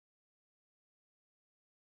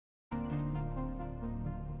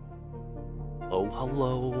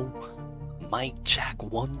Hello. Mic check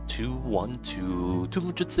 1 2 1 2. Too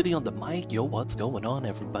Legit City on the mic. Yo, what's going on,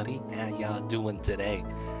 everybody? How y'all doing today?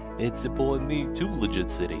 It's your boy me, Too Legit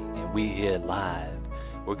City, and we here live.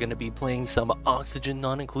 We're gonna be playing some Oxygen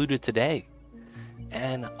Not Included today.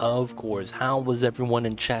 And of course, how was everyone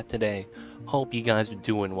in chat today? Hope you guys are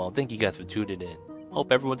doing well. Thank you guys for tuning in.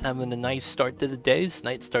 Hope everyone's having a nice start to the day,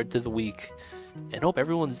 nice start to the week, and hope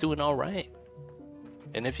everyone's doing all right.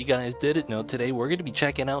 And if you guys didn't know, today we're going to be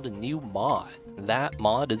checking out a new mod. That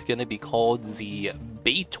mod is going to be called the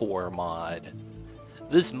Baator Mod.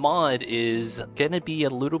 This mod is going to be a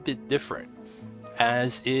little bit different,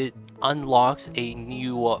 as it unlocks a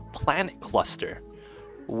new planet cluster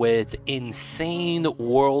with insane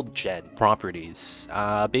world gen properties.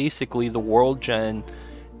 Basically, the world gen,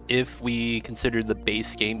 if we consider the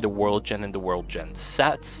base game, the world gen and the world gen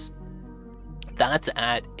sets, that's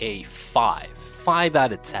at a 5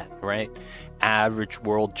 out of 10, right? Average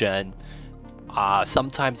world gen.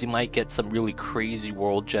 Sometimes you might get some really crazy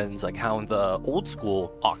world gens, like how in the old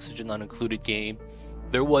school Oxygen Not Included game,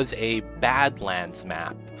 there was a Badlands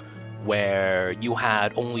map where you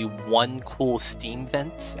had only one cool steam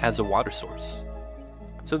vent as a water source.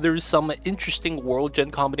 So there's some interesting world gen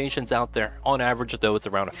combinations out there. On average, though, it's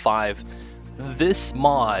around a 5. This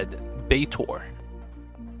mod, Baator,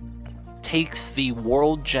 takes the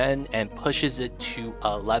world gen and pushes it to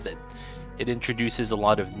 11. It introduces a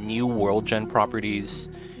lot of new world gen properties,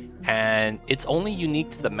 and it's only unique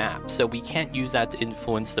to the map, so we can't use that to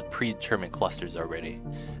influence the predetermined clusters already.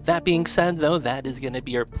 That being said, though, that is going to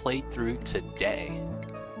be our playthrough today.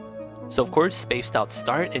 So of course, spaced out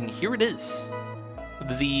start, and here it is.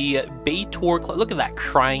 The Baator, look at that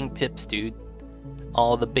crying pips, dude.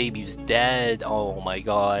 Oh, the baby's dead. Oh my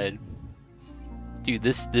god. Dude,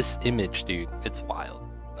 this image, dude, it's wild.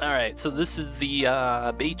 Alright, so this is the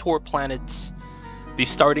Baator planet. The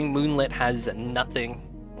starting moonlet has nothing.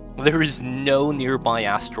 There is no nearby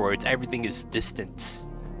asteroids. Everything is distant.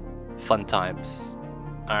 Fun times.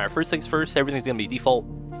 Alright, first things first, everything's gonna be default.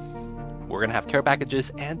 We're gonna have care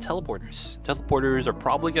packages and teleporters. Teleporters are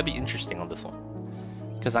probably gonna be interesting on this one,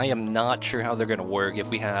 because I am not sure how they're gonna work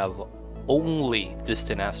if we have only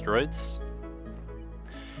distant asteroids.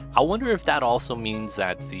 I wonder if that also means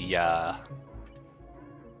that the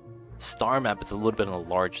star map is a little bit on the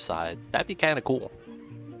large side. That'd be kind of cool.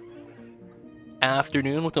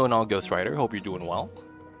 Afternoon, what's going on, Ghost Rider? Hope you're doing well.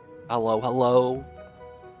 Hello.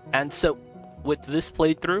 And so, with this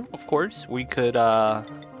playthrough, of course, we could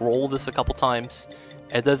roll this a couple times.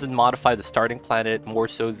 It doesn't modify the starting planet, more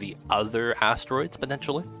so the other asteroids,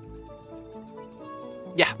 potentially.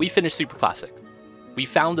 Yeah, we finished Super Classic. We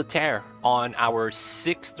found a tear on our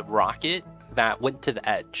 6th rocket that went to the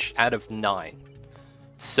edge out of 9.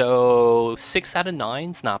 So 6 out of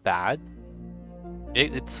 9 is not bad.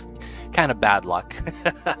 It's kind of bad luck.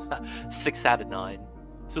 6 out of 9.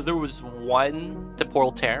 So there was 1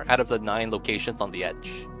 temporal tear out of the 9 locations on the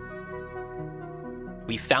edge.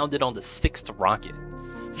 We found it on the 6th rocket.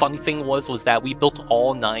 Funny thing was that we built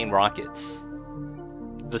all 9 rockets.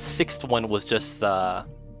 The 6th one was just the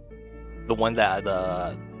one that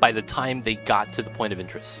by the time they got to the point of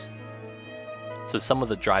interest. So some of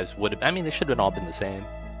the drives would have, I mean, they should have all been the same.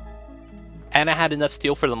 And I had enough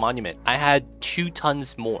steel for the monument. I had 2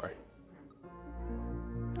 tons more.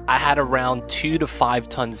 I had around 2 to 5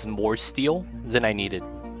 tons more steel than I needed.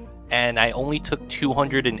 And I only took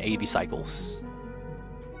 280 cycles.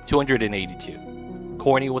 282.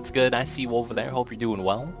 Corny, what's good? I see you over there. Hope you're doing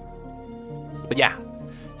well. But yeah.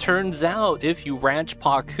 Turns out, if you ranch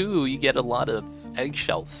Paku, you get a lot of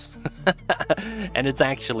eggshells. And it's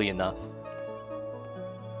actually enough.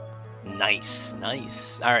 Nice.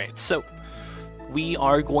 Alright, so we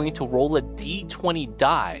are going to roll a d20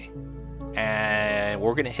 die. And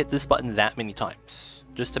we're going to hit this button that many times,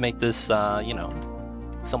 just to make this, you know,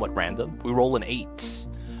 somewhat random. We roll an 8.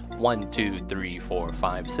 1, 2, 3, 4,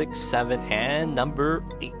 5, 6, 7, and number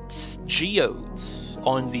 8. Geodes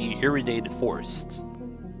on the irradiated forest.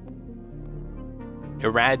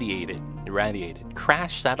 Irradiated.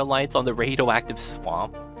 Crash satellites on the radioactive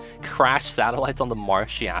swamp. Crash satellites on the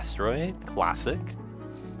marshy asteroid. Classic.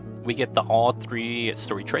 We get all 3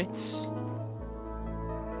 story traits.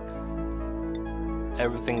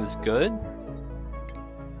 Everything is good.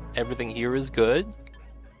 Everything here is good.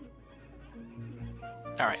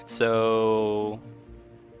 Alright, so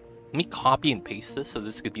let me copy and paste this so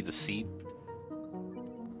this could be the seed.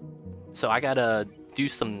 So I gotta do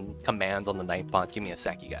some commands on the Nightbot. Give me a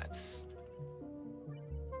sec, you guys.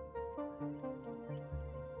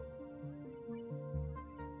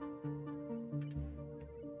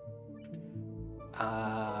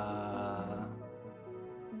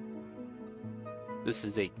 This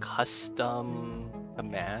is a custom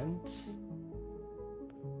command.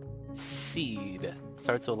 Seed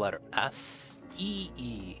starts with the letter S.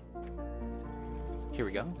 E. Here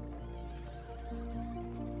we go.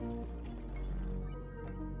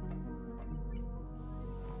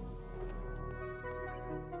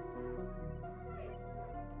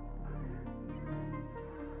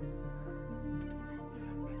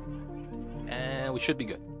 And we should be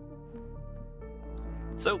good.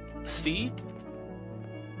 So, seed.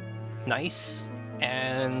 Nice.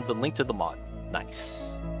 And the link to the mod. Nice.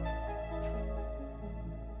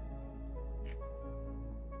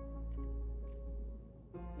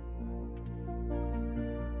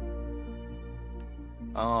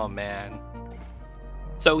 Oh man.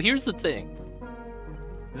 So here's the thing.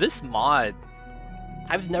 This mod,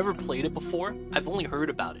 I've never played it before. I've only heard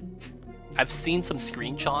about it. I've seen some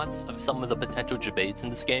screenshots of some of the potential debates in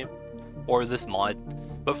this game, or this mod,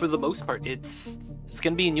 but for the most part, it's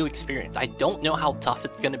gonna be a new experience. I don't know how tough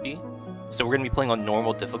it's gonna be, so we're gonna be playing on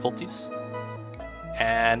normal difficulties.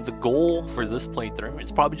 And the goal for this playthrough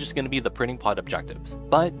is probably just gonna be the printing pod objectives,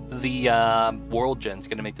 but the world gen is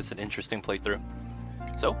gonna make this an interesting playthrough.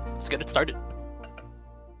 So let's get it started.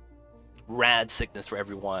 Rad sickness for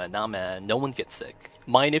everyone. Nah man, no one gets sick.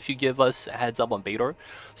 Mind if you give us a heads up on Baator?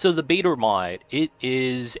 So the Baator mod, it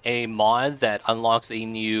is a mod that unlocks a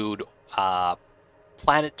new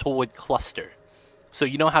planetoid cluster. So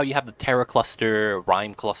you know how you have the Terra cluster,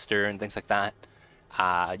 Rime cluster, and things like that?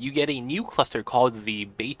 You get a new cluster called the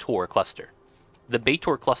Baator cluster. The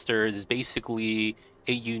Baator cluster is basically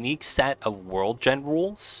a unique set of world gen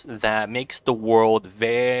rules that makes the world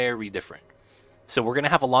very different. So we're going to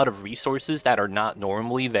have a lot of resources that are not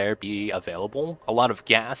normally there be available. A lot of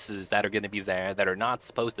gases that are going to be there that are not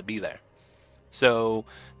supposed to be there. So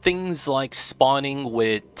things like spawning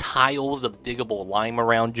with tiles of diggable lime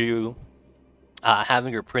around you,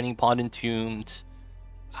 having your printing pod entombed,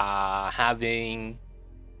 having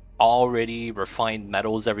already refined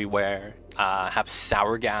metals everywhere, have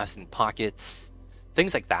sour gas in pockets,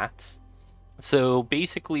 things like that. So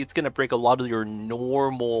basically it's going to break a lot of your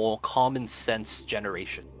normal common sense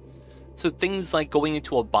generation. So things like going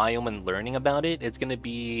into a biome and learning about it, it's going to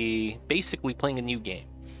be basically playing a new game.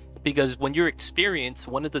 Because when you're experienced,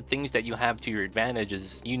 one of the things that you have to your advantage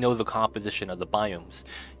is you know the composition of the biomes.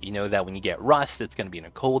 You know that when you get rust, it's going to be in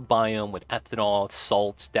a cold biome with ethanol,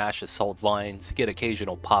 salt, dash of salt vines, get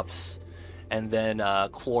occasional puffs, and then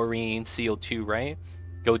chlorine, CO2, right?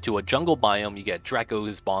 Go to a jungle biome, you get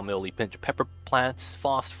Dracos, bomb mealy, pinch of pepper plants,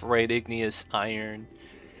 phosphorite, igneous, iron,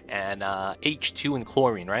 and H2 and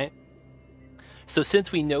chlorine, right? So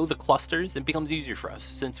since we know the clusters, it becomes easier for us,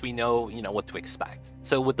 since we know, what to expect.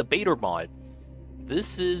 So with the Baator mod,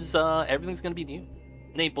 this is, everything's gonna be new.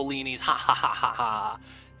 Napolinis, ha ha ha ha ha.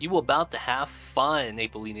 You about to have fun,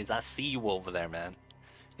 Napolinis. I see you over there, man.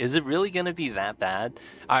 Is it really gonna be that bad?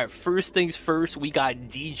 Alright, first things first, we got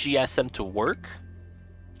DGSM to work.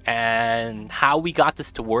 And how we got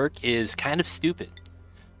this to work is kind of stupid.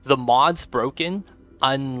 The mod's broken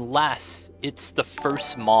unless it's the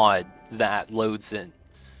first mod that loads in.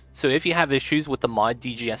 So if you have issues with the mod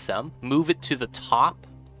DGSM, move it to the top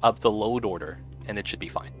of the load order and it should be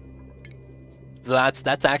fine. So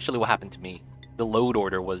that's actually what happened to me. The load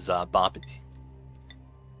order was bopping me.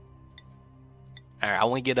 Alright, I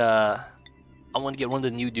want to get one of the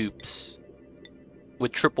new dupes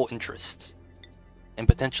with triple interest. And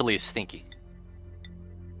potentially a stinky.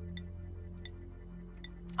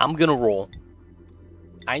 I'm gonna roll.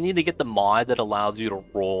 I need to get the mod that allows you to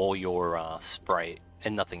roll your sprite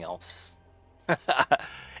and nothing else.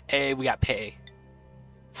 Hey, we got pay.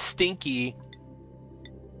 Stinky.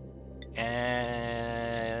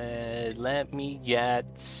 And let me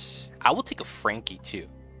get... I will take a Frankie too.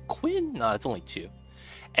 Quinn? No, it's only 2.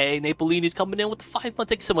 Hey, Napolini's coming in with the 5 months.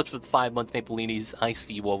 Thanks so much for the 5 months, Napolini's. I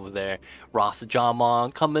see you over there. Ross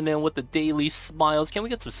Jamon coming in with the daily smiles. Can we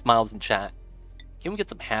get some smiles in chat? Can we get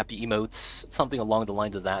some happy emotes? Something along the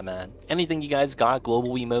lines of that, man. Anything you guys got?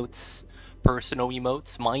 Global emotes? Personal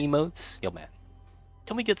emotes? My emotes? Yo, man.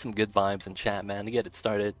 Can we get some good vibes in chat, man, to get it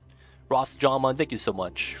started? Ross Jamon, thank you so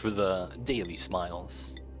much for the daily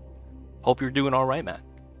smiles. Hope you're doing alright, man.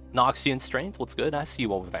 Noxian Strength, what's good? I see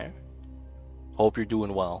you over there. Hope you're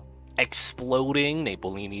doing well. Exploding,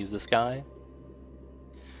 Napolini's this guy.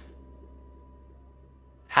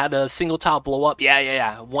 Had a single tile blow up.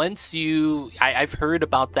 Yeah. Once I've heard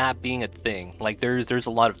about that being a thing. Like there's a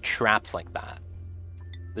lot of traps like that.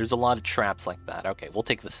 Okay, we'll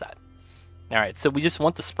take the set. Alright, so we just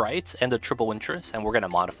want the sprites and the triple interest, and we're gonna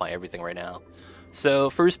modify everything right now. So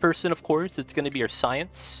first person, of course, it's gonna be our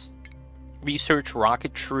science. research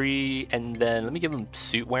rocketry, and then let me give him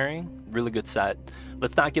suit wearing. Really good set.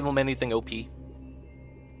 Let's not give him anything OP.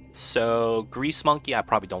 So grease monkey, I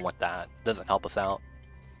probably don't want that. Doesn't help us out.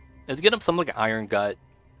 Let's get him something like iron gut.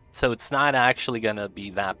 So it's not actually gonna be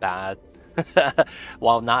that bad.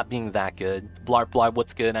 While not being that good. Blarp Blarp,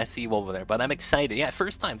 what's good? I see you over there. But I'm excited. Yeah,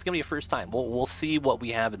 first time. It's gonna be a first time. We'll see what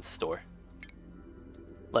we have in store.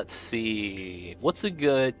 Let's see. What's a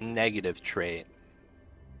good negative trait?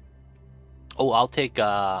 Oh, I'll take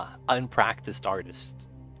unpracticed artist.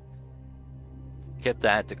 Get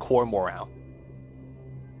that to core morale.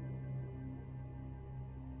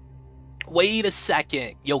 Wait a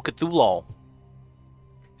second. Yo, Cthulhu.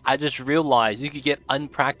 I just realized you could get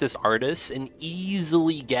unpracticed artists and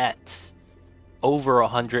easily get over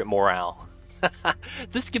 100 morale.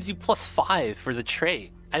 This gives you +5 for the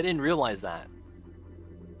trait. I didn't realize that.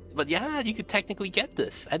 But yeah, you could technically get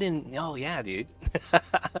this. I didn't. Oh yeah, dude.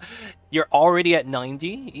 You're already at 90.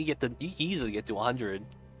 You easily get to 100.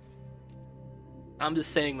 I'm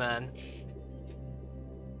just saying, man.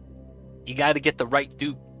 You got to get the right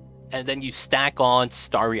dupe, and then you stack on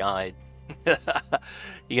starry-eyed.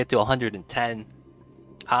 You get to 110.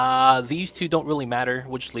 These two don't really matter.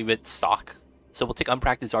 We'll just leave it stock. So we'll take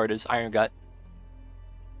unpracticed artist, iron gut.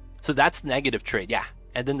 So that's negative trait, yeah.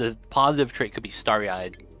 And then the positive trait could be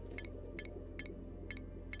starry-eyed.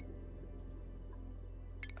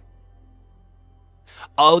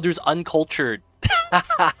 Oh, there's uncultured.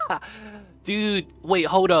 Dude, wait,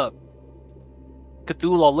 hold up.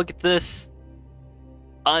 Cthulhu, look at this.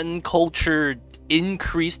 Uncultured,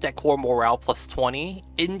 increased that core morale +20,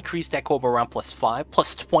 increased that core morale +5,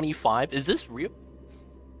 +25. Is this real?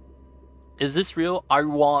 Is this real? Are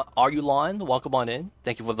you lying? Welcome on in.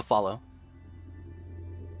 Thank you for the follow.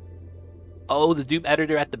 Oh, the dupe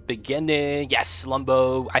editor at the beginning. Yes,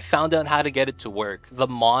 Lumbo. I found out how to get it to work. The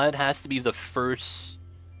mod has to be the first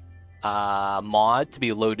mod to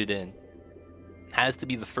be loaded in. Has to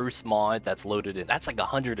be the first mod that's loaded in. That's like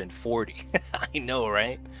 140. I know,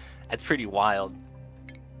 right? That's pretty wild.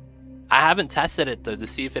 I haven't tested it though to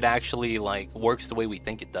see if it actually like works the way we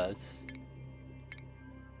think it does.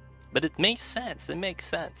 But it makes sense. It makes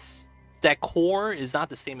sense. That core is not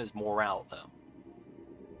the same as morale though.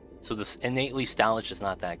 So this innately stylish is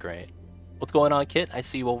not that great. What's going on, Kit? I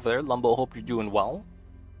see you over there. Lumbo, hope you're doing well.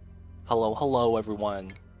 Hello, hello,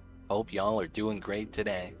 everyone. Hope y'all are doing great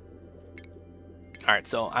today. Alright,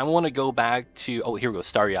 so I want to go back to... Oh, here we go,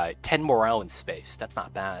 Starry-Eye. 10 morale in space. That's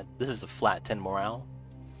not bad. This is a flat 10 morale.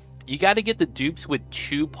 You got to get the dupes with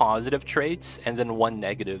 2 positive traits and then 1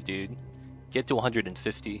 negative, dude. Get to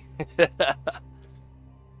 150.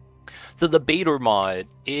 So the Baator Mod,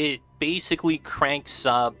 it basically cranks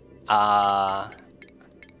up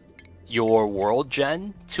your world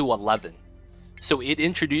gen to 11. So it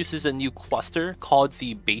introduces a new cluster called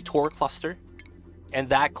the Baator cluster. And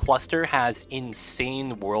that cluster has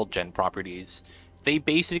insane world gen properties. They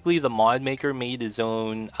basically, the mod maker made his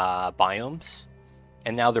own biomes.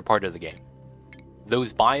 And now they're part of the game.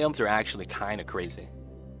 Those biomes are actually kind of crazy.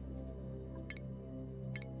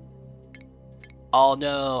 Oh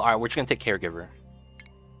no. Alright, we're just going to take Caregiver.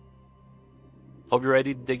 Hope you're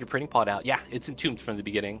ready to dig your printing pod out. Yeah, it's entombed from the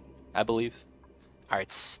beginning, I believe.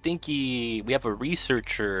 Alright, Stinky. We have a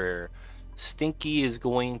researcher. Stinky is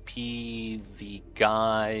going to be the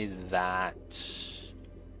guy that...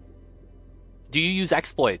 Do you use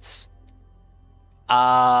exploits?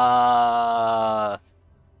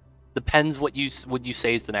 Depends what you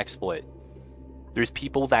say is an exploit. There's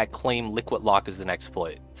people that claim liquid lock is an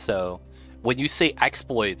exploit. So when you say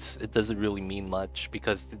exploits, it doesn't really mean much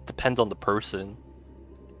because it depends on the person.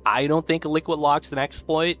 I don't think a liquid lock's an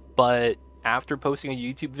exploit, but after posting a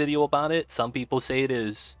YouTube video about it, some people say it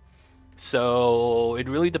is. So it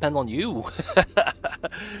really depends on you.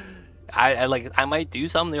 I might do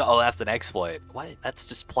something. Oh, that's an exploit. What? That's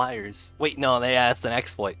just pliers. Wait, no, that's an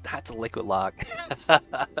exploit. That's a liquid lock.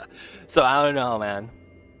 So I don't know, man.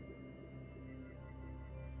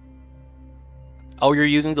 Oh, you're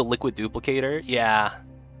using the liquid duplicator? Yeah.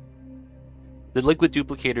 The liquid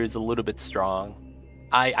duplicator is a little bit strong.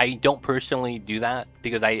 I don't personally do that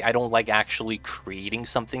because I don't like actually creating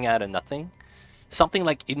something out of nothing. Something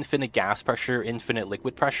like infinite gas pressure, infinite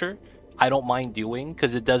liquid pressure, I don't mind doing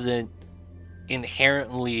because it doesn't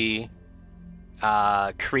inherently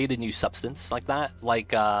create a new substance like that. Like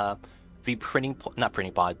the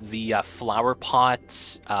the flower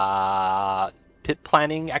pot pit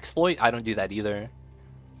planning exploit. I don't do that either.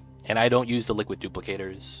 And I don't use the liquid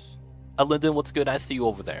duplicators. Lyndon, what's good? I see you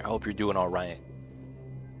over there. I hope you're doing all right.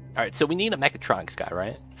 All right, so we need a mechatronics guy,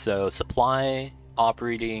 right? So supply,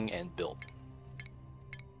 operating, and build.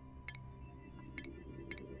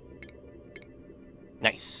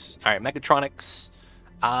 Nice. All right, Mechatronics.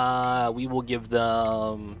 We will give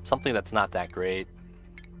them something that's not that great.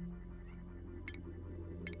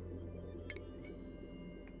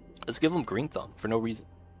 Let's give them Green Thumb for no reason.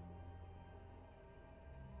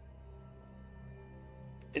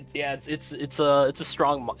 It's a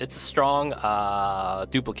strong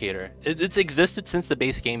duplicator. It's existed since the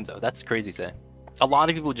base game though. That's the crazy thing. A lot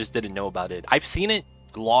of people just didn't know about it. I've seen it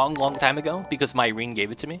long time ago because my Irene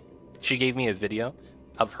gave it to me. She gave me a video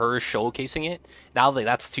of her showcasing it. Now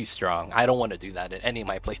that's too strong. I don't want to do that in any of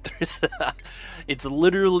my playthroughs. It's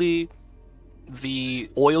literally the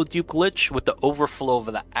oil dupe glitch with the overflow of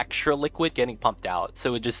the extra liquid getting pumped out.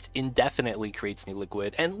 So it just indefinitely creates new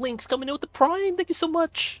liquid. And Link's coming in with the Prime. Thank you so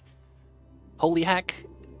much. Holy heck.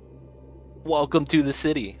 Welcome to the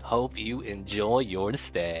city. Hope you enjoy your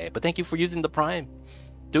stay. But thank you for using the Prime.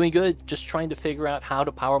 Doing good. Just trying to figure out how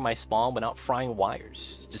to power my spawn without frying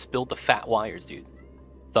wires. Just build the fat wires, dude.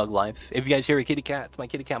 Thug life. If you guys hear a kitty cat, it's my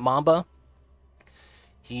kitty cat Mamba.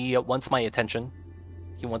 He wants my attention.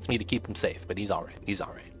 He wants me to keep him safe, but he's alright. He's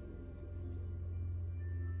alright.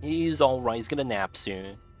 He's alright. He's gonna nap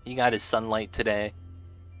soon. He got his sunlight today.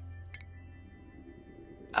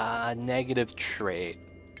 Negative trait.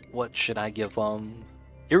 What should I give him?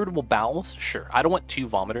 Irritable bowels? Sure. I don't want 2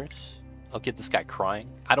 vomiters. I'll get this guy crying.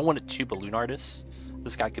 I don't want 2 balloon artists.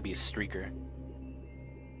 This guy could be a streaker.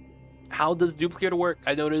 How does duplicator work?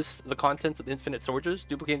 I noticed the contents of infinite storages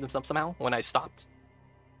duplicating themselves somehow when I stopped.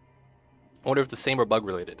 I wonder if the same or bug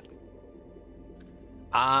related.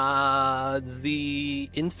 The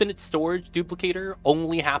infinite storage duplicator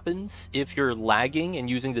only happens if you're lagging and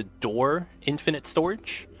using the door infinite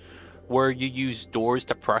storage, where you use doors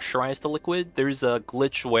to pressurize the liquid. There's a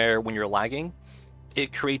glitch where when you're lagging,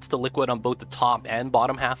 it creates the liquid on both the top and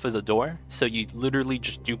bottom half of the door. So you literally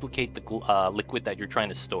just duplicate the liquid that you're trying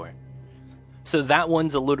to store. So that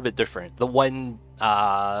one's a little bit different. The one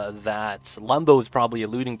that Lumbo is probably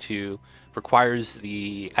alluding to requires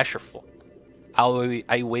the Escher floor.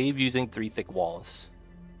 I wave using 3 thick walls.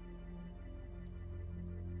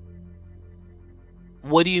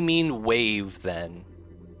 What do you mean wave then?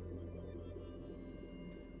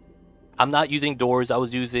 I'm not using doors, I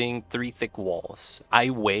was using 3 thick walls.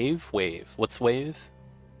 I wave? Wave. What's wave?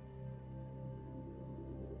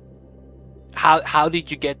 How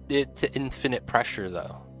did you get it to infinite pressure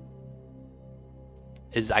though?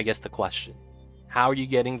 Is I guess the question. How are you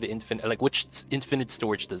getting the infinite, like which infinite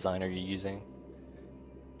storage design are you using?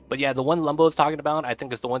 But yeah, the one Lumbo is talking about, I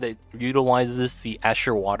think is the one that utilizes the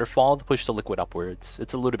Escher waterfall to push the liquid upwards.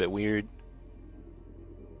 It's a little bit weird.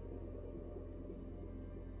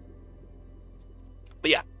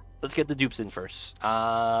 But yeah, let's get the dupes in first.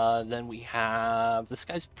 Then we have this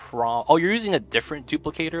guy's Oh, you're using a different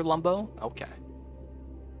duplicator, Lumbo? Okay.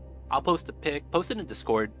 I'll post a pic. Post it in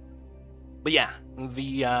Discord. But yeah,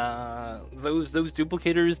 the those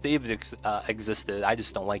duplicators, they've existed. I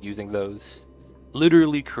just don't like using those.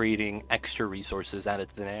 Literally creating extra resources out of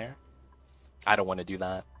thin air. I don't want to do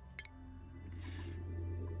that.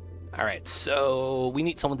 Alright, so we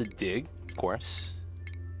need someone to dig, of course.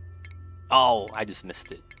 Oh, I just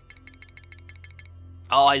missed it.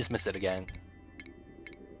 Oh, I just missed it again.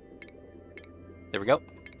 There we go.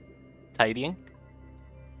 Tidying.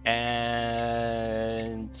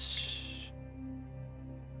 And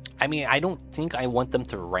I mean, I don't think I want them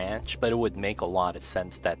to ranch, but it would make a lot of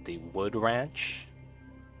sense that they would ranch.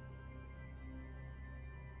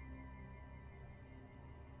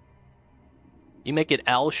 You make it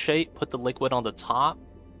L shape, put the liquid on the top,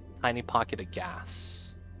 tiny pocket of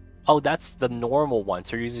gas. Oh, that's the normal one,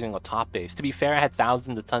 so you're using a top base. To be fair, I had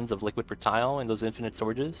thousands of tons of liquid per tile in those infinite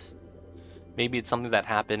storages. Maybe it's something that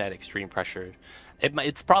happened at extreme pressure.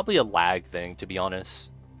 It's probably a lag thing, to be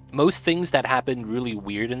honest. Most things that happen really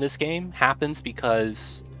weird in this game happens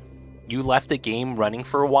because you left the game running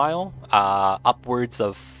for a while, upwards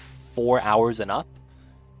of 4 hours and up.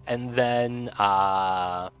 And then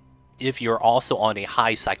if you're also on a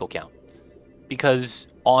high cycle count. Because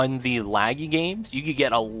on the laggy games, you could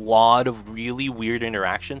get a lot of really weird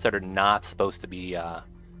interactions that are not supposed to be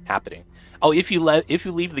happening. Oh, if you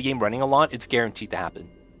leave the game running a lot, it's guaranteed to happen.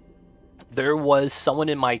 There was someone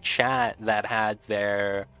in my chat that had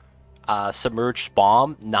their submerged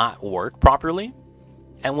spawn not work properly,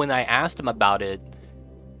 and when I asked them about it,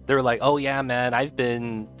 they were like, "Oh yeah, man, I've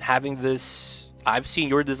been having this. I've seen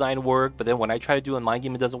your design work, but then when I try to do it in my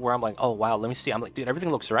game, it doesn't work." I'm like, "Oh wow, let me see." I'm like, "Dude,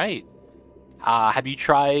 everything looks right. Have you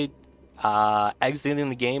tried exiting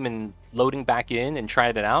the game and loading back in and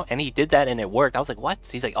tried it out?" And he did that and it worked. I was like, "What?"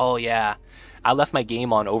 He's like, "Oh yeah, I left my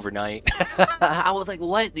game on overnight." I was like,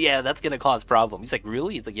 "What?" "Yeah, that's gonna cause problem." He's like,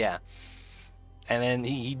 "Really?" He's like, "Yeah." And then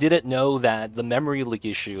he didn't know that the memory leak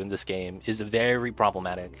issue in this game is very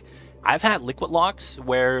problematic. I've had liquid locks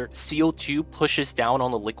where CO2 pushes down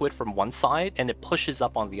on the liquid from one side and it pushes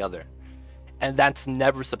up on the other. And that's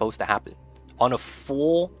never supposed to happen on a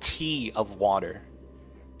full T of water.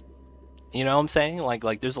 You know what I'm saying?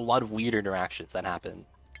 Like there's a lot of weird interactions that happen.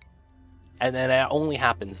 And then it only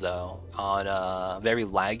happens though on very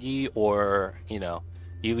laggy or, you know,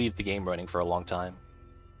 you leave the game running for a long time.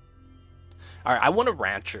 All right, I want a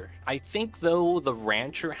rancher. I think though the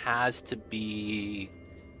rancher has to be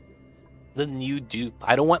the new dupe.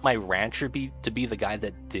 I don't want my rancher to be the guy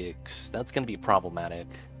that digs. That's gonna be problematic.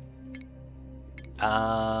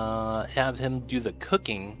 Have him do the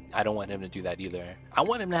cooking. I don't want him to do that either. I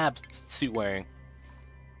want him to have suit wearing.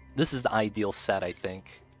 This is the ideal set, I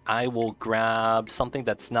think. I will grab something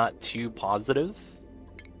that's not too positive.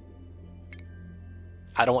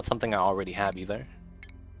 I don't want something I already have either.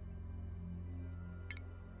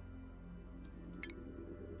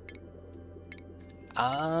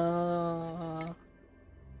 I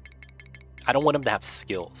don't want him to have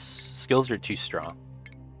skills. Skills are too strong.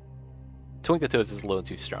 Twinkle Toes is a little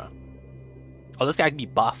too strong. Oh, this guy can be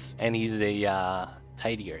buff, and he's a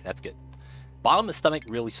tidier. That's good. Bottom of stomach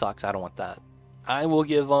really sucks. I don't want that. I will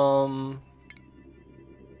give him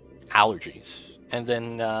allergies. And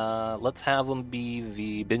then let's have him be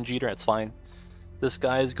the binge eater. That's fine. This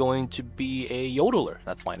guy is going to be a yodeler.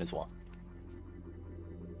 That's fine as well.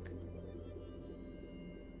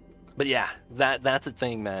 But yeah, that's the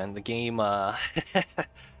thing, man. The game,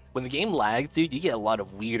 when the game lags, dude, you get a lot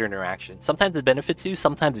of weird interactions. Sometimes it benefits you,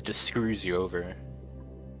 sometimes it just screws you over.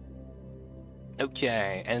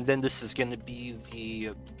 Okay, and then this is gonna be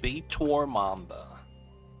the Baator Mamba.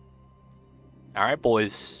 Alright,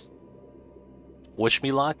 boys. Wish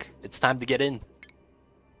me luck. It's time to get in.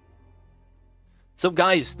 So,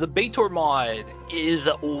 guys, the Baator mod is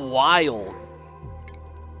wild.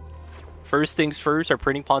 First things first, our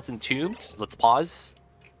printing pods and tubes. Let's pause.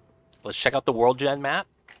 Let's check out the world gen map.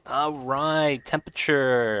 All right,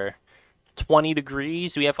 temperature 20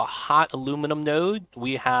 degrees. We have a hot aluminum node.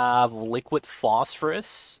 We have liquid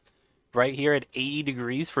phosphorus right here at 80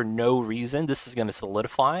 degrees for no reason. This is going to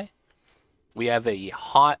solidify. We have a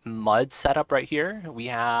hot mud setup right here. We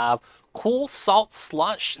have cool salt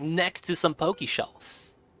slush next to some poke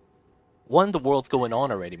shells. What in the world's going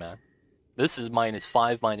on already, man? This is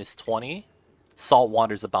 -5, -20. Salt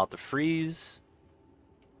water's about to freeze.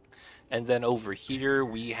 And then over here,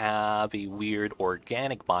 we have a weird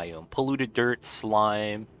organic biome. Polluted dirt,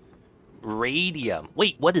 slime, radium.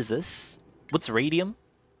 Wait, what is this? What's radium?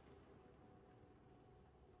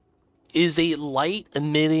 Is a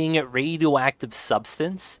light-emitting radioactive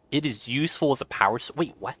substance. It is useful as a power source.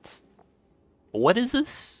 Wait, what? What is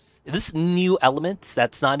this? Is this new element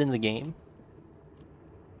that's not in the game?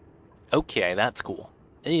 Okay, that's cool.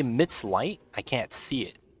 It emits light? I can't see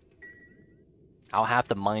it. I'll have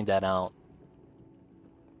to mine that out.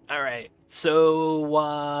 Alright, so,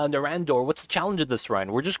 Narandor, what's the challenge of this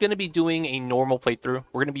run? We're just going to be doing a normal playthrough.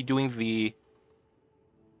 We're going to be doing the...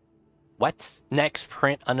 What? Next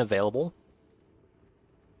print unavailable?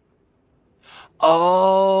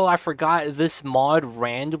 Oh, I forgot. This mod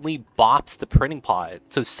randomly bops the printing pod.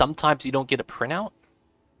 So sometimes you don't get a printout?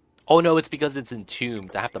 Oh no, it's because it's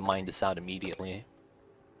entombed. I have to mine this out immediately.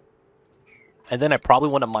 And then I probably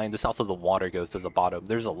want to mine this out so the water goes to the bottom.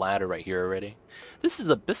 There's a ladder right here already. This is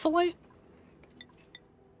abyssalite?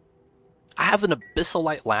 I have an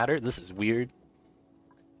abyssalite ladder? This is weird.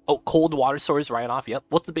 Oh, cold water source right off. Yep.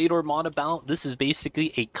 What's the Baator mod about? This is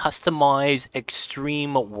basically a customized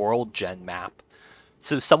extreme world gen map.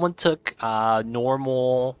 So someone took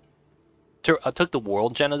took the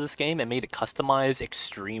world gen of this game and made a customized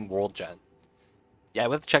extreme world gen. Yeah,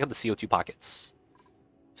 we have to check out the CO2 pockets.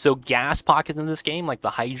 So gas pockets in this game, like the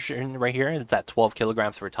hydrogen right here, it's at 12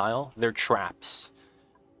 kilograms per tile. They're traps.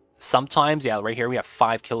 Sometimes, yeah, right here we have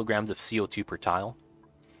 5 kilograms of CO2 per tile.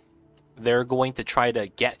 They're going to try to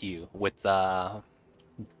get you with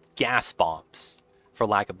gas bombs, for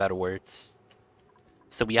lack of better words.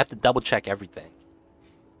 So we have to double check everything.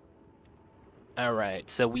 Alright,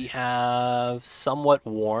 so we have somewhat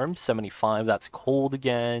warm, 75, that's cold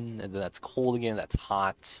again, and then that's cold again, that's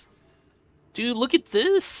hot. Dude, look at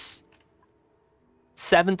this!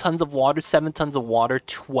 7 tons of water, 7 tons of water,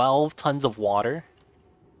 12 tons of water.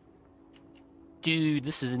 Dude,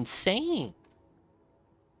 this is insane.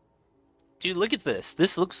 Dude, look at this.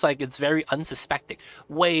 This looks like it's very unsuspecting.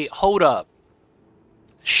 Wait, hold up.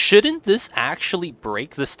 Shouldn't this actually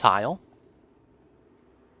break this tile?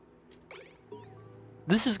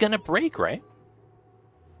 This is gonna break, right?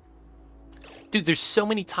 Dude, there's so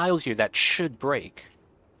many tiles here that should break.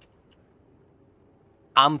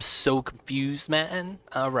 I'm so confused, man.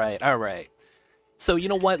 Alright, alright. So you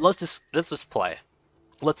know what? Let's just play.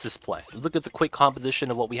 Let's just play. Look at the quick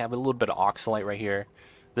composition of what we have. A little bit of oxalite right here.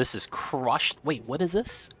 This is crushed. Wait, what is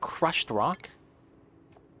this? Crushed rock?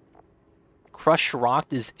 Crushed rock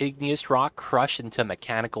is igneous rock crushed into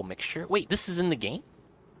mechanical mixture. Wait, this is in the game?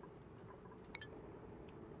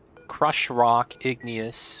 Crushed rock,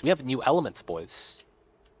 igneous. We have new elements, boys.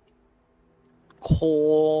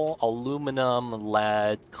 Coal, aluminum,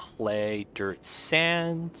 lead, clay, dirt,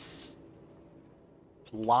 sand.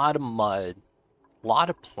 A lot of mud. A lot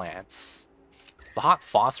of plants. The hot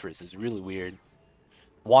phosphorus is really weird.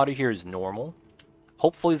 Water here is normal.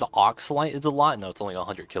 Hopefully the oxalite is a lot. No, it's only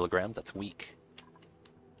 100 kilograms. That's weak.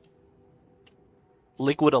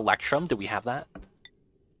 Liquid electrum. Do we have that?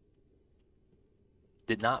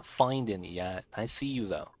 Did not find any yet. I see you,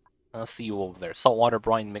 though. I'll see you over there. Saltwater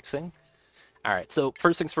brine mixing. Alright, so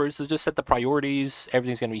first things first is just set the priorities.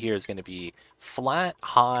 Everything's going to be here is going to be flat,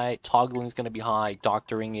 high. Toggling is going to be high.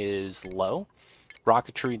 Doctoring is low.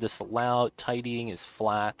 Rocketry disallowed. Tidying is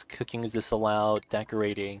flat. Cooking is disallowed.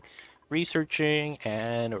 Decorating, researching,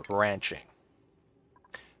 and ranching.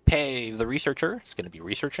 Pay the researcher. It's going to be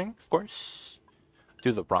researching, of course.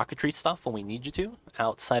 Do the rocketry stuff when we need you to.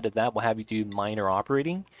 Outside of that, we'll have you do minor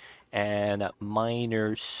operating and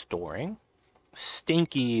minor storing.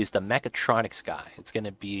 Stinky is the mechatronics guy. It's going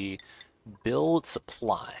to be build,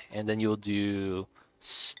 supply, and then you'll do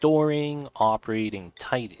storing, operating,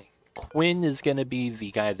 tidying. Quinn is going to be the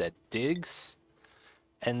guy that digs,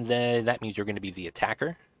 and then that means you're going to be the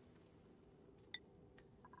attacker.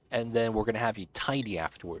 And then we're going to have you tidy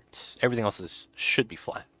afterwards. Everything else should be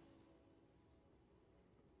flat.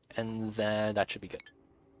 And then that should be good.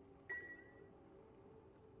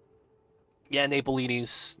 Yeah,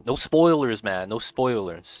 Napolides. No spoilers, man. No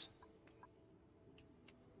spoilers.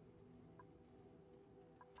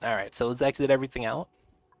 Alright, so let's exit everything out.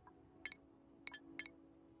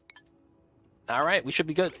 Alright, we should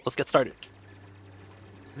be good. Let's get started.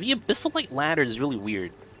 The abyssalite ladder is really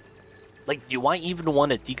weird. Like, do I even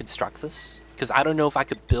want to deconstruct this? Because I don't know if I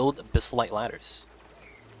could build abyssalite ladders.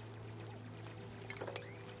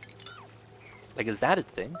 Like, is that a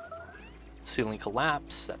thing? Ceiling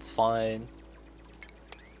collapse, that's fine.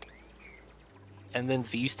 And then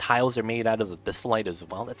these tiles are made out of abyssalite as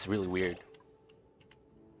well. That's really weird.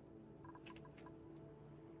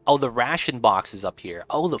 Oh, the ration box is up here.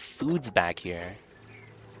 Oh, the food's back here.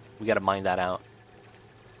 We gotta mine that out.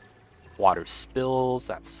 Water spills,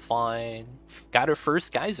 that's fine. Got our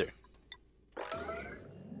first geyser.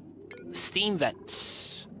 Steam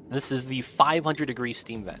vent. This is the 500 degree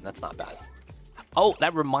steam vent. That's not bad. Oh,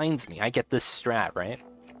 that reminds me. I get this strat, right?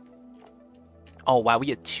 Oh, wow. We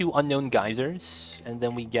get 2 unknown geysers. And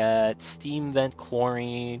then we get steam vent,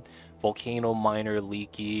 chlorine, volcano miner,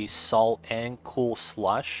 leaky, salt, and cool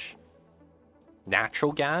slush.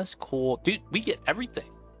 Natural gas, cool. Dude, we get everything.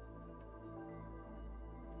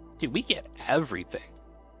 Dude, we get everything.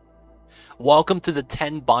 Welcome to the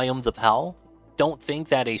 10 biomes of hell. Don't think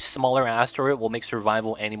that a smaller asteroid will make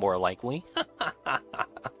survival any more likely.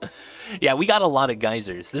 Yeah, we got a lot of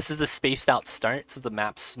geysers. This is the spaced out start, so the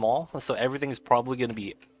map's small, so everything's probably going to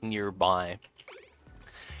be nearby.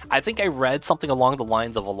 I think I read something along the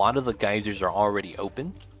lines of a lot of the geysers are already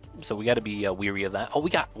open, so we got to be weary of that. Oh, we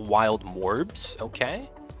got wild morbs. Okay.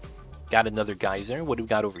 Got another geyser. What do we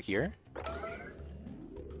got over here?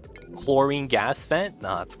 Chlorine gas vent.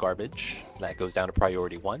 Nah, it's garbage. That goes down to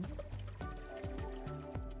priority 1.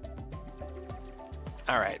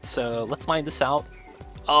 Alright, so let's mine this out.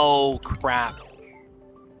 Oh, crap.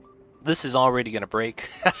 This is already going to break.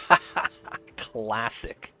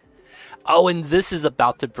 Classic. Oh, and this is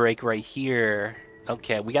about to break right here.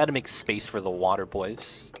 Okay, we got to make space for the water,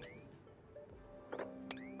 boys.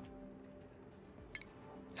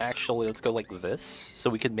 Actually, let's go like this, so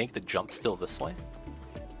we can make the jump still this way.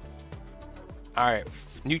 Alright,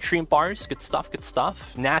 nutrient bars, good stuff, good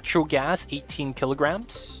stuff. Natural gas, 18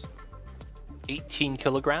 kilograms. 18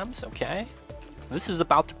 kilograms, okay. This is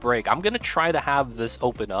about to break. I'm going to try to have this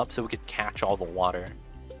open up so we could catch all the water.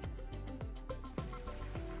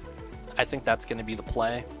 I think that's going to be the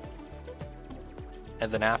play.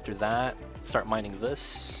 And then after that, start mining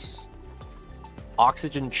this.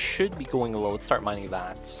 Oxygen should be going low. Let's start mining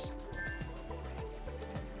that.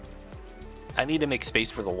 I need to make space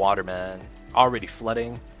for the water, man. Already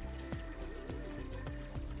flooding.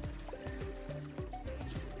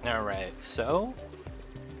 Alright, so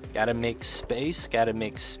gotta make space, gotta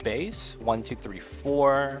make space. 1, 2, 3,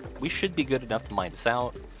 4. We should be good enough to mine this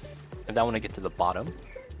out. And then when I get to the bottom,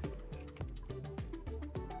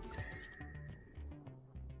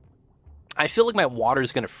 I feel like my water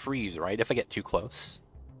is gonna freeze, right? If I get too close.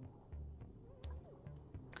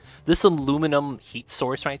 This aluminum heat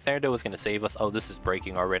source right there, though, is gonna save us. Oh, this is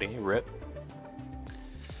breaking already. Rip.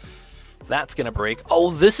 That's gonna break. Oh,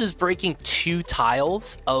 this is breaking 2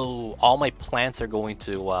 tiles. Oh, all my plants are going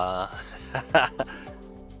to, all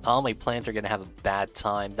my plants are gonna have a bad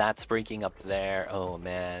time. That's breaking up there. Oh,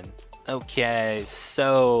 man. Okay,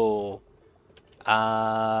 so...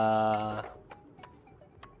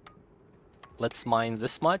 let's mine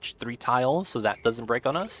this much. 3 tiles, so that doesn't break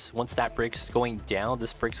on us. Once that breaks going down,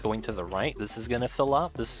 this breaks going to the right. This is gonna fill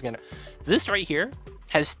up. This is gonna... This right here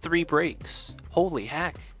has 3 breaks. Holy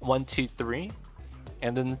heck. 1, 2, 3.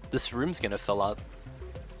 And then this room's gonna fill up.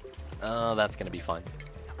 Oh, that's gonna be fun.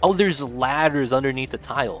 Oh, there's ladders underneath the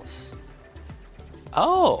tiles.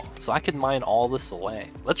 Oh, so I can mine all this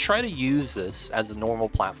away. Let's try to use this as a normal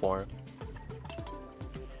platform.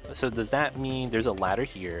 So does that mean there's a ladder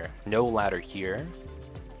here? No ladder here.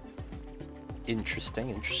 Interesting,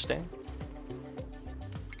 interesting.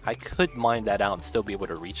 I could mine that out and still be able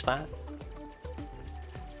to reach that.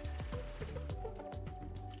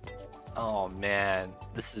 Oh man,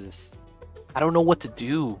 this is... I don't know what to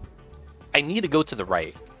do. I need to go to the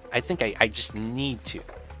right. I think I just need to.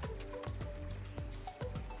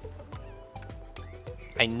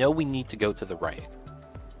 I know we need to go to the right.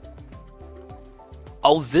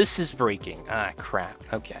 Oh, this is breaking. Ah, crap.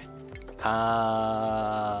 Okay.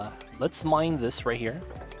 Let's mine this right here.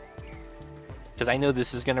 Because I know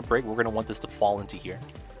this is going to break. We're going to want this to fall into here.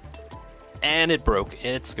 And it broke.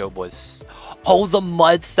 Let's go, boys. Oh, the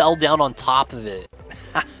mud fell down on top of it.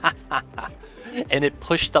 And it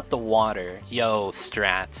pushed up the water. Yo,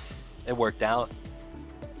 strats. It worked out.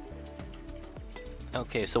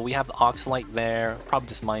 Okay, so we have the oxalite there. Probably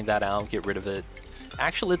just mine that out. Get rid of it.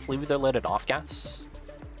 Actually, let's leave it there. Let it off gas.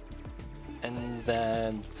 And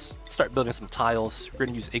then start building some tiles. We're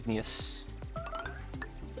gonna use igneous.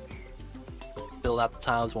 Build out the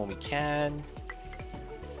tiles when we can.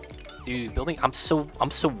 Dude, building. I'm so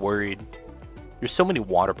worried. There's so many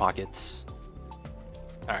water pockets.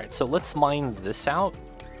 All right, so let's mine this out.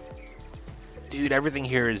 Dude, everything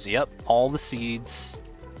here is all the seeds.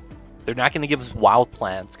 They're not gonna give us wild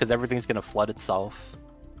plants because everything's gonna flood itself.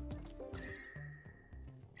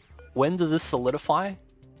 When does this solidify?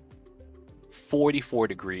 44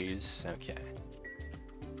 degrees. Okay.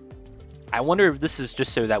 I wonder if this is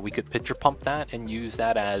just so that we could pitcher pump that and use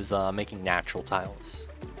that as making natural tiles.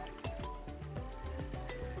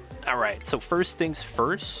 Alright, so first things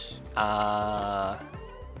first. I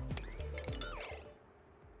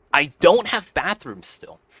don't have bathrooms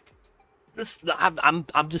still.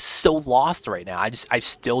 I'm just so lost right now. I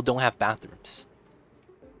still don't have bathrooms.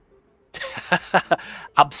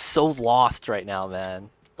 I'm so lost right now, man.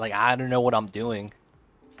 Like, I don't know what I'm doing.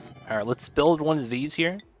 Alright, let's build one of these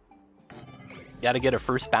here. Gotta get a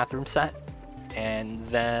first bathroom set. And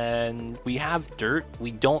then we have dirt. We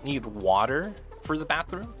don't need water for the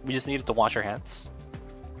bathroom. We just need it to wash our hands.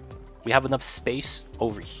 We have enough space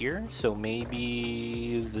over here. So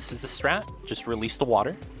maybe this is the strat. Just release the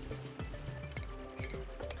water.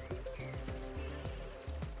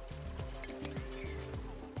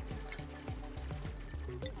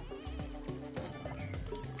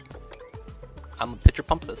 I'm gonna pitcher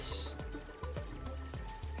pump this.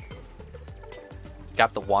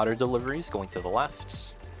 Got the water deliveries going to the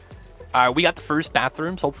left. Alright, we got the first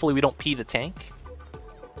bathrooms. Hopefully we don't pee the tank.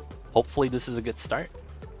 Hopefully this is a good start.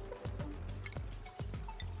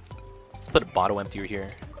 Let's put a bottle emptier here.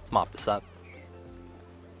 Let's mop this up.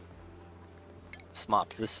 Let's mop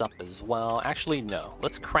this up as well. Actually, no.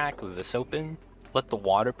 Let's crack this open. Let the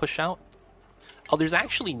water push out. Oh, there's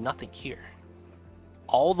actually nothing here.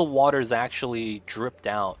 All the water is actually dripped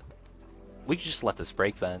out. We could just let this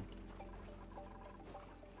break then.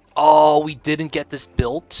 Oh, we didn't get this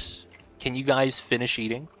built. Can you guys finish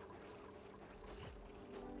eating?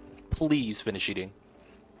 Please finish eating.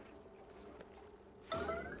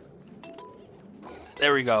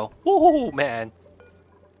 There we go. Woohoo, man.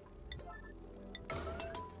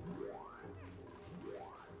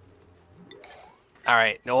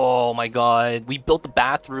 Alright. Oh my god. We built the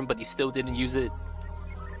bathroom, but he still didn't use it.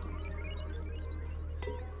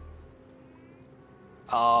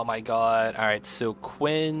 Oh my god. Alright, so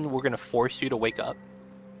Quinn, we're gonna force you to wake up.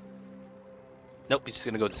 Nope, he's just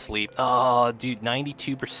gonna go to sleep. Oh, dude,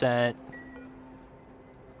 92%.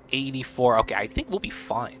 84. Okay, I think we'll be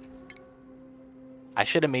fine. I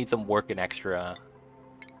should have made them work an extra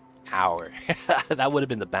hour. That would have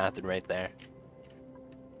been the bathroom right there.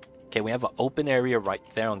 Okay, we have an open area right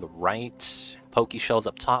there on the right. Poke shells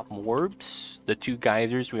up top, morbs. The 2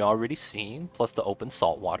 geysers we already seen, plus the open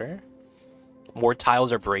salt water. More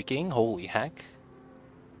tiles are breaking. Holy heck.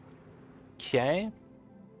 Okay.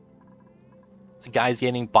 The guy's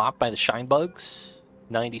getting bopped by the shine bugs.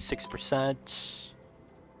 96%.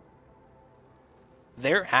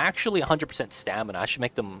 They're actually 100% stamina. I should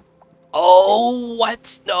make them... Oh,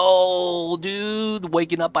 what? No, dude.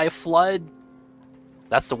 Waking up by a flood.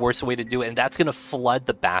 That's the worst way to do it. And that's going to flood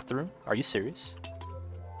the bathroom. Are you serious?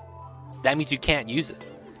 That means you can't use it.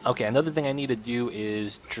 Okay, another thing I need to do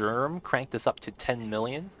is germ. Crank this up to 10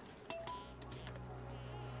 million.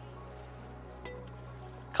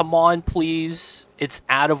 Come on, please. It's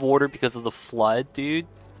out of order because of the flood, dude.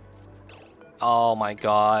 Oh my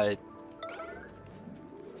god.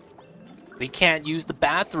 They can't use the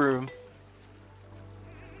bathroom.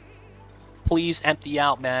 Please empty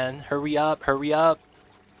out, man. Hurry up, hurry up.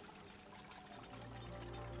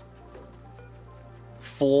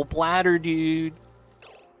 Full bladder, dude.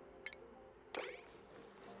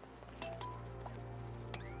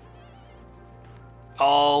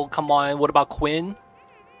 Oh, come on. What about Quinn?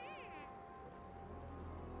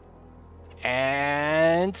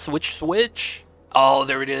 And switch. Oh,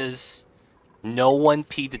 there it is. No one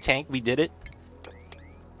peed the tank. We did it.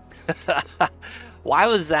 Why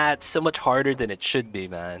was that so much harder than it should be,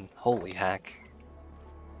 man? Holy heck.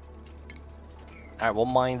 Alright, we'll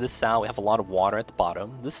mine this out. We have a lot of water at the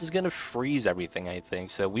bottom. This is going to freeze everything, I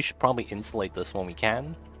think. So we should probably insulate this when we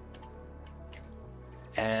can.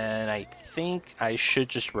 And I think I should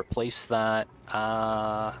just replace that.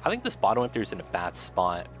 I think this bottom up there is in a bad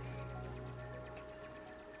spot.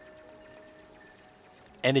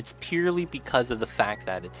 And it's purely because of the fact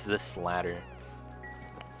that it's this ladder.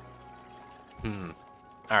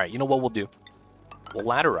 Alright, you know what we'll do? We'll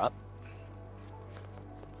ladder up.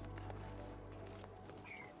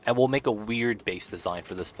 And we'll make a weird base design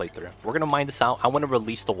for this playthrough. We're going to mine this out. I want to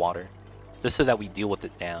release the water. Just so that we deal with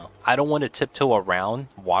it now. I don't want to tiptoe around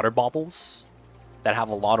water bubbles that have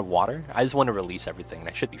a lot of water. I just want to release everything. And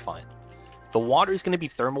I should be fine. The water is going to be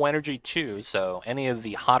thermal energy too. So any of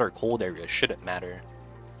the hot or cold areas shouldn't matter.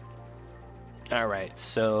 Alright,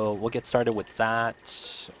 so we'll get started with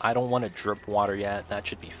that. I don't want to drip water yet. That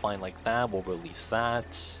should be fine like that. We'll release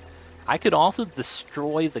that. I could also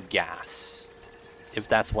destroy the gas, if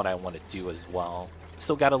that's what I want to do as well.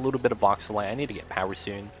 Still got a little bit of voxelite. I need to get power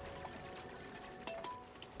soon.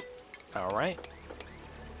 Alright.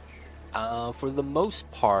 For the most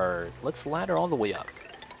part, let's ladder all the way up.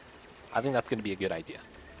 I think that's going to be a good idea.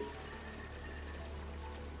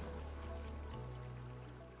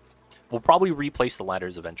 We'll probably replace the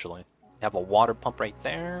ladders eventually. Have a water pump right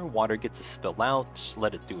there. Water gets to spill out.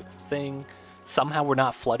 Let it do its thing. Somehow we're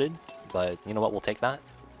not flooded, but you know what? We'll take that.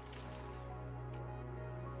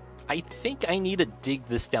 I think I need to dig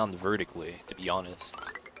this down vertically, to be honest.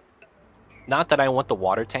 Not that I want the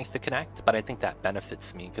water tanks to connect, but I think that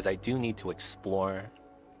benefits me because I do need to explore.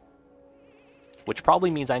 Which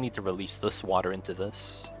probably means I need to release this water into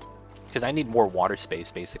this. Because I need more water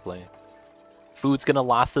space, basically. Food's going to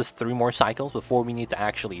last us 3 more cycles before we need to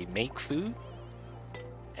actually make food.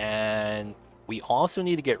 And we also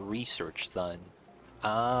need to get research done.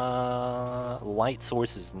 Light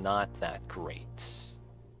source is not that great.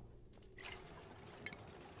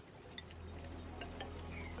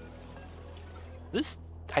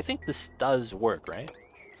 I think this does work, right?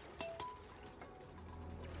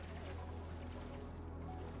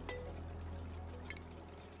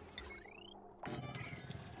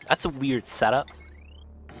 That's a weird setup.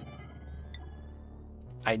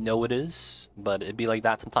 I know it is, but it'd be like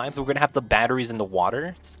that sometimes. We're gonna have the batteries in the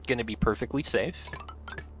water. It's gonna be perfectly safe.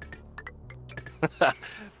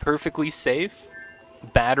 Perfectly safe.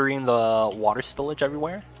 Battery in the water spillage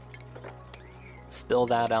everywhere. Spill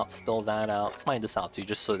that out, spill that out. Let's mine this out too,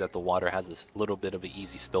 just so that the water has this little bit of an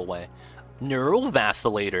easy spillway. Neural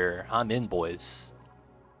vacillator. I'm in, boys.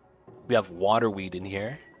 We have water weed in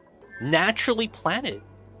here. Naturally planted.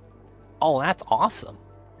 Oh, that's awesome.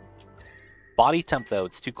 Body temp, though,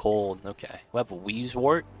 it's too cold. Okay. We have a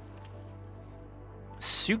wheezewort.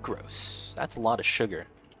 Sucrose. That's a lot of sugar.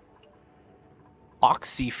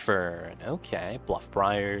 Oxyfern. Okay. Bluff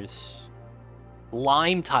briars.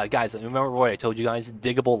 Lime tile. Guys, remember what I told you guys?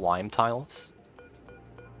 Diggable lime tiles?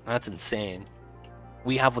 That's insane.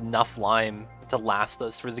 We have enough lime to last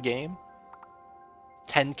us for the game.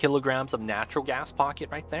 10 kilograms of natural gas pocket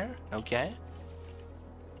right there. Okay.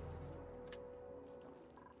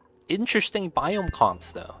 Interesting biome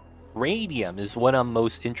comps, though. Radium is what I'm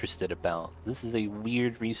most interested about. This is a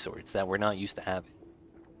weird resource that we're not used to having.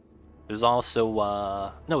 There's also,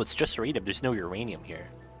 no, it's just radium. There's no uranium here.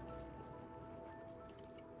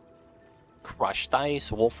 Crushed ice,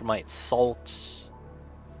 wolframite salt.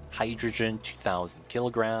 Hydrogen, 2,000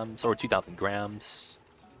 kilograms, or 2,000 grams.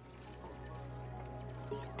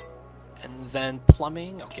 And then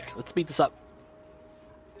plumbing. Okay, let's speed this up.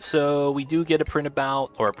 So we do get a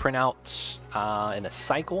printout in a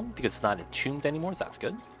cycle because it's not entombed anymore, so that's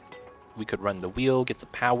good. We could run the wheel, get some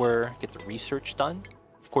power, get the research done.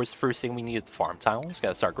 Of course, the first thing we need is the farm tiles.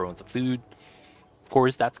 Gotta start growing some food. Of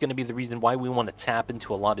course, that's going to be the reason why we want to tap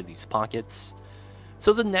into a lot of these pockets.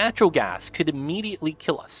 So the natural gas could immediately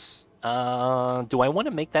kill us. Do I want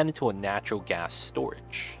to make that into a natural gas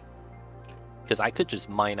storage? Because I could just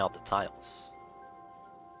mine out the tiles.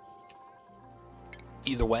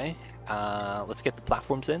 Either way, let's get the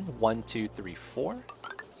platforms in. 1, 2, 3, 4.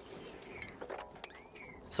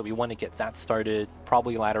 So we want to get that started.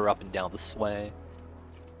 Probably ladder up and down this way.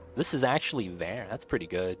 This is actually there. That's pretty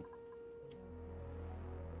good.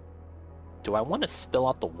 Do I want to spill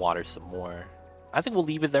out the water some more? I think we'll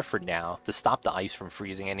leave it there for now to stop the ice from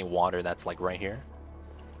freezing any water that's like right here.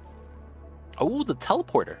 Oh, the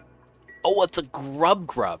teleporter. Oh, it's a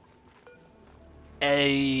grub.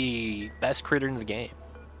 Hey, best critter in the game.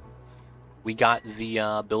 We got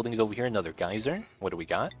the buildings over here. Another geyser. What do we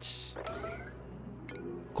got?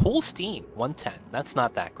 Cool steam. 110. That's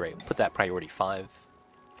not that great. Put that priority 5.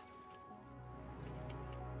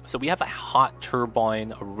 So we have a hot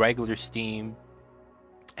turbine, a regular steam,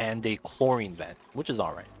 and a chlorine vent, which is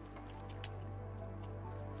alright.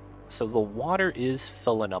 So the water is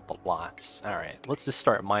filling up a lot. Alright, let's just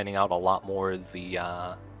start mining out a lot more of the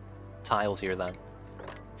tiles here then.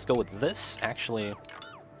 Let's go with this. Actually,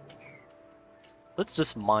 let's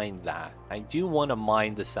just mine that. I do want to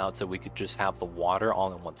mine this out so we could just have the water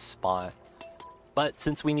all in one spot. But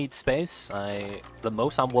since we need space, the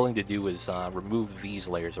most I'm willing to do is remove these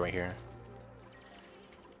layers right here.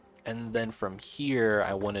 And then from here,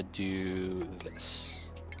 I want to do this.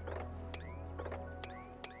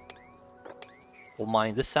 We'll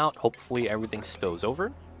mine this out. Hopefully everything spills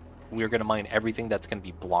over. We're going to mine everything that's going to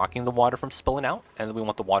be blocking the water from spilling out. And then we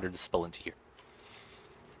want the water to spill into here.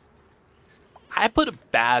 I put a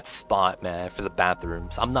bad spot, man, for the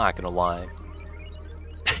bathrooms. I'm not going to lie.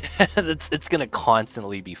 It's going to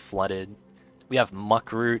constantly be flooded. We have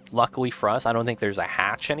muckroot. Luckily for us, I don't think there's a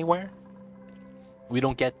hatch anywhere. We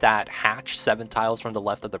don't get that hatch 7 tiles from the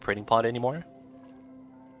left of the printing pod anymore.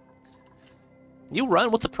 New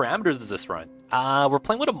run? What's the parameters of this run? We're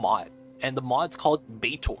playing with a mod, and the mod's called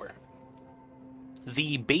Baator.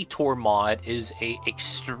 The Baator mod is a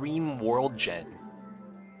extreme world gen.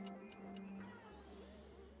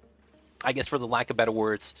 I guess for the lack of better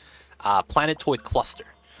words, planetoid cluster.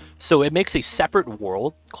 So it makes a separate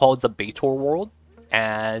world called the Baator world,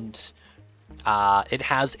 and it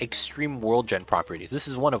has extreme world gen properties. This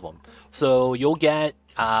is one of them. So you'll get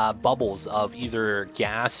bubbles of either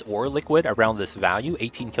gas or liquid around this value,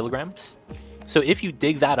 18 kilograms. So if you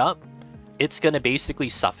dig that up, it's going to basically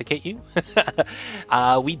suffocate you.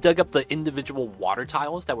 We dug up the individual water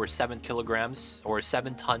tiles that were 7 kilograms or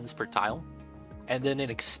 7 tons per tile. And then it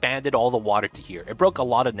expanded all the water to here. It broke a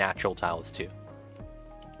lot of natural tiles too.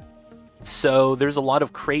 So there's a lot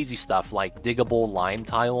of crazy stuff like diggable lime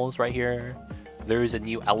tiles right here. There's a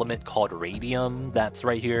new element called radium that's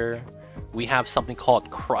right here. We have something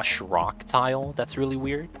called crush rock tile that's really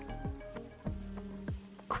weird.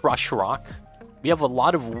 Crush rock. We have a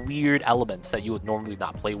lot of weird elements that you would normally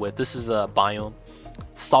not play with. This is a biome.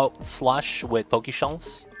 Salt slush with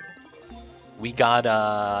Pokeshells. We got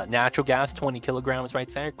natural gas, 20 kilograms right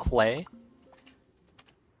there. Clay.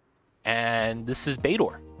 And this is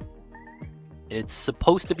Baator. It's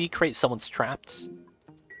supposed to be crate. Someone's trapped.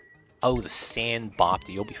 Oh, the sand bopped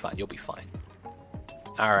you. You'll be fine. You'll be fine.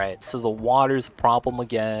 Alright, so the water's a problem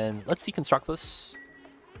again. Let's deconstruct this.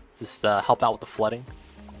 Just help out with the flooding.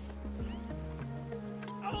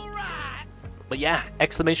 Alright! But yeah,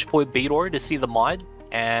 exclamation point Baator to see the mod.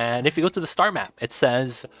 And if you go to the star map, it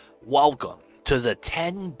says, "Welcome to the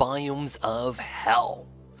 10 biomes of hell."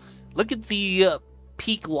 Look at the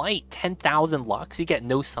peak light, 10,000 lux. You get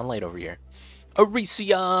no sunlight over here.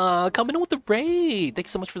 Aricia, coming in with the raid. Thank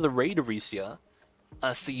you so much for the raid, Aricia.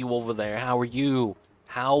 I see you over there. How are you?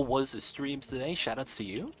 How was the streams today? Shoutouts to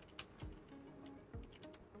you.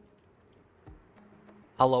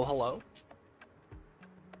 Hello, hello.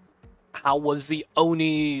 How was the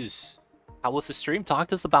Onis? How was the stream? Talk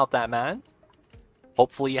to us about that, man.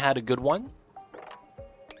 Hopefully you had a good one.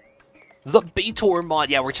 The Baator mod.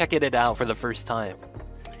 Yeah, we're checking it out for the first time.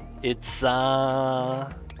 It's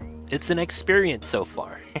an experience so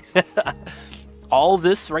far. All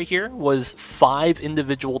this right here was 5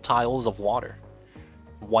 individual tiles of water.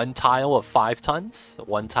 1 tile of 5 tons,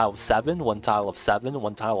 1 tile of 7, 1 tile of 7,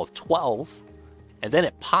 1 tile of 12, And then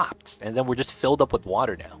it popped, and then we're just filled up with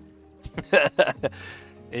water now.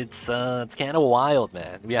 It's kind of wild,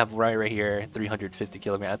 man. We have right here, 350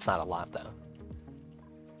 kilograms. That's not a lot, though.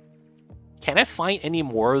 Can I find any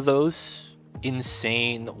more of those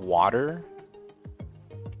insane water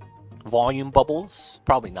volume bubbles?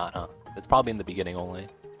 Probably not, huh? It's probably in the beginning only.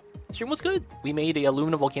 Stream was good. We made a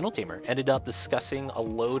Lunar volcano tamer. Ended up discussing a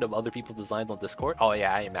load of other people's designs on Discord. Oh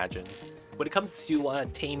yeah, I imagine. When it comes to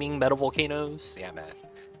taming metal volcanoes, yeah, man.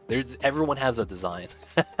 Everyone has a design.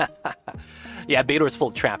 Yeah, Baator is full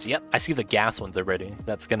of traps. Yep, I see the gas ones already.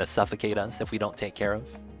 That's gonna suffocate us if we don't take care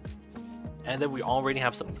of. And then we already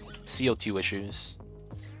have some CO2 issues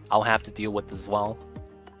I'll have to deal with as well.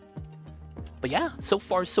 But yeah, so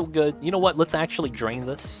far so good. You know what? Let's actually drain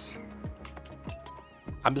this.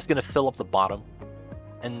 I'm just gonna fill up the bottom.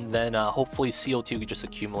 And then hopefully CO2 can just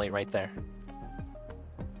accumulate right there.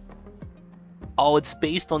 Oh, it's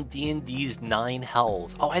based on D&D's 9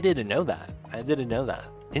 Hells. Oh, I didn't know that. I didn't know that.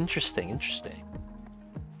 Interesting, interesting.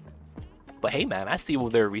 But hey, man, I see you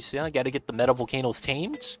there, Arisia. I gotta get the meta volcanoes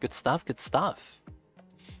tamed. Good stuff, good stuff.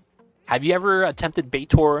 Have you ever attempted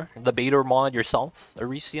Baator, the Baator mod yourself,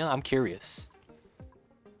 Arisia? I'm curious.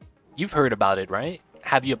 You've heard about it, right?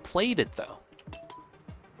 Have you played it, though?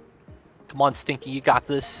 Come on, Stinky, you got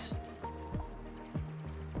this.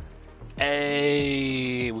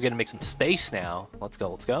 Hey, we're gonna make some space now. Let's go,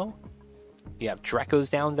 let's go. You have Drecos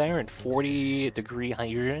down there and 40-degree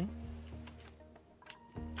hydrogen.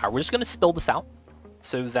 Alright, we're just gonna spill this out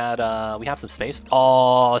so that we have some space.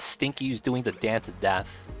 Oh, Stinky's doing the dance of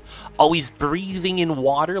death. Oh, he's breathing in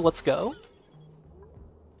water. Let's go.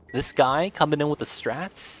 This guy coming in with the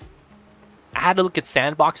strats. I had to look at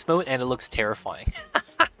sandbox mode and it looks terrifying.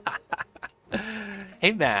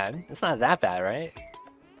 Hey man, it's not that bad, right?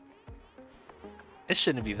 It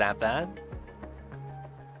shouldn't be that bad.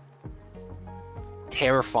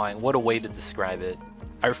 Terrifying, what a way to describe it.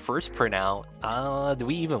 Our first printout, do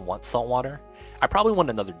we even want saltwater? I probably want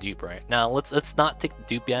another dupe, right? Now, let's not take the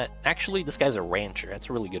dupe yet. Actually, this guy's a rancher. That's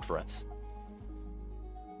really good for us.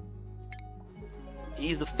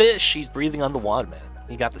 He's a fish. He's breathing on the water, man.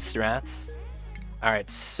 He got the strats. Alright,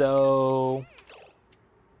 so...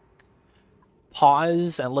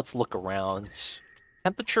 pause and let's look around.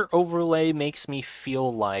 Temperature overlay makes me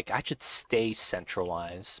feel like I should stay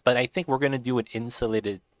centralized, but I think we're going to do an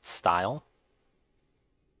insulated style.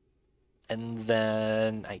 And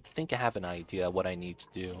then I think I have an idea what I need to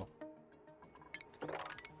do.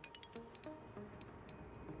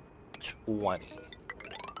 20.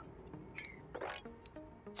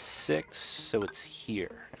 6, so it's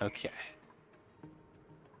here. Okay.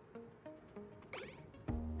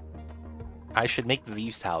 I should make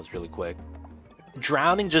these tiles really quick.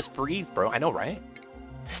 Drowning, just breathe, bro. I know, right?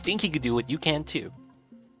 Stinky could do it. You can, too.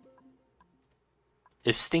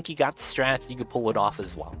 If Stinky got the strats, you could pull it off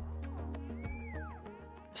as well.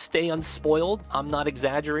 Stay unspoiled. I'm not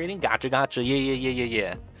exaggerating. Gotcha, gotcha.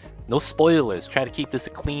 Yeah. No spoilers. Try to keep this a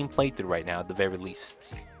clean playthrough right now, at the very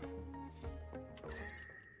least.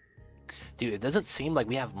 Dude, it doesn't seem like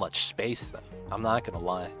we have much space, though. I'm not gonna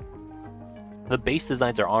lie. The base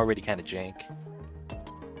designs are already kind of jank.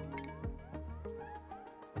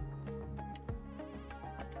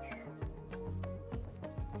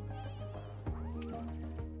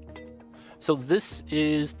 So this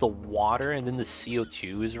is the water, and then the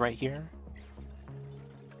CO2 is right here.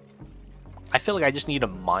 I feel like I just need to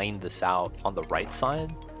mine this out on the right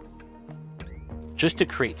side. Just to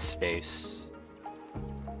create space.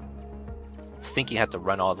 Stinky had to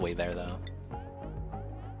run all the way there, though.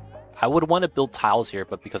 I would want to build tiles here,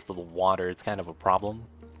 but because of the water, it's kind of a problem.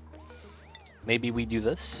 Maybe we do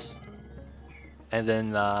this. And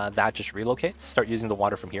then that just relocates. Start using the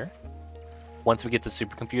water from here. Once we get to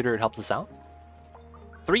supercomputer, it helps us out.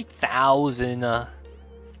 3,000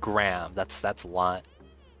 gram. That's a lot.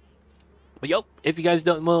 But yo, if you guys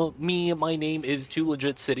don't know me, my name is Too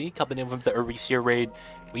Legit City, coming in from the Arisia raid.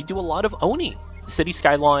 We do a lot of Oni, City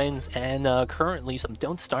Skylines, and currently some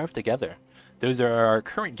Don't Starve Together. Those are our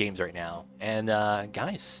current games right now. And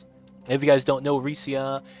guys, if you guys don't know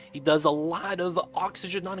Arisia, he does a lot of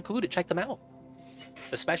Oxygen Not Included. Check them out.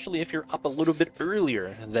 Especially if you're up a little bit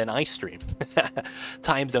earlier than I stream.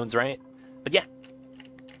 Time zones, right? But yeah,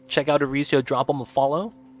 check out Arisia, drop them a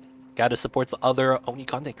follow. Gotta support the other Oni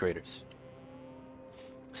content creators.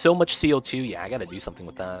 So much CO2, yeah, I gotta do something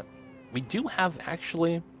with that. We do have,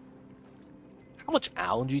 actually... How much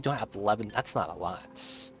algae do I have? 11? That's not a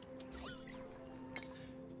lot.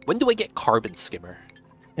 When do I get Carbon Skimmer?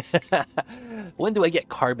 When do I get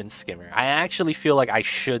Carbon Skimmer? I actually feel like I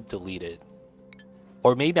should delete it.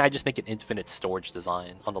 Or maybe I just make an infinite storage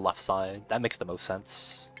design on the left side. That makes the most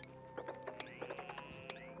sense.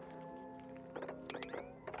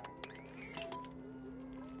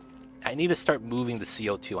 I need to start moving the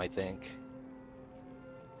CO2, I think.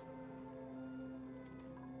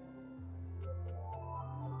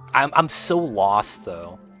 I'm so lost,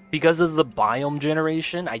 though. Because of the biome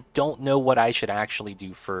generation, I don't know what I should actually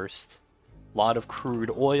do first. A lot of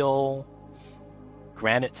crude oil,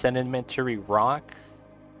 granite sedimentary rock,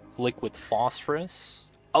 liquid phosphorus.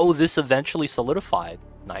 Oh, this eventually solidified.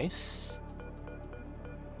 Nice.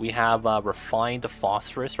 We have refined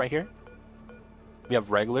phosphorus right here. We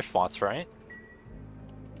have regular phosphorite.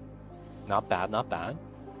 Not bad, not bad.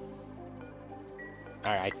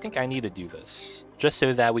 Alright, I think I need to do this. Just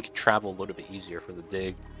so that we can travel a little bit easier for the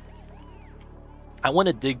dig. I want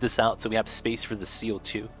to dig this out so we have space for the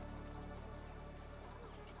CO2.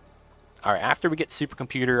 Alright, after we get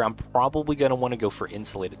supercomputer, I'm probably going to want to go for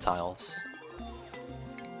insulated tiles.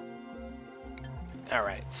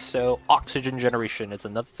 Alright, so oxygen generation is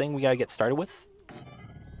another thing we gotta get started with.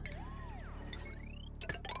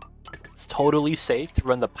 It's totally safe to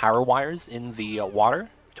run the power wires in the water.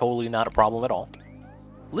 Totally not a problem at all.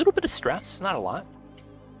 A little bit of stress, not a lot.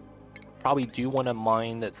 Probably do want to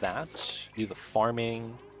mine that. Do the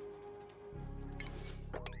farming.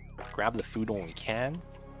 Grab the food when we can.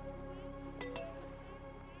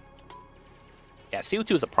 Yeah,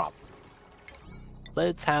 CO2 is a problem.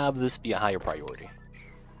 Let's have this be a higher priority.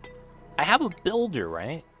 I have a builder,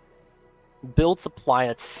 right? Build supply,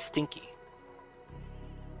 that's stinky.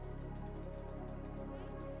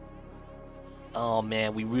 Oh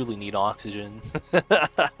man, we really need oxygen.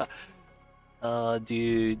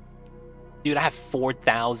 Dude. Dude, I have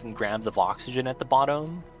 4,000 grams of oxygen at the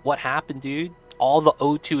bottom. What happened, dude? All the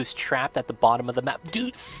O2 is trapped at the bottom of the map.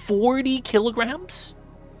 Dude, 40 kilograms?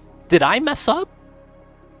 Did I mess up?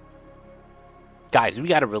 Guys, we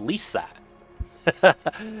gotta release that.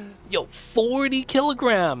 Yo, 40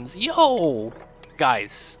 kilograms. Yo.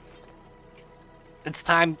 Guys. It's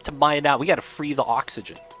time to mine out. We gotta free the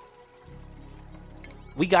oxygen.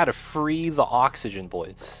 We gotta free the oxygen,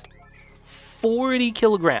 boys. 40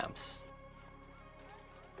 kilograms.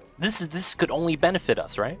 This could only benefit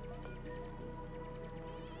us, right?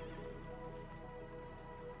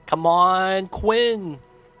 Come on, Quinn.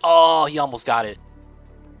 Oh, he almost got it.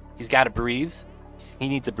 He's got to breathe. He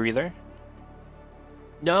needs a breather.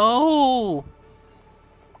 No.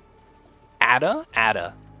 Ada.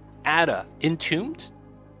 Entombed?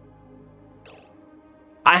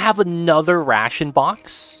 I have another ration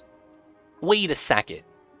box? Wait a second.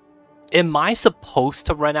 Am I supposed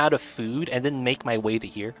to run out of food and then make my way to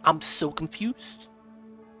here? I'm so confused.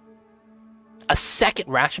 A second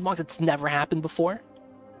ration box? It's never happened before.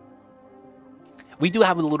 We do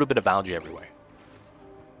have a little bit of algae everywhere.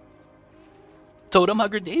 Totem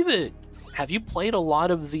Hugger David, have you played a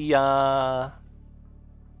lot of the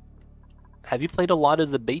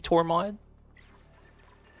Baator mod?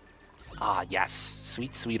 Ah, yes.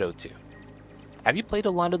 Sweet O2. Have you played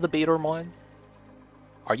a lot of the Baator mod?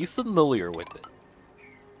 Are you familiar with it?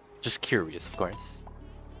 Just curious, of course.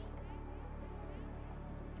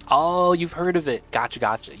 Oh, you've heard of it.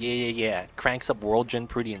 Gotcha. Yeah. Cranks up world gen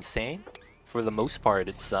pretty insane. For the most part,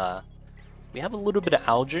 it's, we have a little bit of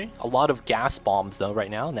algae. A lot of gas bombs, though,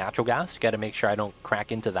 right now. Natural gas. Gotta make sure I don't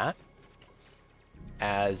crack into that,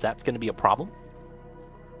 as that's gonna be a problem.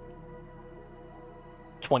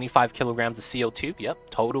 25 kilograms of CO2. Yep,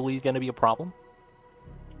 totally gonna be a problem.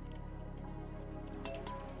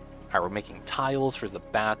 Alright, we're making tiles for the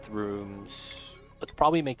bathrooms. Let's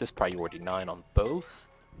probably make this priority 9 on both.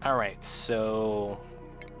 Alright, so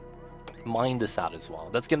mine this out as well.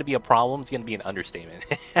 That's going to be a problem. It's going to be an understatement.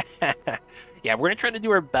 Yeah, we're going to try to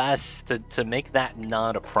do our best to make that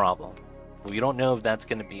not a problem. We don't know if that's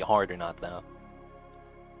going to be hard or not, though.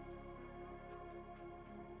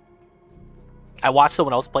 I watched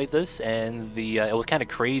someone else play this, and it was kind of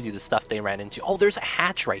crazy, the stuff they ran into. Oh, there's a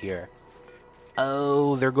hatch right here.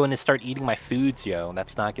 Oh, they're going to start eating my foods, yo.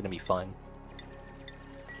 That's not going to be fun.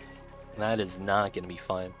 That is not going to be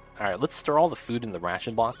fun. Alright, let's store all the food in the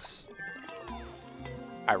ration box.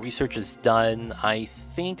 Alright, research is done. I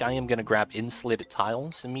think I am going to grab insulated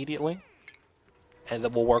tiles immediately. And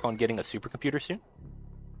then we'll work on getting a supercomputer soon.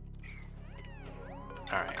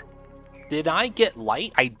 Alright. Did I get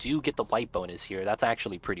light? I do get the light bonus here. That's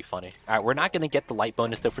actually pretty funny. Alright, we're not going to get the light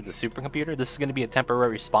bonus though for the supercomputer. This is going to be a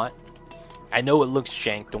temporary spot. I know it looks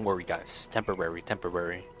jank. Don't worry, guys.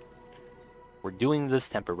 Temporary. We're doing this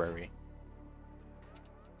temporary.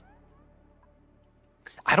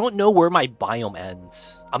 I don't know where my biome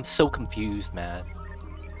ends. I'm so confused, man.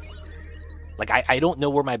 Like, I don't know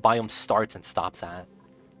where my biome starts and stops at.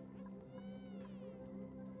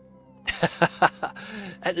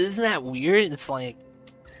 Isn't that weird? It's like,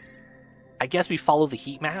 I guess we follow the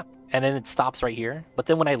heat map, and then it stops right here. But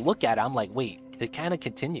then when I look at it, I'm like, wait, it kind of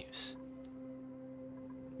continues.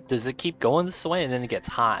 Does it keep going this way, and then it gets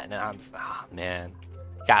hot? And I'm just, man.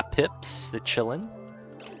 Got pips, they're chilling.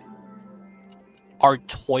 Our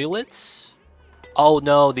toilets? Oh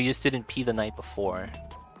no, they just didn't pee the night before.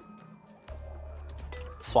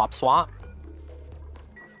 Swap, swap.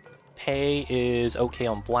 Pay is okay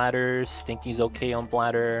on bladder. Stinky's okay on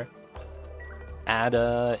bladder.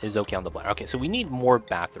 Ada is okay on the bladder. Okay, so we need more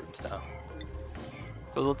bathrooms now.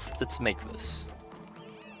 So let's make this.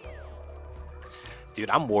 Dude,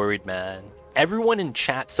 I'm worried, man. Everyone in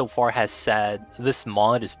chat so far has said this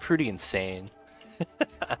mod is pretty insane.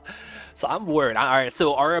 So I'm worried. Alright,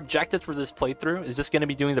 so our objectives for this playthrough is just going to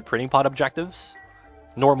be doing the printing pod objectives.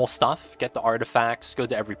 Normal stuff. Get the artifacts, go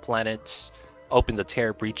to every planet, open the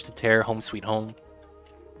tear, breach the tear, home sweet home.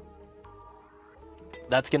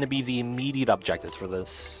 That's going to be the immediate objectives for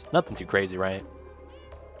this. Nothing too crazy, right?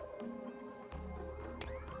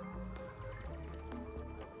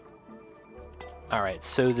 Alright,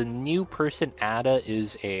 so the new person, Ada,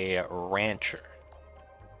 is a rancher.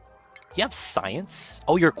 You have science?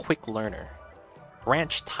 Oh, you're a quick learner.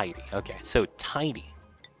 Ranch tidy. Okay, so tidy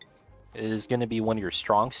is going to be one of your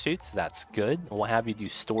strong suits. That's good. We'll have you do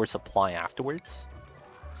store supply afterwards.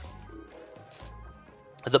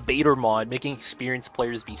 The Baator Mod, making experienced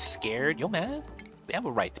players be scared. Yo, man, they have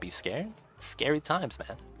a right to be scared. Scary times,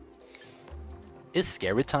 man. It's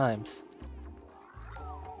scary times.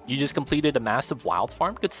 You just completed a massive wild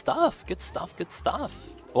farm? Good stuff, good stuff, good stuff.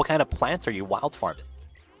 What kind of plants are you wild farming?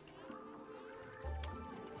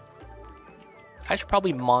 I should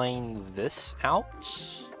probably mine this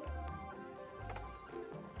out.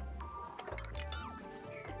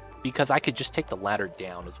 Because I could just take the ladder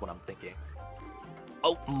down is what I'm thinking.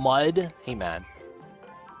 Oh, mud. Hey, man.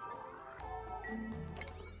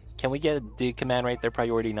 Can we get a dig command right there?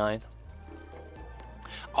 Priority 9.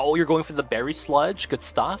 Oh, you're going for the berry sludge. Good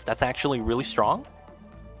stuff. That's actually really strong.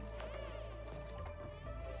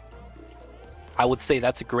 I would say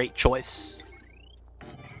that's a great choice.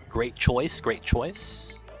 Great choice, great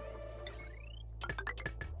choice.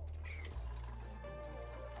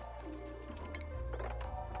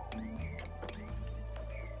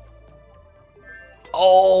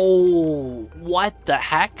 Oh, what the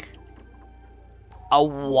heck? A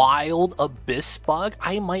wild abyss bug?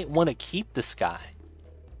 I might want to keep this guy.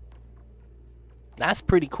 That's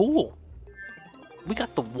pretty cool. We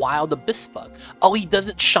got the wild abyss bug. Oh, he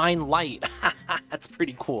doesn't shine light. That's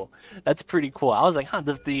pretty cool. That's pretty cool. I was like, huh,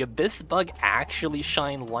 does the abyss bug actually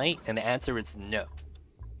shine light? And the answer is no.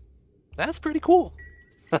 That's pretty cool.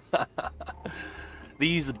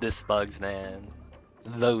 These abyss bugs, man.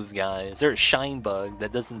 Those guys. They're a shine bug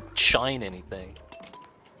that doesn't shine anything.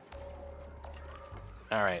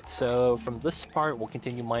 Alright, so from this part, we'll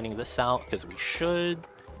continue mining this out because we should.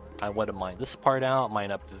 I want to mine this part out,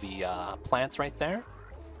 mine up the plants right there.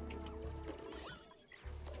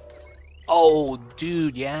 Oh,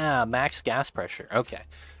 dude, yeah, max gas pressure. Okay,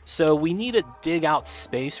 so we need to dig out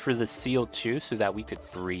space for the CO2 so that we could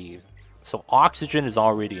breathe. So oxygen is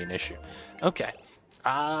already an issue. Okay,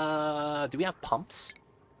 do we have pumps?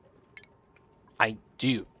 I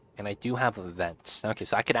do, and I do have a vent. Okay,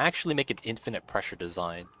 so I could actually make an infinite pressure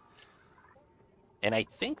design. And I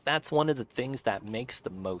think that's one of the things that makes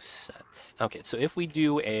the most sense. Okay, so if we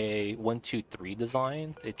do a 1, 2, 3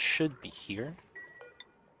 design, it should be here.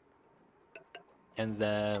 And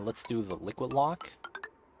then let's do the liquid lock.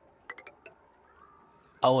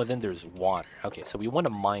 Oh, and then there's water. Okay, so we want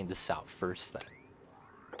to mine this out first then.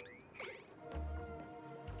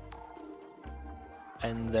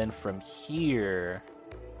 And then from here,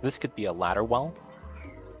 this could be a ladder well.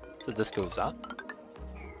 So this goes up.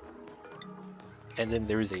 And then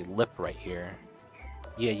there is a lip right here.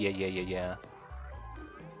 Yeah.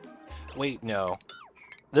 Wait, no.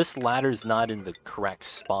 This ladder's not in the correct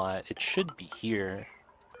spot. It should be here.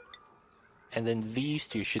 And then these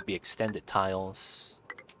two should be extended tiles.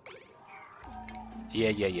 Yeah.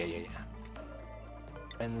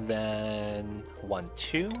 And then 1,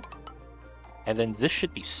 2. And then this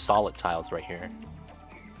should be solid tiles right here.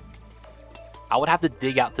 I would have to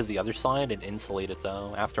dig out to the other side and insulate it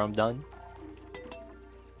though after I'm done.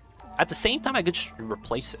 At the same time, I could just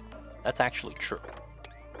replace it. That's actually true.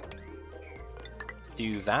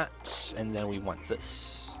 Do that, and then we want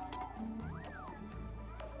this.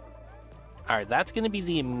 Alright, that's going to be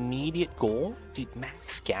the immediate goal. Dude,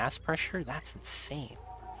 max gas pressure? That's insane.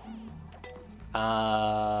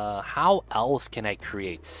 How else can I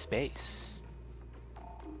create space?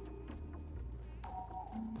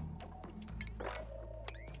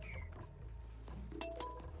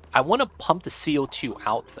 I want to pump the CO2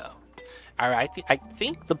 out, though. Alright, I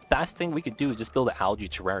think the best thing we could do is just build an algae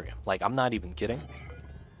terrarium. Like, I'm not even kidding.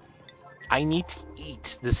 I need to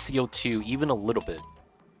eat the CO2 even a little bit.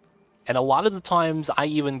 And a lot of the times, I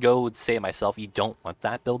even go and say to myself, you don't want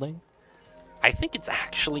that building. I think it's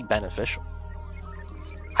actually beneficial.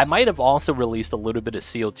 I might have also released a little bit of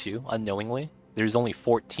CO2 unknowingly. There's only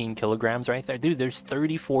 14 kilograms right there. Dude, there's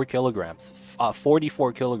 34 kilograms.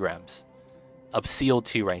 44 kilograms of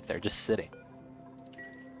CO2 right there, just sitting.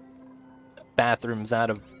 Bathroom's out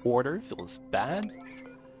of order. Feels bad.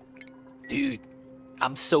 Dude,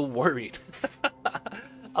 I'm so worried.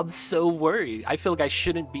 I'm so worried. I feel like I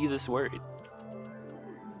shouldn't be this worried.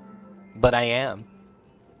 But I am.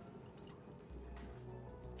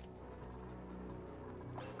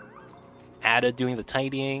 Ada doing the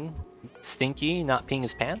tidying. Stinky not peeing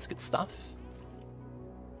his pants. Good stuff.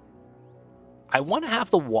 I want to have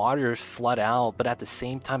the water flood out, but at the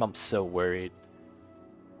same time, I'm so worried.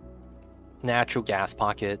 Natural gas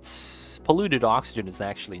pockets. Polluted oxygen is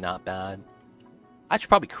actually not bad. I should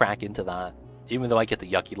probably crack into that, even though I get the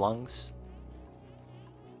yucky lungs.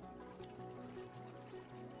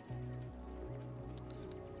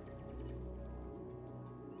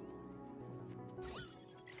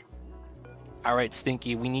 Alright,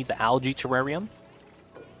 Stinky, we need the algae terrarium.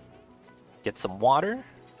 Get some water.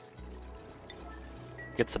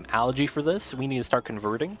 Get some algae for this. We need to start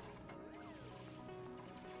converting.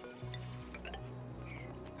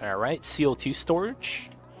 Alright, CO2 storage.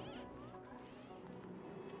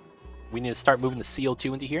 We need to start moving the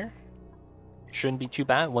CO2 into here. Shouldn't be too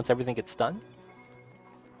bad once everything gets done.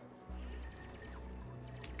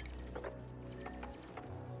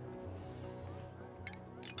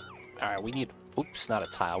 Alright, we need... Oops, not a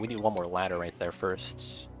tile. We need one more ladder right there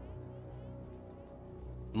first.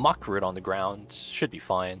 Muck root on the ground. Should be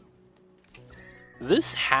fine.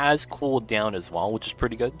 This has cooled down as well, which is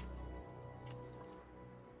pretty good.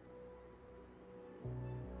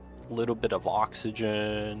 Little bit of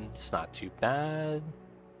oxygen. It's not too bad.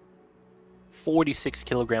 46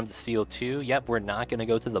 kilograms of CO2. Yep, we're not going to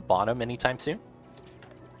go to the bottom anytime soon.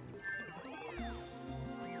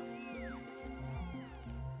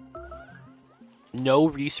 No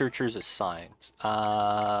researchers assigned.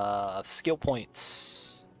 Skill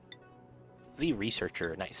points. The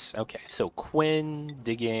researcher. Nice. Okay, so Quinn,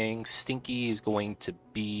 digging. Stinky is going to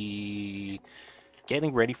be...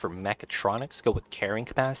 getting ready for mechatronics. Go with carrying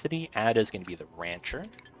capacity. Ada's going to be the rancher.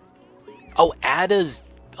 Oh, Ada's...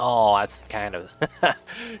 Oh, that's kind of...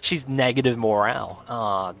 She's negative morale.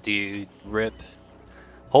 Aw, dude. Rip.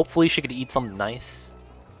 Hopefully she could eat something nice.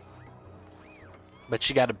 But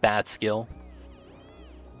she got a bad skill.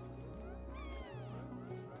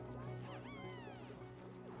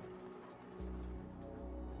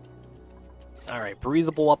 Alright,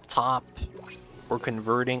 breathable up top. We're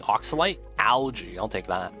converting oxalite. Algae. I'll take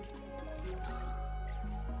that.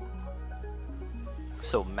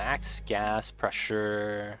 So max gas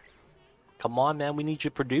pressure. Come on, man. We need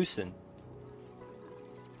you producing.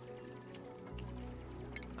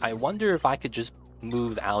 I wonder if I could just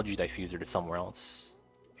move the algae diffuser to somewhere else.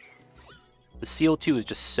 The CO2 is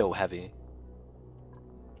just so heavy.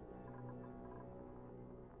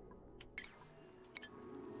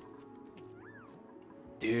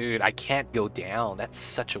 Dude, I can't go down. That's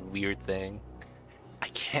such a weird thing. I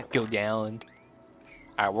can't go down.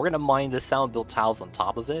 Alright, we're gonna mine this out and build tiles on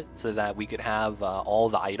top of it so that we could have all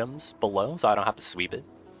the items below so I don't have to sweep it.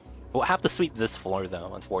 We'll have to sweep this floor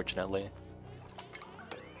though, unfortunately.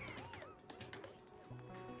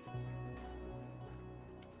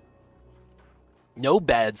 No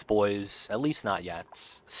beds, boys. At least not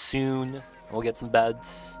yet. Soon, we'll get some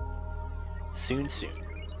beds. Soon, soon.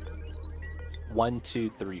 1, 2,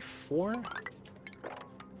 3, 4.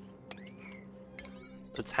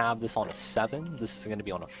 Let's have this on a 7. This is going to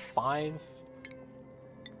be on a 5.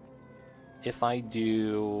 If I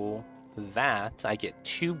do that, I get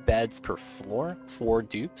 2 beds per floor. 4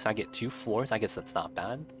 dupes. I get 2 floors. I guess that's not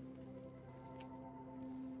bad.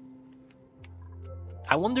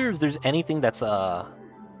 I wonder if there's anything that's a...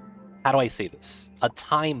 How do I say this? A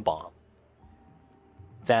time bomb.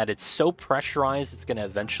 That it's so pressurized it's going to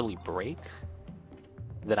eventually break.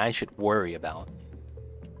 That I should worry about.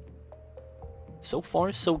 So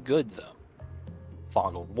far, so good, though.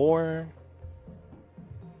 Fog of War.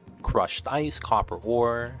 Crushed ice, copper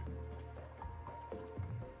ore.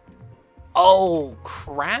 Oh,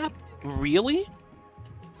 crap? Really?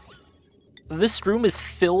 This room is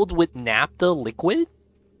filled with naphtha liquid?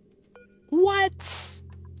 What?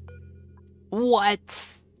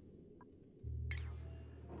 What?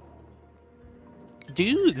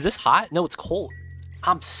 Dude, is this hot? No, it's cold.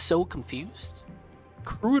 I'm so confused.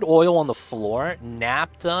 Crude oil on the floor,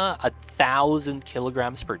 naphtha 1,000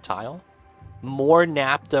 kilograms per tile. More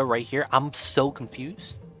naphtha right here. I'm so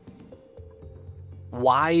confused.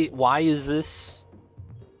 Why is this?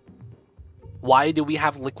 Why do we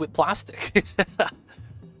have liquid plastic?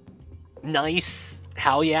 Nice.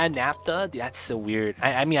 Hell yeah, naphtha. That's so weird.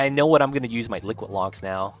 I mean, I know what I'm going to use my liquid logs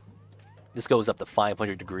now. This goes up to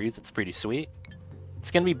 500 degrees. It's pretty sweet.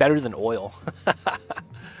 It's going to be better than oil.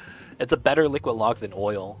 It's a better liquid log than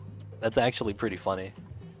oil. That's actually pretty funny.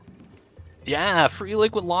 Yeah, free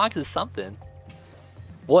liquid logs is something.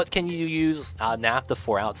 What can you use naphtha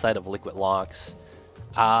for outside of liquid logs?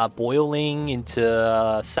 Boiling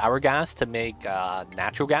into sour gas to make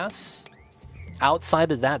natural gas.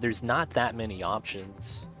 Outside of that, there's not that many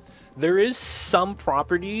options. There is some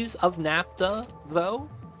properties of naphtha, though.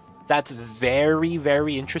 That's very,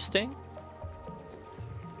 very interesting.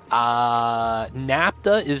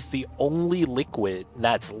 Naphtha is the only liquid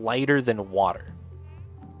that's lighter than water.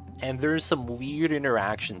 And there's some weird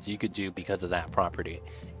interactions you could do because of that property.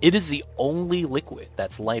 It is the only liquid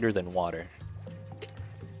that's lighter than water.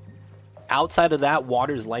 Outside of that,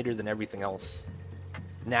 water is lighter than everything else.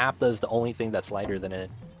 Naphtha is the only thing that's lighter than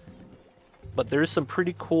it. But there's some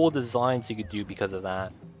pretty cool designs you could do because of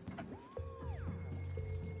that.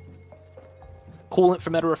 Coolant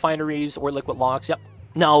for metal refineries or liquid logs, yep.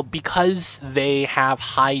 No, because they have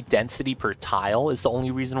high density per tile is the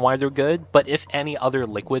only reason why they're good. But if any other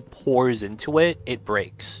liquid pours into it, it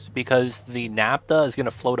breaks. Because the naphtha is going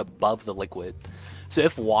to float above the liquid. So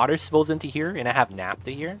if water spills into here and I have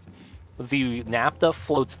naphtha here, the naphtha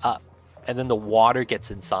floats up. And then the water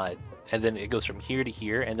gets inside. And then it goes from here to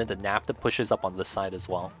here. And then the naphtha pushes up on this side as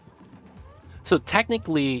well. So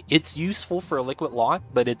technically, it's useful for a liquid log,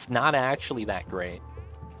 but it's not actually that great.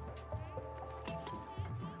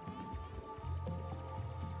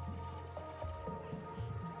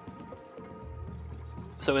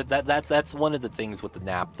 So that's one of the things with the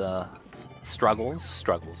naphtha struggles.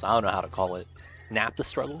 I don't know how to call it. Naphtha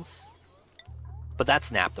struggles. But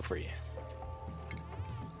that's naphtha for you.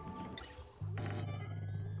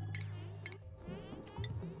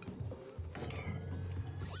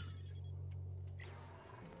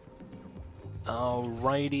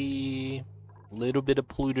 Alrighty. Little bit of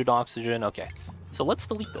polluted oxygen. Okay. So let's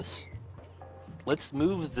delete this. Let's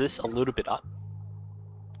move this a little bit up.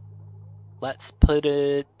 Let's put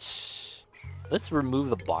it... Let's remove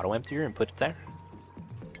the bottle emptier and put it there.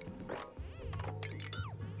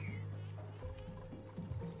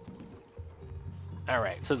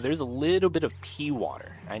 Alright, so there's a little bit of pea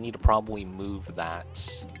water. I need to probably move that.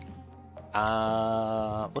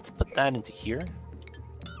 Let's put that into here.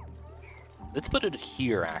 Let's put it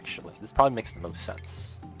here, actually. This probably makes the most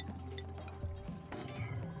sense.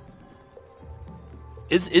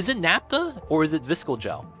 Is it naphtha or is it viscal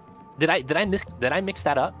gel? Did I mix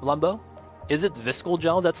that up, Lumbo? Is it viscal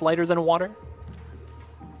gel that's lighter than water?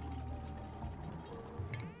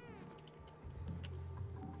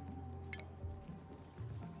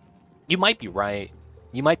 You might be right.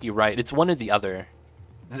 You might be right. It's one or the other.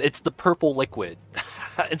 It's the purple liquid.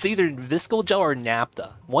 It's either viscal gel or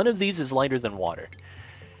naphtha. One of these is lighter than water.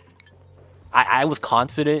 I was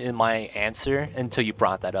confident in my answer until you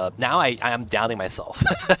brought that up. Now I'm doubting myself.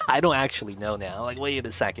 I don't actually know now. Like, wait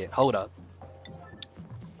a second. Hold up.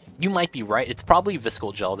 You might be right. It's probably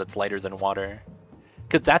viscal gel that's lighter than water.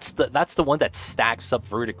 Because that's the one that stacks up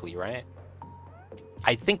vertically, right?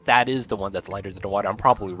 I think that is the one that's lighter than water. I'm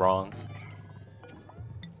probably wrong.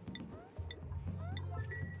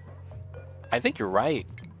 I think you're right.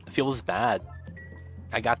 It feels bad.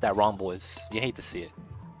 I got that wrong, boys. You hate to see it.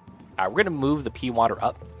 Alright, we're going to move the pea water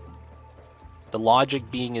up. The logic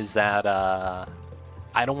being is that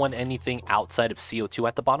I don't want anything outside of CO2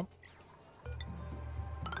 at the bottom.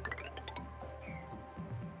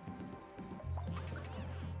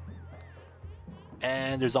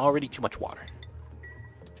 And there's already too much water.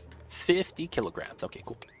 50 kilograms. Okay,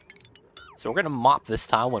 cool. So we're going to mop this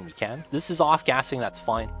tile when we can. This is off-gassing, that's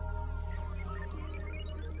fine.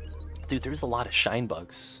 Dude, there's a lot of shine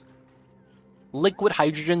bugs. Liquid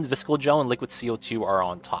hydrogen, viscal gel, and liquid CO2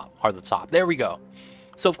 are the top. There we go.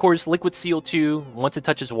 So, of course, liquid CO2, once it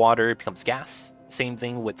touches water, it becomes gas. Same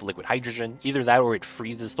thing with liquid hydrogen. Either that or it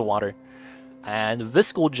freezes the water. And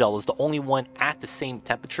viscal gel is the only one at the same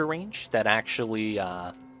temperature range that actually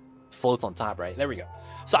floats on top, right? There we go.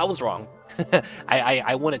 So I was wrong.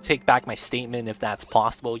 I want to take back my statement if that's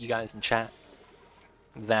possible, you guys in chat.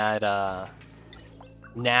 that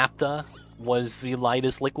naphtha was the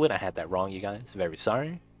lightest liquid. I had that wrong, you guys. Very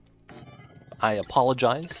sorry. I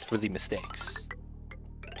apologize for the mistakes.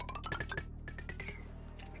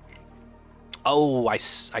 Oh, I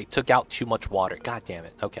took out too much water. God damn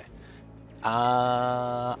it. Okay.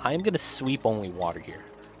 I'm gonna sweep only water here.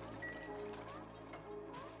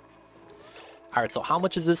 Alright, so how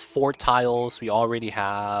much is this? 4 tiles. We already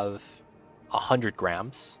have 100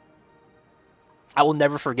 grams. I will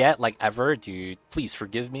never forget, like, ever. Dude, please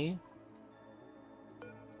forgive me.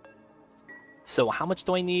 So how much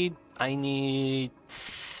do I need? I need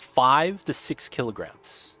 5 to 6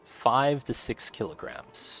 kilograms. 5 to 6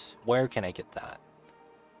 kilograms. Where can I get that?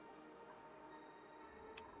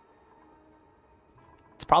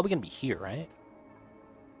 It's probably going to be here, right?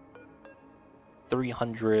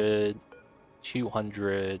 300,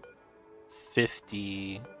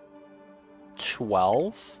 250,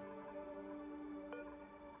 12?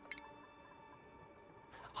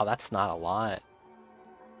 Oh, that's not a lot.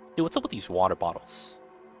 Dude, what's up with these water bottles?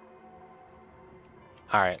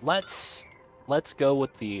 Alright, let's go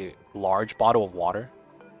with the large bottle of water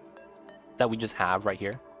that we just have right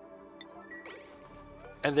here.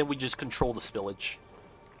 And then we just control the spillage.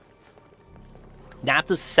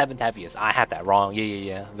 Naphta's 7th heaviest. I had that wrong.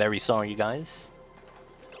 Yeah. Very sorry, you guys.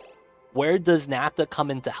 Where does naphta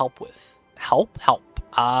come in to help with? Help?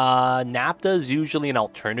 Naphta is usually an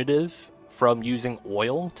alternative from using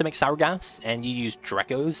oil to make sour gas, and you use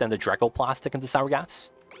Drecos and the Dreco plastic into sour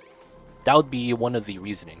gas. That would be one of the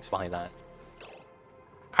reasonings behind that.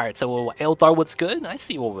 Alright, so Eldar, what's good? I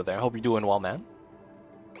see you over there. Hope you're doing well, man.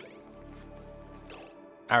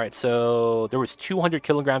 Alright, so there was 200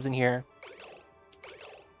 kilograms in here.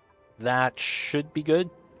 That should be good.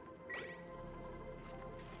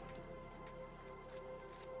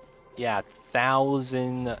 Yeah,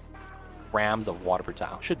 1,000 grams of water per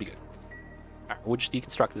tile. Should be good. Alright, we'll just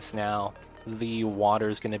deconstruct this now. The water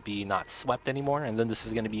is going to be not swept anymore. And then this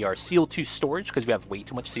is going to be our CO2 storage because we have way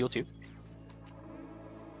too much CO2.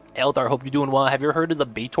 Eldar, hope you're doing well. Have you ever heard of the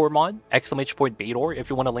Baator mod? Exclamation point Baator if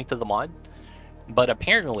you want a link to the mod. But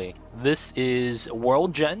apparently, this is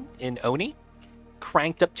World Gen in Oni,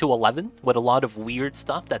 cranked up to 11 with a lot of weird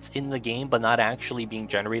stuff that's in the game but not actually being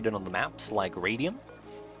generated on the maps, like radium.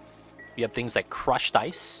 We have things like crushed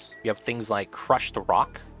ice. We have things like crushed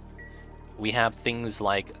rock. We have things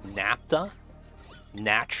like naphta,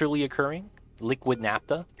 naturally occurring, liquid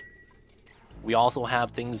naphta. We also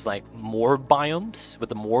have things like morb biomes, with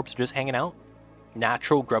the morbs just hanging out.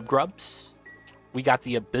 Natural grubs. We got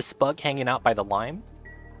the abyss bug hanging out by the lime.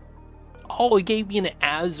 Oh, it gave me an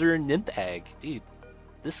azure nymph egg. Dude,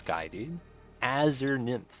 this guy, dude. Azure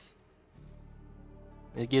nymph.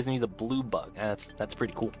 It gives me the blue bug. That's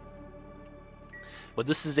pretty cool. But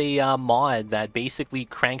this is a mod that basically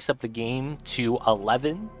cranks up the game to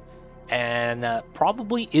 11 and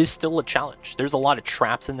probably is still a challenge. There's a lot of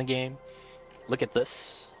traps in the game. Look at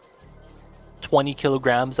this. 20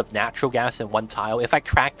 kilograms of natural gas in one tile. If I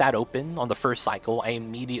crack that open on the first cycle, I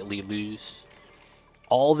immediately lose.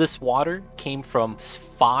 All this water came from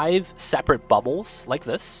 5 separate bubbles, like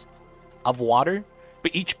this, of water.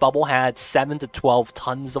 But each bubble had 7 to 12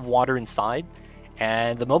 tons of water inside.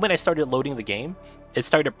 And the moment I started loading the game, it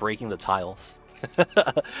started breaking the tiles.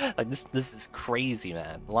 Like this is crazy,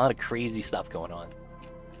 man. A lot of crazy stuff going on.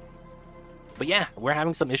 But yeah, we're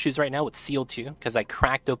having some issues right now with CO2 because I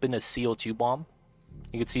cracked open a CO2 bomb.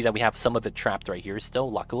 You can see that we have some of it trapped right here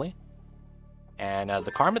still, luckily. And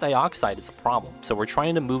the carbon dioxide is a problem. So we're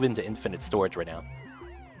trying to move into infinite storage right now.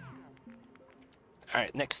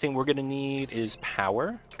 Alright, next thing we're going to need is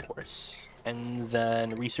power, of course. And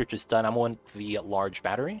then research is done. I want the large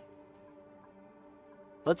battery.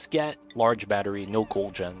 Let's get large battery, no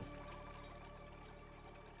cold gen.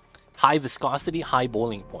 High viscosity, high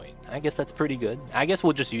boiling point. I guess that's pretty good. I guess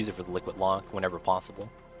we'll just use it for the liquid lock whenever possible.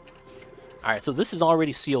 Alright, so this is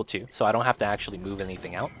already CO2, so I don't have to actually move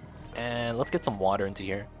anything out. And let's get some water into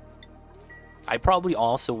here. I probably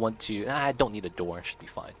also want to... I don't need a door, should be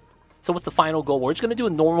fine. So what's the final goal? We're just going to do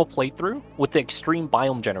a normal playthrough with the extreme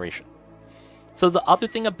biome generation. So the other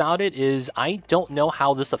thing about it is I don't know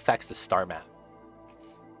how this affects the star map.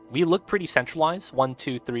 We look pretty centralized. 1,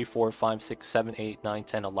 2, 3, 4, 5, 6, 7, 8, 9,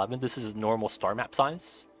 10, 11. This is normal star map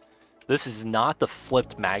size. This is not the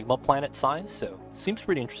flipped magma planet size, so seems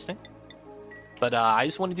pretty interesting. But I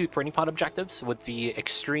just want to do printing pod objectives with the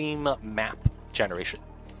extreme map generation.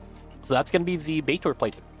 So that's going to be the Baator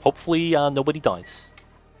playthrough. Hopefully nobody dies.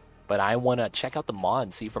 But I want to check out the mod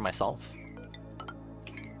and see for myself.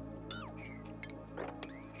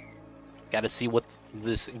 Got to see what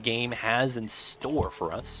this game has in store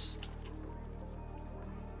for us.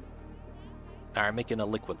 Alright, making a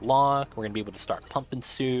liquid lock. We're gonna be able to start pumping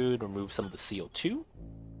soon, remove some of the CO2.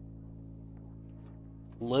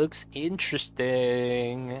 Looks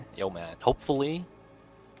interesting. Yo, man, hopefully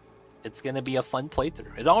it's gonna be a fun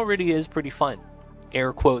playthrough. It already is pretty fun.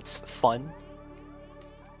 Air quotes, fun.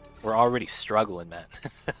 We're already struggling, man.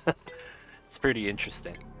 It's pretty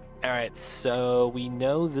interesting. Alright, so we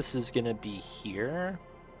know this is gonna be here.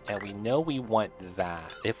 And we know we want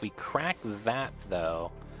that. If we crack that,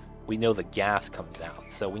 though, we know the gas comes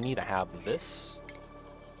out. So we need to have this.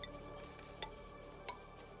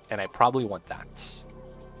 And I probably want that.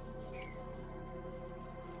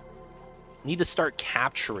 Need to start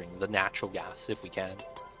capturing the natural gas if we can.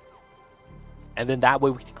 And then that way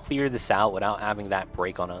we can clear this out without having that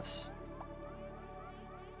break on us.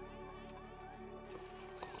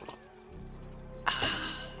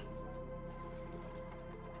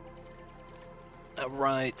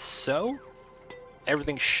 Alright, so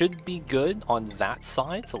everything should be good on that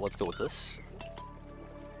side. So let's go with this.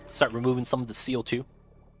 Start removing some of the CO2.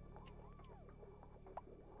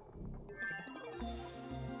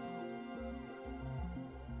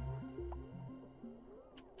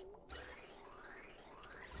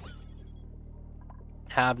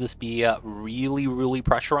 Have this be really, really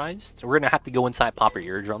pressurized. We're going to have to go inside pop our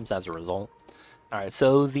eardrums as a result. Alright,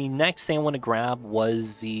 so the next thing I want to grab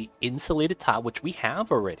was the insulated tile, which we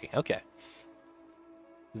have already. Okay.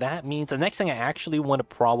 That means the next thing I actually want to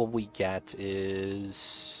probably get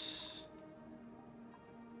is...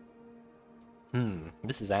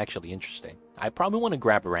 this is actually interesting. I probably want to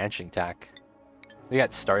grab a ranching tack. We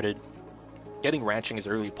got started. Getting ranching as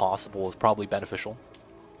early as possible is probably beneficial.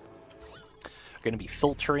 Going to be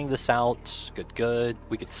filtering this out. Good.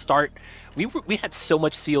 We could start. We had so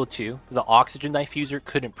much CO2, the oxygen diffuser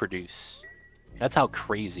couldn't produce. That's how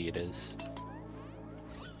crazy it is.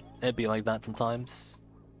 It'd be like that sometimes.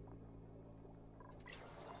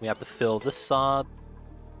 We have to fill this up.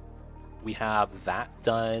 We have that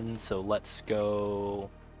done, so let's go.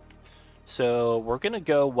 So we're going to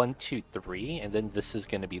go 1, 2, 3, and then this is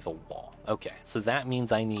going to be the wall. Okay, so that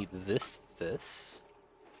means I need this.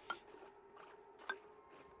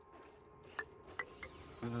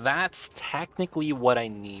 That's technically what I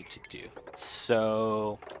need to do.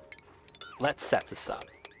 So let's set this up.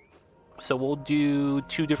 So we'll do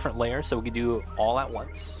 2 different layers. So we can do it all at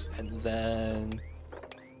once. And then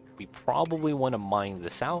we probably want to mine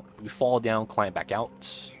this out. We fall down, climb back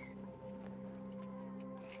out.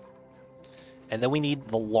 And then we need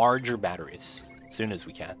the larger batteries as soon as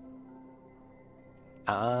we can.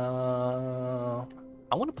 I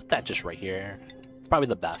want to put that just right here. It's probably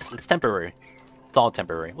the best. It's temporary. It's all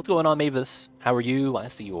temporary. What's going on, Mavis? How are you? I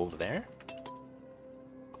see you over there.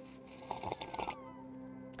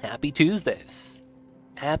 Happy Tuesdays.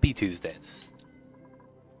 Happy Tuesdays.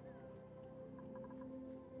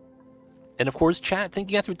 And of course, chat,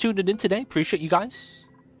 thank you guys for tuning in today. Appreciate you guys.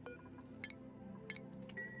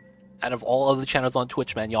 Out of all of the channels on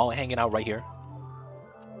Twitch, man, y'all hanging out right here.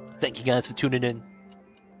 Thank you guys for tuning in.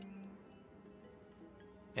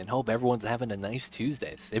 And hope everyone's having a nice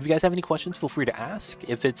Tuesdays. If you guys have any questions, feel free to ask.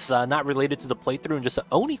 If it's not related to the playthrough and just an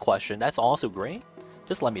Oni question, that's also great.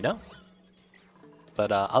 Just let me know.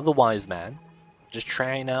 But otherwise, man, just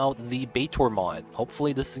trying out the Baator mod.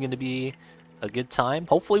 Hopefully this is going to be a good time.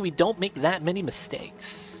 Hopefully we don't make that many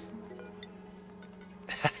mistakes.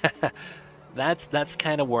 That's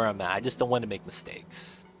kind of where I'm at. I just don't want to make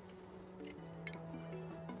mistakes.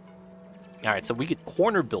 Alright, so we could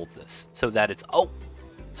corner build this so that it's...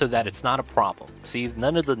 so that it's not a problem. See,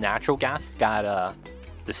 none of the natural gas got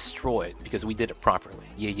destroyed because we did it properly.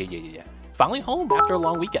 Yeah. Finally home after a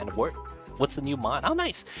long weekend of work. What's the new mod? Oh,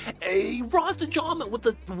 nice. Hey, Rasta Jama with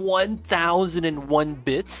the 1001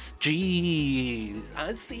 bits. Jeez.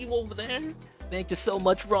 I see you over there. Thank you so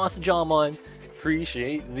much, Rasta Jama.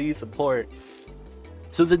 Appreciate the support.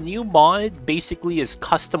 So the new mod basically is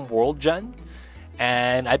custom world gen.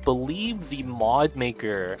 And I believe the mod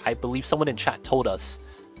maker, someone in chat told us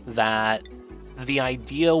that the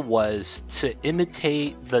idea was to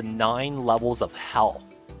imitate the 9 levels of hell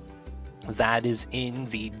that is in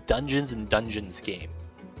the Dungeons and Dungeons game.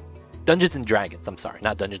 Dungeons and Dragons, I'm sorry,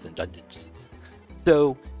 not Dungeons and Dungeons.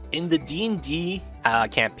 So in the D&D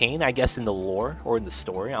campaign, I guess in the lore or in the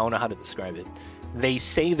story, I don't know how to describe it, they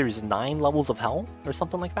say there's 9 levels of hell or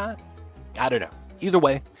something like that. I don't know. Either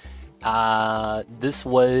way, this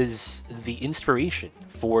was the inspiration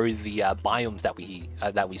for the biomes that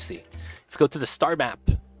we see. If you go to the star map,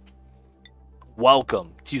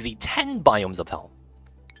 welcome to the 10 biomes of hell.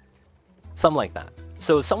 Something like that.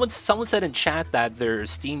 So someone said in chat that their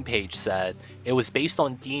Steam page said it was based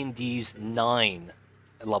on D&D's 9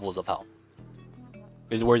 levels of hell.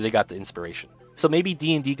 is where they got the inspiration. So maybe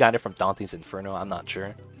D&D got it from Dante's Inferno, I'm not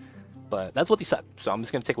sure. But that's what they said, so I'm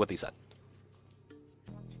just gonna take what they said.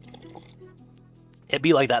 It'd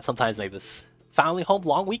be like that sometimes, Mavis. Finally home,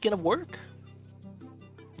 long weekend of work?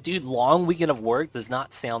 Dude, long weekend of work does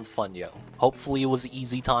not sound fun, yo. Hopefully it was an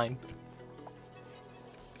easy time.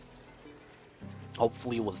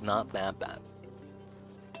 Hopefully it was not that bad.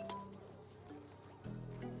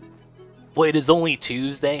 Wait, it's only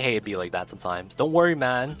Tuesday? Hey, it'd be like that sometimes. Don't worry,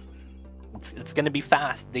 man. It's gonna be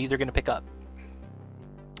fast. Days are gonna pick up.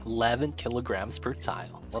 11 kilograms per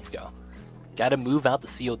tile. Let's go. Gotta move out the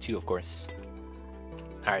CO2, of course.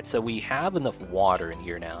 Alright, so we have enough water in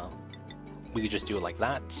here now. We could just do it like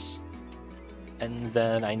that. And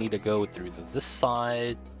then I need to go through this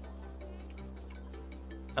side.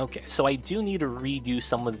 Okay, so I do need to redo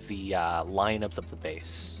some of the lineups of the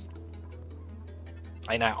base.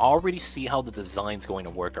 And I already see how the design's going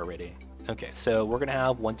to work already. Okay, so we're going to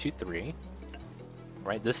have 1, 2, 3.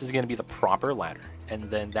 Right, this is going to be the proper ladder. And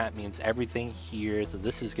then that means everything here. So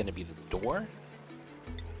this is going to be the door.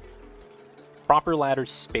 Proper ladder,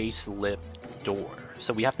 space, lip, door.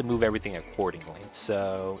 So we have to move everything accordingly.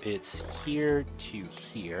 So it's here to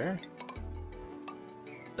here.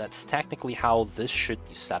 That's technically how this should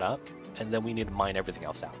be set up. And then we need to mine everything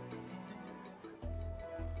else out.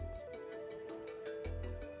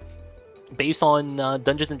 Based on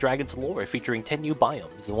Dungeons & Dragons lore, featuring 10 new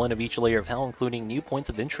biomes, one of each layer of hell, including new points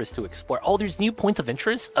of interest to explore. Oh, there's new points of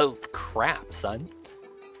interest? Oh, crap, son.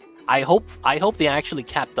 I hope they actually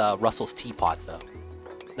kept Russell's teapot, though.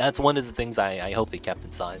 That's one of the things I hope they kept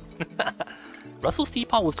inside. Russell's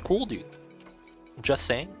teapot was cool, dude. Just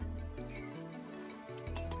saying.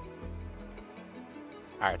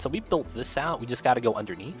 Alright, so we built this out. We just gotta go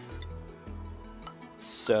underneath.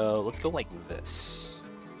 So, let's go like this.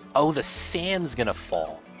 Oh, the sand's gonna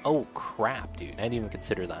fall. Oh, crap, dude. I didn't even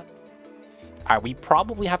consider that. Alright, we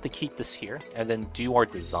probably have to keep this here and then do our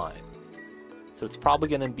design. So it's probably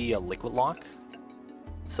gonna be a liquid lock.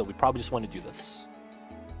 So we probably just want to do this.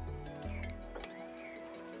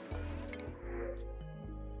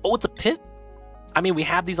 Oh, it's a pit? I mean, we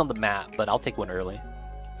have these on the map, but I'll take one early.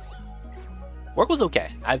 Work was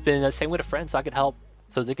okay. I've been staying with a friend so I could help.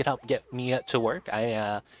 So they could help get me to work.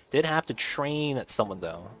 I did have to train at someone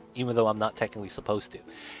though, even though I'm not technically supposed to.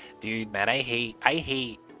 Dude, man, I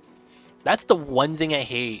hate. That's the one thing I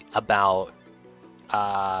hate about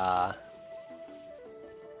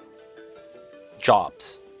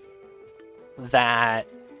jobs. That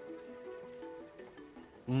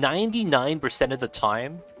 99% of the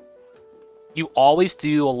time, you always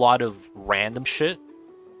do a lot of random shit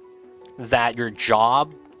that your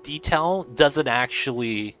job detail doesn't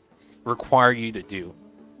actually require you to do.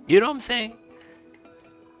 You know what I'm saying?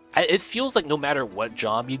 It feels like no matter what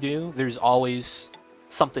job you do, there's always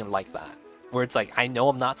something like that. Where it's like, I know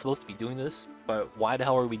I'm not supposed to be doing this, but why the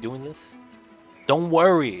hell are we doing this? Don't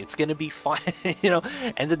worry, it's gonna be fine, you know?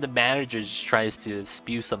 And then the manager just tries to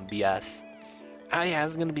spew some BS. Oh yeah,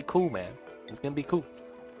 it's gonna be cool, man. It's gonna be cool.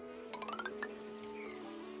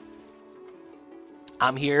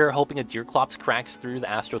 I'm here hoping a Deerclops cracks through the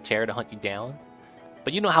Astral Terror to hunt you down.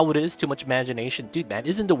 But you know how it is, too much imagination. Dude, man,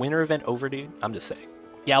 isn't the winter event over, dude? I'm just saying.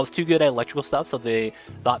 Yeah, I was too good at electrical stuff, so they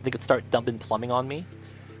thought they could start dumping plumbing on me.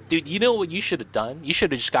 Dude, you know what you should have done? You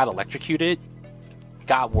should have just got electrocuted,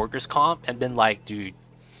 got workers' comp, and been like, dude,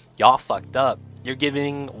 y'all fucked up. You're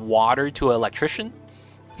giving water to an electrician?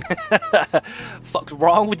 Fuck's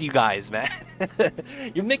wrong with you guys, man?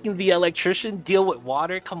 You're making the electrician deal with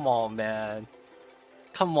water? Come on, man.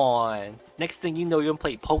 Come on. Next thing you know, you're gonna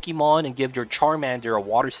play Pokemon and give your Charmander a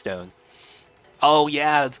Water Stone. Oh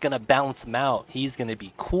yeah, it's gonna balance him out. He's gonna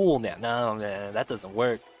be cool now. No, man, that doesn't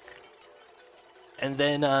work. And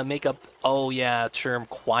then make up, oh yeah, term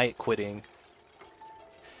quiet quitting.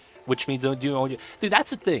 Which means don't do all your... Dude, that's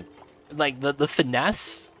the thing. Like, the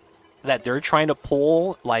finesse that they're trying to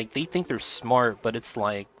pull, like, they think they're smart, but it's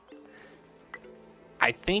like...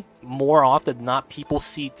 I think more often than not, people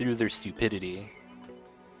see through their stupidity.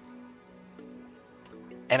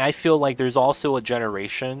 And I feel like there's also a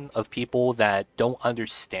generation of people that don't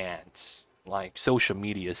understand, like, social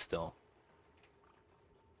media still.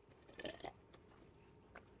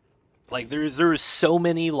 Like, there's so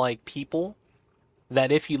many, like, people that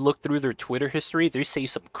if you look through their Twitter history, they say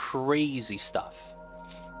some crazy stuff.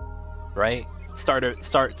 Right? Start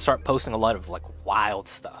posting a lot of, like, wild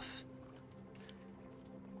stuff.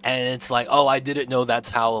 And it's like, oh, I didn't know that's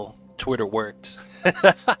how Twitter worked.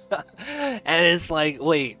 And it's like,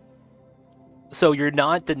 wait, So you're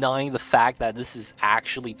not denying the fact that this is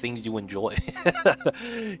actually things you enjoy.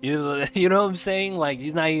 You know what I'm saying? Like,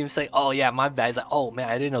 he's not even saying, oh yeah, my bad. He's like, oh man,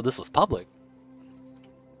 I didn't know this was public.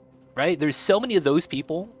 Right? There's so many of those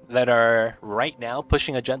people that are right now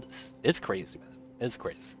pushing agendas. It's crazy, man. It's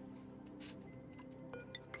crazy.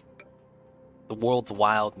 The world's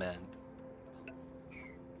wild, man.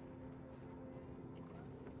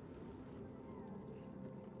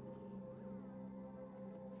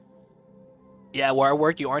 Yeah, where I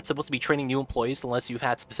work, you aren't supposed to be training new employees unless you've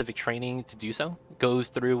had specific training to do so. Goes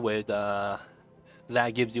through with that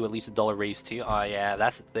gives you at least $1 raise too. Oh yeah,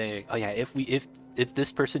 that's the thing. Oh yeah, if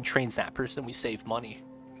this person trains that person, we save money.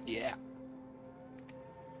 Yeah.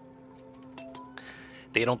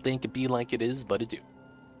 They don't think it be like it is, but it do.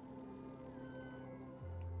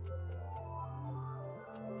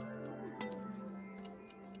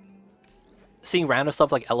 Seeing random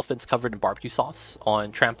stuff like elephants covered in barbecue sauce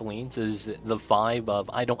on trampolines is the vibe of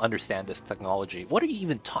I don't understand this technology. What are you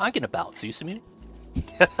even talking about, Susumi?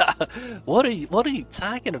 What are you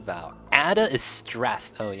talking about? Ada is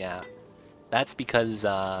stressed. Oh yeah. That's because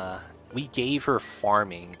we gave her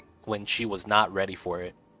farming when she was not ready for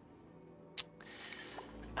it.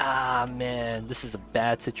 Ah man, this is a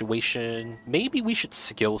bad situation. Maybe we should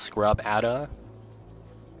skill scrub Ada.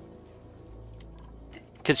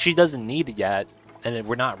 Because she doesn't need it yet, and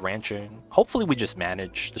we're not ranching. Hopefully we just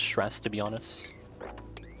manage the stress, to be honest.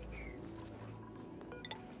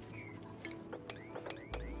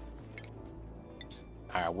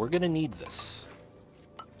 Alright, we're gonna need this.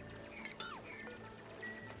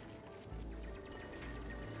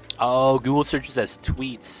 Oh, Google searches as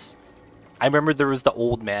tweets. I remember there was the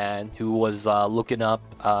old man who was looking up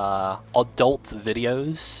adult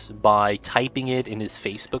videos by typing it in his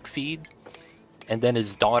Facebook feed. And then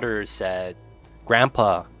his daughter said,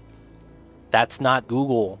 "Grandpa, that's not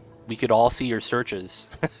Google. We could all see your searches."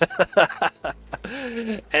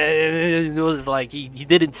 And it was like he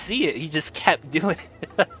didn't see it. He just kept doing it.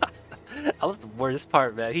 That was the worst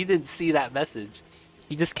part, man. He didn't see that message.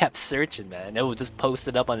 He just kept searching, man. It was just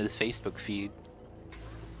posted up on his Facebook feed.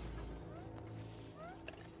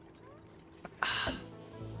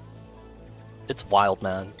 It's wild,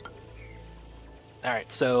 man.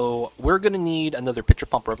 Alright, so we're gonna need another pitcher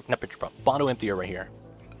pump, or not pitcher pump, bottle emptier right here.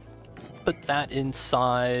 Let's put that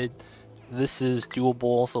inside. This is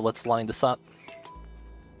doable, so let's line this up.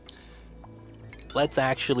 Let's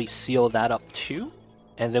actually seal that up too.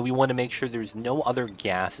 And then we want to make sure there's no other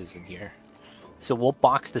gases in here. So we'll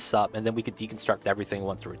box this up, and then we can deconstruct everything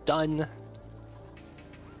once we're done.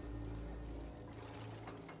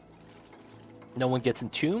 No one gets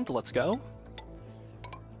entombed, let's go.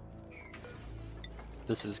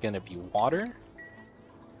 This is going to be water.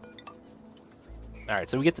 Alright,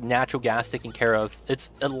 so we get the natural gas taken care of.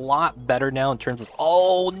 It's a lot better now in terms of...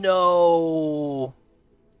 Oh, no!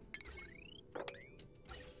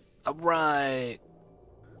 Alright.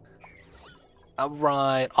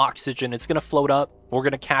 Alright, oxygen. It's going to float up. We're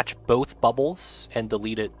going to catch both bubbles and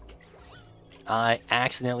delete it. I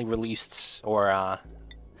accidentally released or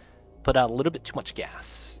put out a little bit too much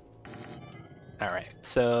gas. Alright,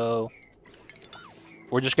 so...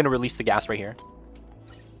 we're just going to release the gas right here.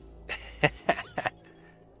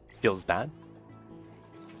 Feels bad.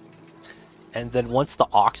 And then once the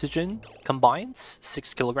oxygen combines,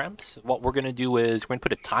 6 kilograms, what we're going to do is we're going to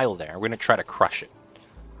put a tile there. We're going to try to crush it.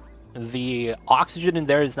 The oxygen in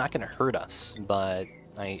there is not going to hurt us, but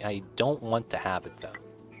I don't want to have it, though.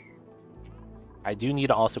 I do need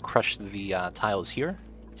to also crush the tiles here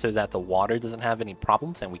so that the water doesn't have any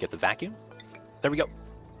problems and we get the vacuum. There we go.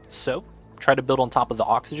 So... try to build on top of the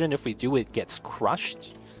oxygen. If we do, it gets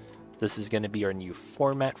crushed. This is going to be our new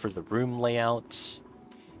format for the room layout.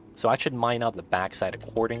 So I should mine out the backside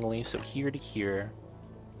accordingly. So here to here,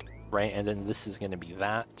 right? And then this is going to be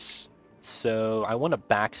that. So I want a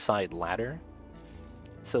backside ladder.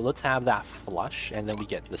 So let's have that flush, and then we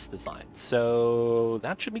get this design. So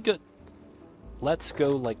that should be good. Let's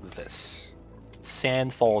go like this.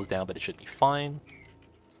 Sand falls down, but it should be fine.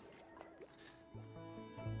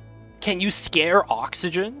 Can you scare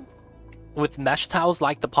oxygen with mesh tiles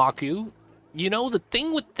like the Paku? You know, the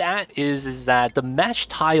thing with that is that the mesh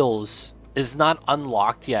tiles is not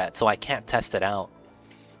unlocked yet, so I can't test it out.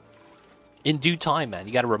 In due time, man,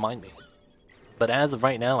 you gotta remind me. But as of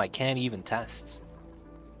right now, I can't even test.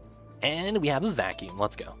 And we have a vacuum,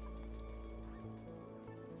 let's go.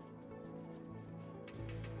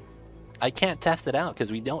 I can't test it out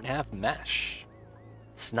because we don't have mesh.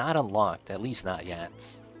 It's not unlocked, at least not yet.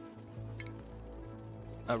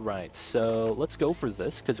 Alright, so let's go for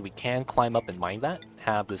this, because we can climb up and mine that.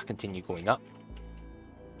 Have this continue going up.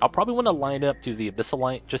 I'll probably want to line it up to the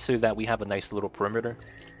abyssalite just so that we have a nice little perimeter.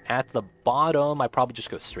 At the bottom, I probably just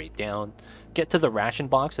go straight down, get to the ration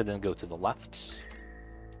box, and then go to the left.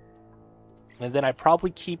 And then I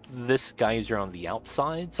probably keep this geyser on the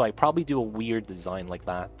outside, so I probably do a weird design like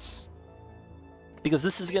that. Because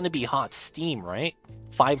this is going to be hot steam, right?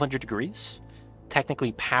 500 degrees.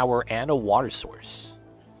 Technically power and a water source.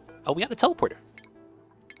 Oh, we got a teleporter.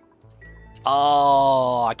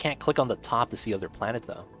 Oh, I can't click on the top to see other planet,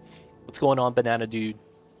 though. What's going on, Banana Dude?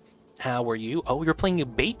 How are you? Oh, you're playing a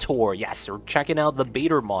Baator. Yes, we're checking out the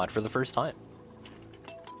Baator mod for the first time.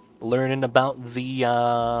 Learning about the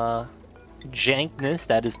jankness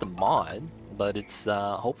that is the mod. But it's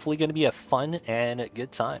hopefully going to be a fun and a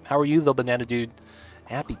good time. How are you, though, Banana Dude?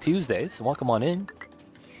 Happy Tuesdays. Welcome on in.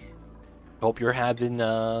 Hope you're having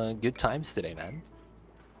good times today, man.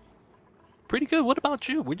 Pretty good. What about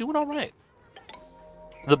you? We're doing all right.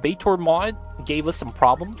 The Baator mod gave us some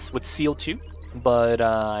problems with CO2, but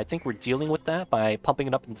I think we're dealing with that by pumping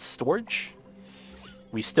it up into storage.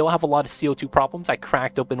 We still have a lot of CO2 problems. I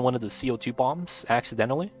cracked open one of the CO2 bombs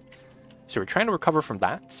accidentally. So we're trying to recover from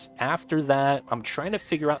that. After that, I'm trying to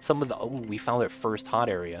figure out some of the... Oh, we found our first hot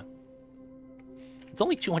area. It's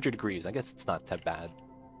only 200 degrees. I guess it's not that bad.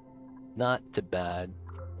 Not too bad.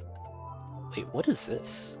 Wait, what is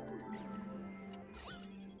this?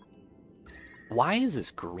 Why is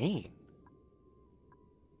this green?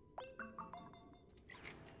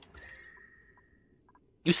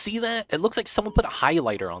 You see that? It looks like someone put a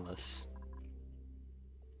highlighter on this.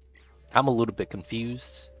 I'm a little bit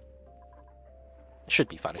confused. It should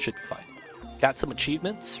be fine. It should be fine. Got some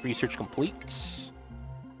achievements. Research complete.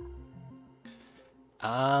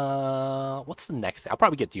 What's the next thing? I'll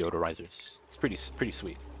probably get deodorizers. It's pretty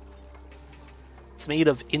sweet. It's made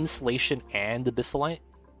of insulation and abyssalite.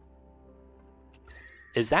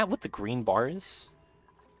 Is that what the green bar is?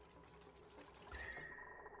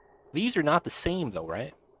 These are not the same though,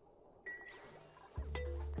 right?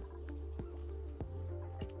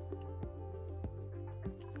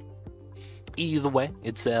 Either way,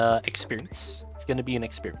 it's experience. It's gonna be an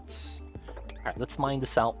experience. Alright, let's mine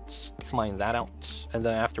this out. Let's mine that out. And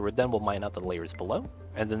then after we're done, we'll mine out the layers below.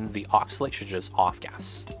 And then the oxalate should just off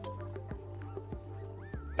gas.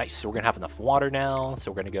 Nice, so we're gonna have enough water now.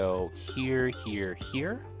 So we're gonna go here, here,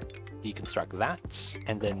 here. Deconstruct that.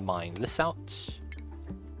 And then mine this out.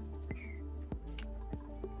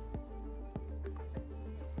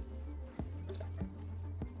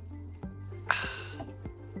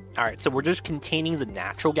 Alright, so we're just containing the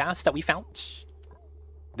natural gas that we found.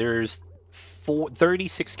 There's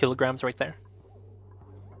 36 kilograms right there.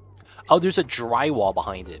 Oh, there's a drywall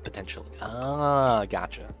behind it, potentially. Ah,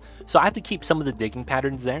 gotcha. So I have to keep some of the digging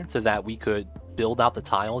patterns there so that we could build out the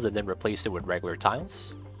tiles and then replace it with regular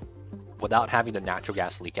tiles without having the natural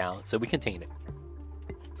gas leak out. So we contain it.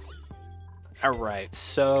 Alright,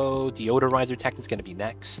 so deodorizer tech is going to be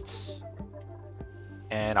next.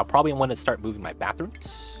 And I'll probably want to start moving my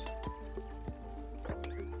bathrooms.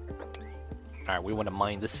 Alright, we want to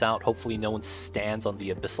mine this out. Hopefully no one stands on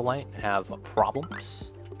the abyssalite and have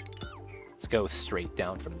problems. Let's go straight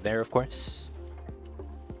down from there, of course.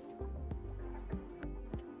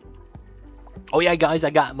 Oh yeah, guys,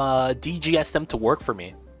 I got my DGSM to work for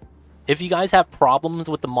me. If you guys have problems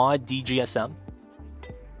with the mod DGSM,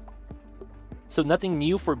 so nothing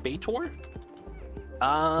new for Baator.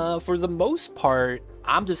 For the most part,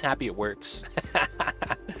 I'm just happy it works.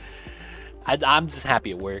 I'm just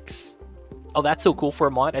happy it works. Oh, that's so cool for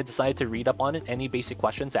a mod. I decided to read up on it. Any basic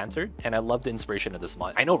questions answered. And I love the inspiration of this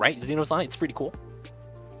mod. I know, right? Xenosign, it's pretty cool.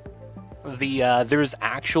 There's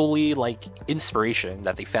actually, like, inspiration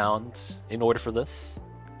that they found in order for this.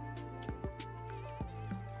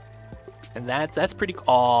 And that's pretty...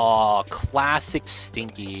 Oh, classic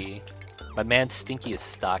Stinky. My man Stinky is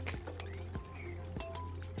stuck.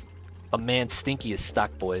 My man Stinky is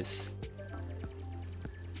stuck, boys.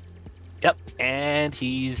 Yep, and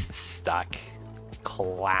he's stuck.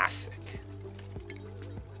 Classic.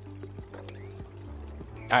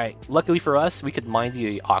 Alright, luckily for us, we could mine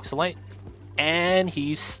the oxalite. And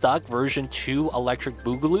he's stuck version 2 electric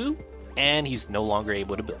boogaloo. And he's no longer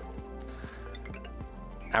able to build.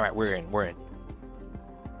 Alright, we're in.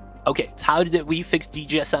 Okay, so how did we fix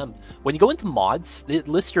DGSM? When you go into mods, it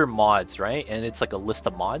lists your mods, right? And it's like a list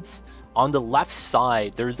of mods. On the left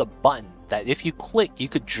side, there's a button that if you click, you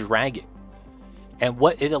could drag it. And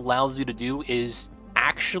what it allows you to do is,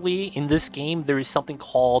 actually, in this game, there is something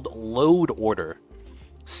called load order.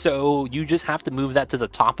 So you just have to move that to the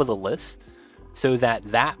top of the list so that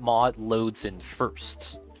that mod loads in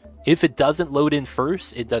first. If it doesn't load in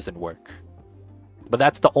first, it doesn't work. But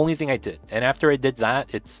that's the only thing I did. And after I did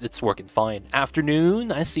that, it's working fine.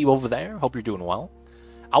 Afternoon, I see you over there. Hope you're doing well.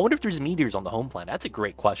 I wonder if there's meteors on the home planet. That's a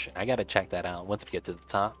great question. I gotta check that out once we get to the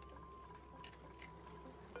top.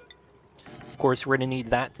 Of course, we're gonna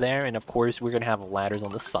need that there, and of course, we're gonna have ladders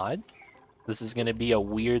on the side. This is gonna be a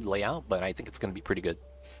weird layout, but I think it's gonna be pretty good.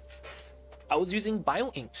 I was using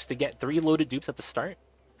bio inks to get 3 loaded dupes at the start,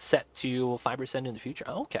 set to 5% in the future.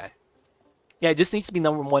 Oh, okay. Yeah, it just needs to be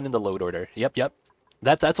number 1 in the load order. Yep.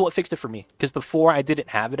 That's what fixed it for me. Because before I didn't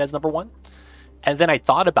have it as number 1, and then I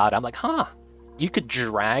thought about it. I'm like, huh. You could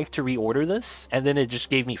drag to reorder this, and then it just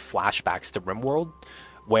gave me flashbacks to RimWorld,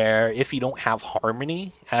 where if you don't have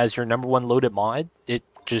Harmony as your number 1 loaded mod, it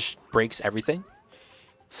just breaks everything.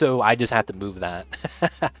 So I just had to move that.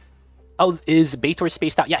 Oh, is Baator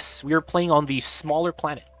spaced out? Yes, we are playing on the smaller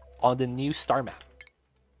planet, on the new star map.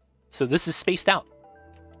 So this is spaced out.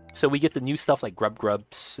 So we get the new stuff like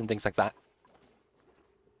grubs and things like that.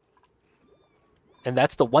 And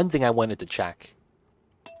that's the one thing I wanted to check.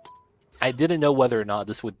 I didn't know whether or not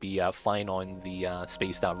this would be fine on the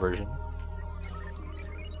spaced out version.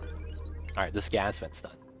 Alright, this gas vent's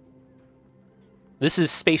done. This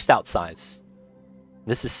is spaced out size.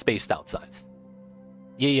 This is spaced out size.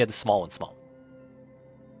 Yeah, the small one, small.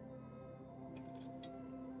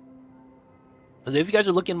 So if you guys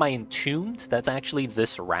are looking at my Entombed, that's actually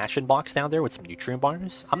this ration box down there with some nutrient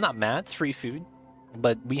bars. I'm not mad, it's free food.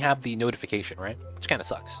 But we have the notification, right? Which kind of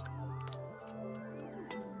sucks.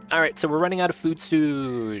 Alright, so we're running out of food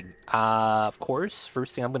soon. Of course,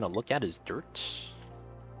 first thing I'm going to look at is dirt.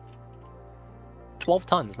 12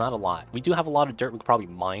 tons, not a lot. We do have a lot of dirt we could probably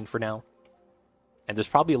mine for now. And there's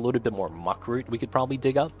probably a little bit more muck root we could probably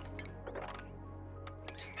dig up.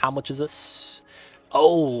 How much is this?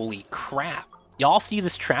 Holy crap. Y'all see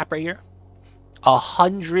this trap right here?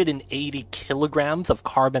 180 kilograms of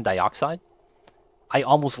carbon dioxide. I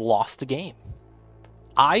almost lost the game.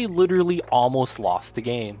 I literally almost lost the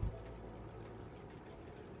game.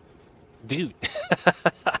 Dude.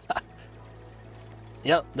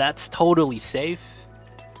 Yep, that's totally safe.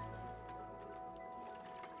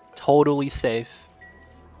 Totally safe.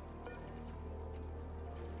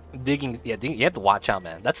 Digging, yeah, you have to watch out,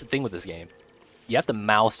 man. That's the thing with this game. You have to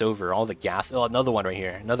mouse over all the gas. Oh, another one right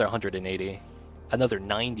here. Another 180. Another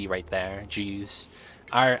 90 right there. Jeez.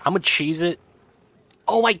 Alright, I'm gonna cheese it.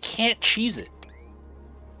 Oh, I can't cheese it.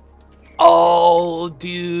 Oh,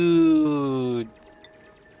 dude.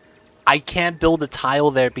 I can't build a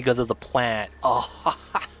tile there because of the plant. Oh.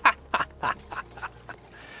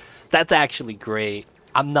 That's actually great.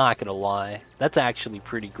 I'm not gonna lie. That's actually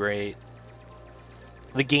pretty great.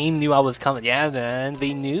 The game knew I was coming. Yeah, man.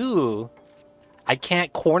 They knew. I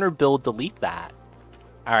can't corner build delete that.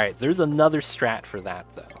 Alright, there's another strat for that,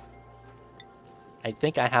 though. I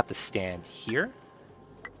think I have to stand here.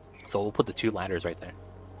 So we'll put the 2 ladders right there.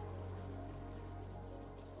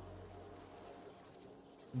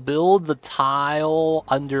 Build the tile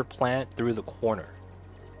under plant through the corner.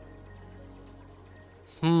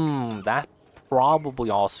 That probably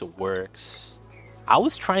also works. I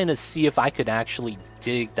was trying to see if I could actually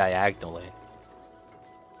dig diagonally.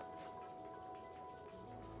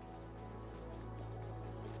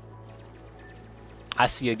 I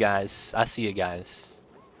see you guys. I see you guys.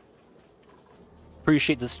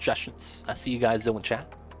 Appreciate the suggestions. I see you guys doing chat.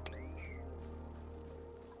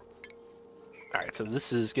 Alright, so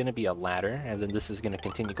this is going to be a ladder, and then this is going to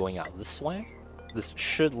continue going out this way. This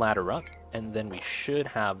should ladder up, and then we should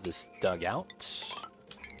have this dug out.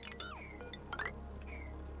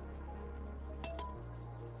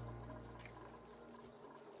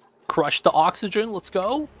 Crush the oxygen, let's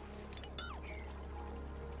go!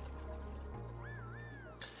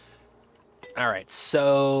 Alright,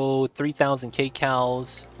 so 3,000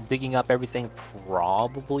 kcals. Digging up everything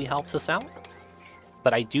probably helps us out.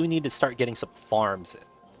 But I do need to start getting some farms in.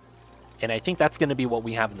 And I think that's going to be what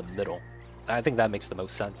we have in the middle. I think that makes the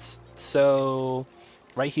most sense. So,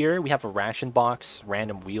 right here, we have a ration box,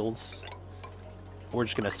 random wheels. We're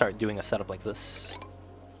just going to start doing a setup like this.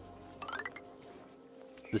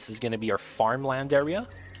 This is going to be our farmland area.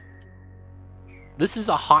 This is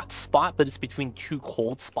a hot spot, but it's between 2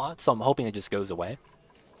 cold spots, so I'm hoping it just goes away.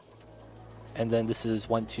 And then this is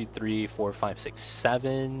 1, 2, 3, 4, 5, 6,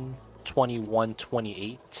 7... 21,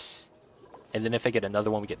 28, and then if I get another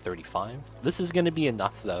one we get 35. This is going to be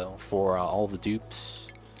enough though for all the dupes.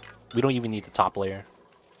 We don't even need the top layer.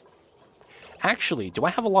 Actually, do I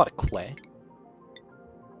have a lot of clay?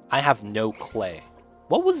 I have no clay.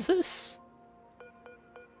 What was this?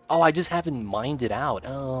 Oh, I just haven't mined it out.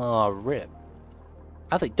 Oh, rip.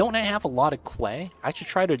 I was like, don't I have a lot of clay? I should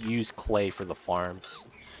try to use clay for the farms.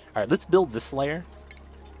 Alright, let's build this layer.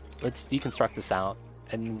 Let's deconstruct this out.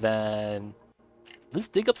 And then... let's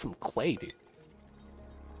dig up some clay, dude.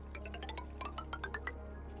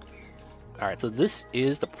 Alright, so this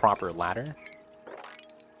is the proper ladder.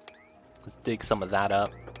 Let's dig some of that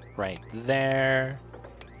up right there.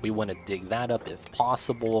 We want to dig that up if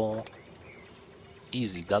possible.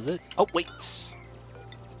 Easy, does it? Oh, wait.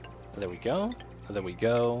 There we go. There we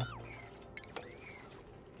go.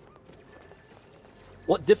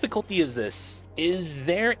 What difficulty is this? Is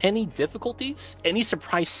there any difficulties? Any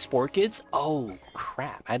surprise spore kids? Oh,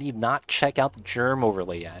 crap. I did not check out the germ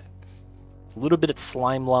overlay yet. A little bit of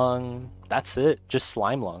slime lung. That's it. Just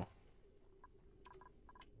slime lung.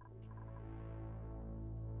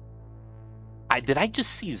 Did I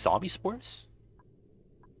just see zombie spores?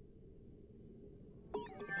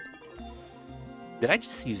 Did I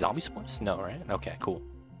just see zombie spores? No, right? Okay, cool.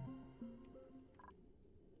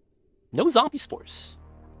 No zombie spores.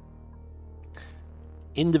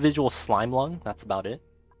 Individual slime lung, that's about it.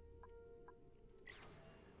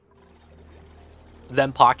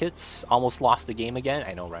 Them pockets, almost lost the game again.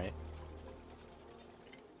 I know, right?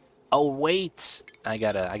 Oh, wait. I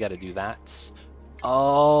gotta do that.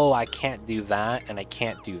 Oh, I can't do that, and I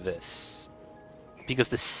can't do this. Because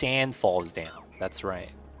the sand falls down. That's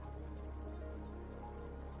right.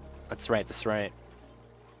 That's right, that's right.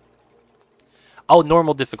 Oh,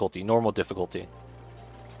 normal difficulty, normal difficulty.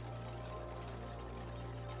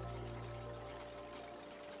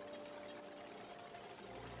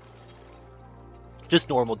 Just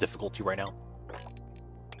normal difficulty right now.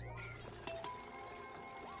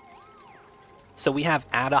 So we have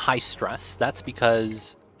Ada high stress. That's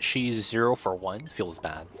because she's 0 for 1. Feels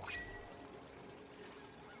bad.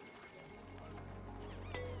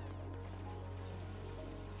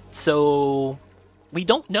 So we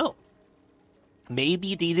don't know.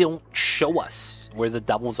 Maybe they don't show us where the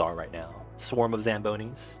devils are right now. Swarm of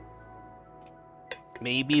Zambonis.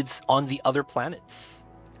 Maybe it's on the other planets.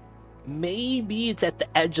 Maybe it's at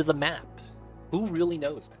the edge of the map. Who really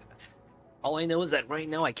knows, man? All I know is that right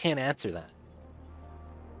now I can't answer that.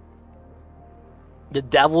 The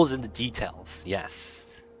devil's in the details,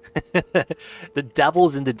 yes. The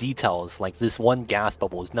devil's in the details, like this one gas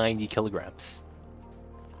bubble is 90 kilograms.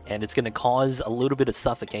 And it's going to cause a little bit of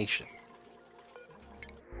suffocation.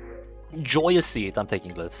 Joyous seeds, I'm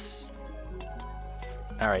taking this.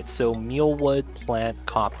 Alright, so mealwood, plant,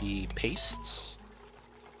 copy, paste.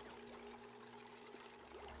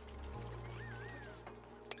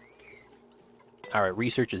 Alright,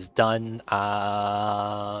 research is done.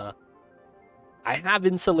 I have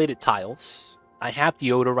insulated tiles. I have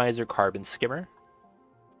deodorizer carbon skimmer.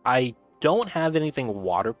 I don't have anything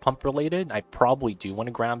water pump related. I probably do want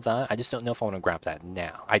to grab that. I just don't know if I want to grab that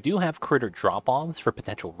now. I do have critter drop-offs for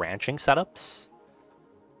potential ranching setups.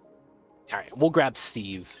 Alright, we'll grab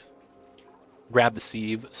Steve. Grab the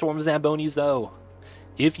Steve. Swarm of Zambonis, though.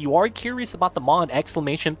 If you are curious about the mod,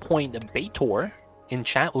 !Baator in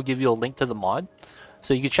chat will give you a link to the mod,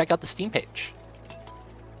 so you can check out the Steam page.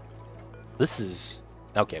 This is...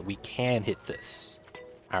 okay, we can hit this.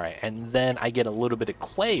 Alright, and then I get a little bit of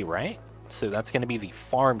clay, right? So that's going to be the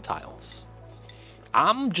farm tiles.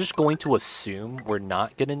 I'm just going to assume we're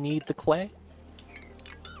not going to need the clay.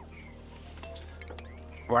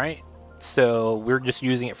 Right? So we're just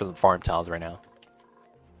using it for the farm tiles right now.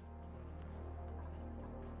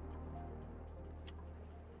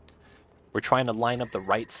 We're trying to line up the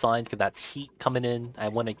right side because that's heat coming in. I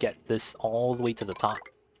want to get this all the way to the top.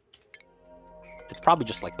 It's probably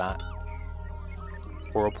just like that.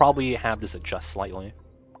 Or we'll probably have this adjust slightly.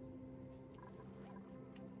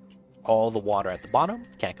 All the water at the bottom.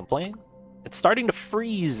 Can't complain. It's starting to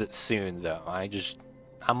freeze soon, though.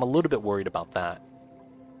 I'm a little bit worried about that.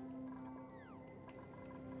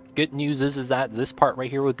 Good news is that this part right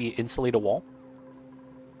here would be insulated wall.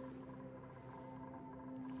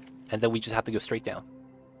 And then we just have to go straight down.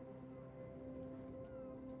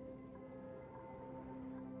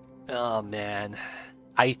 Oh, man.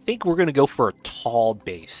 I think we're going to go for a tall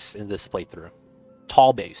base in this playthrough.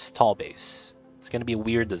 Tall base, tall base. It's going to be a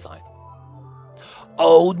weird design.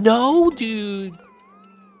 Oh, no, dude.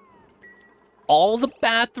 All the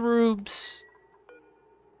bathrooms.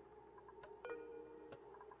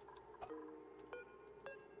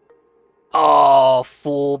 Oh,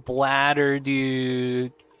 full bladder,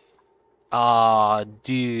 dude. Aw,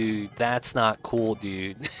 dude, that's not cool,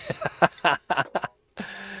 dude.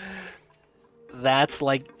 That's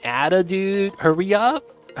like, Ada, dude, hurry up.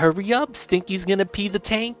 Hurry up, Stinky's gonna pee the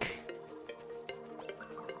tank.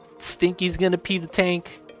 Stinky's gonna pee the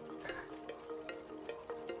tank.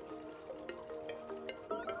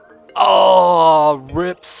 Oh,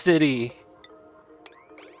 Rip City.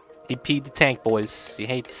 He peed the tank, boys. You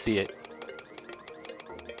hate to see it.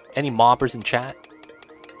 Any moppers in chat?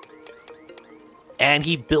 And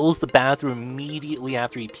he builds the bathroom immediately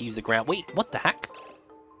after he pees the ground. Wait, what the heck?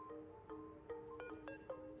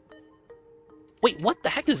 Wait, what the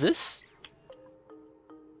heck is this?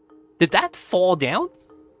 Did that fall down?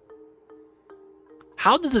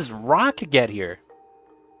 How did this rock get here?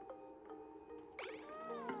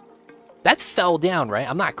 That fell down, right?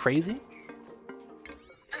 I'm not crazy.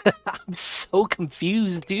 I'm so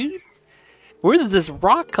confused, dude. Where did this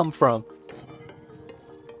rock come from?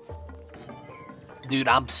 Dude,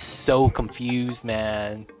 I'm so confused,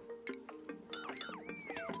 man.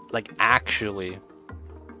 Like, actually.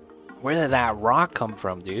 Where did that rock come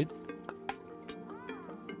from, dude?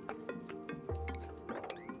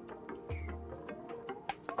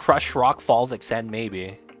 Crushed rock falls extend,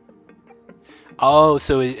 maybe. Oh,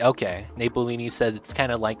 so it, okay. Napolini says it's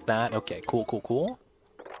kind of like that. Okay, cool, cool, cool.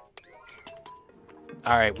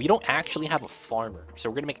 Alright, we don't actually have a farmer, so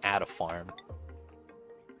we're gonna make Ad a farm.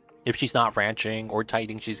 If she's not ranching or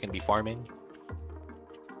tiding, she's gonna be farming.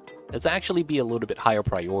 Let's actually be a little bit higher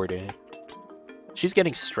priority. She's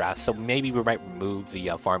getting stressed, so maybe we might remove the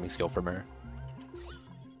farming skill from her.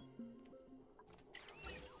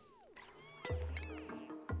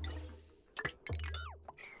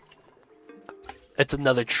 It's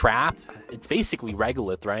another trap. It's basically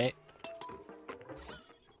regolith, right?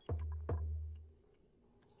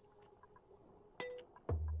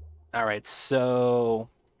 Alright, so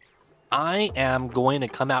I am going to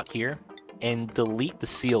come out here and delete the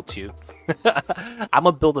CO2. I'm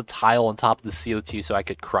gonna build a tile on top of the CO2 so I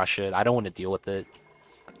could crush it. I don't want to deal with it.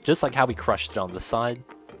 Just like how we crushed it on this side.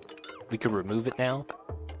 We could remove it now.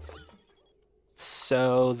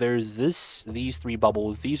 So there's these three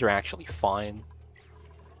bubbles. These are actually fine.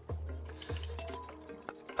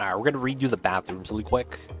 Alright, we're gonna redo the bathrooms really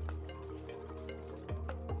quick.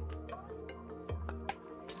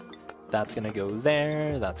 That's gonna go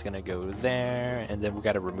there, that's gonna go there, and then we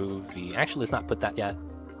gotta remove the... Actually, let's not put that yet.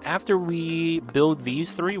 After we build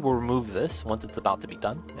these three, we'll remove this once it's about to be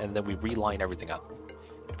done, and then we reline everything up.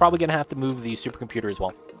 Probably gonna have to move the supercomputer as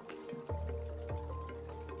well.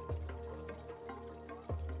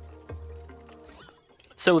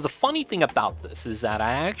 So the funny thing about this is that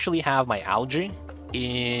I actually have my algae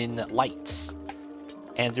in light,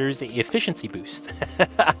 and there's an efficiency boost.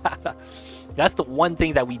 That's the one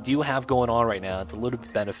thing that we do have going on right now. It's a little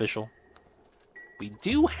bit beneficial. We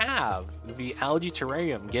do have the algae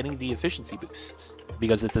terrarium getting the efficiency boost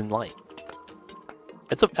because it's in light.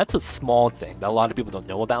 That's a small thing that a lot of people don't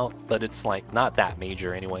know about, but it's like not that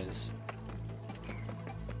major anyways.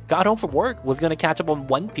 Got home from work, was gonna catch up on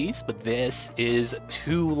One Piece, but this is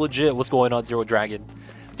too legit. What's going on, Zero Dragon?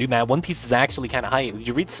 Dude, man, One Piece is actually kind of hype. Did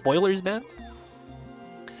you read the spoilers, man?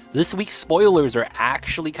 This week's spoilers are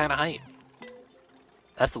actually kind of hype.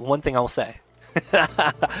 That's the one thing I'll say.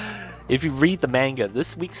 If you read the manga,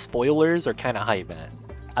 this week's spoilers are kind of hype, man.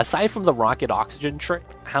 Aside from the rocket oxygen trick,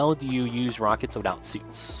 how do you use rockets without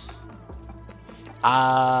suits?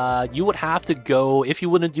 You would have to go, if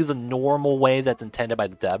you wouldn't do the normal way that's intended by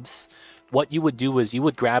the devs, what you would do is you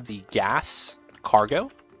would grab the gas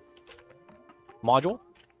cargo module,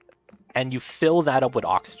 and you fill that up with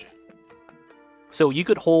oxygen. So you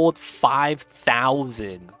could hold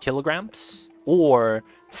 5,000 kilograms or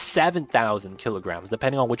 7,000 kilograms,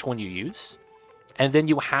 depending on which one you use. And then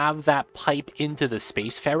you have that pipe into the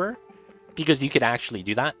spacefarer, because you could actually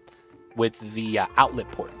do that with the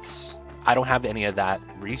outlet ports. I don't have any of that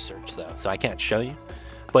research, though, so I can't show you.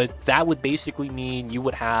 But that would basically mean you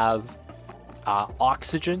would have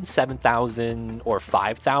oxygen, 7,000 or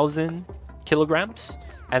 5,000 kilograms.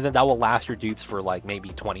 And then that will last your dupes for like maybe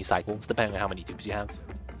 20 cycles, depending on how many dupes you have.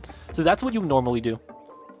 So that's what you would normally do.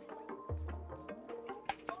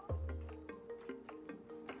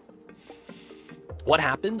 What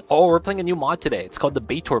happened? Oh, we're playing a new mod today. It's called the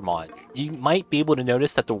Baator Mod. You might be able to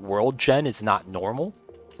notice that the world gen is not normal.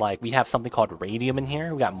 Like, we have something called radium in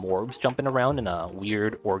here. We got morbs jumping around in a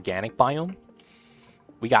weird organic biome.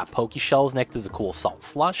 We got Poke Shells next to the cool salt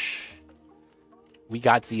slush. We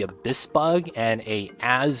got the Abyss Bug and a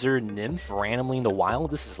Azure Nymph randomly in the wild.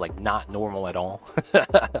 This is, like, not normal at all.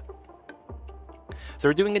 So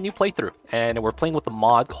we're doing a new playthrough, and we're playing with a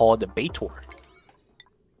mod called the Baator.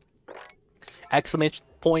 Exclamation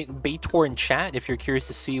point Baator in chat if you're curious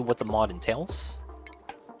to see what the mod entails.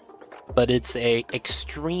 But it's a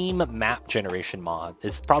extreme map generation mod.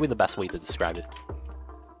 It's probably the best way to describe it.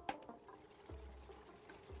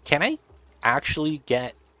 Can I actually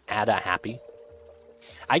get Ada happy?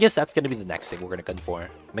 I guess that's going to be the next thing we're going to gun for.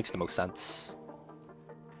 Makes the most sense.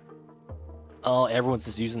 Oh, everyone's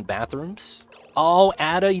just using bathrooms. Oh,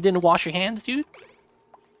 Ada, you didn't wash your hands, dude?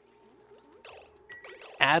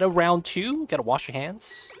 Ada, round 2? Gotta wash your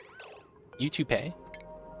hands. You two pay.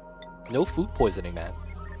 No food poisoning, man.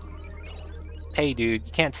 Hey, dude,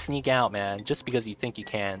 you can't sneak out, man, just because you think you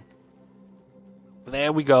can.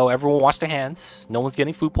 There we go. Everyone wash their hands. No one's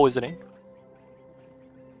getting food poisoning.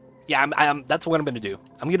 Yeah, that's what I'm going to do.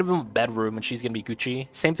 I'm going to give him a bedroom, and she's going to be Gucci.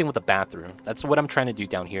 Same thing with the bathroom. That's what I'm trying to do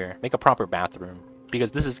down here. Make a proper bathroom.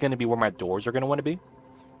 Because this is going to be where my doors are going to want to be.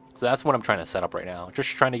 So that's what I'm trying to set up right now. Just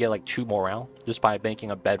trying to get like 2 more out. Just by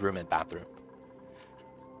making a bedroom and bathroom.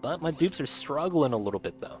 But my dupes are struggling a little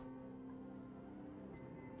bit, though.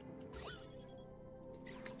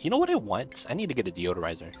 You know what I want? I need to get a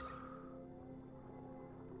deodorizer.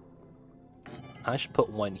 I should put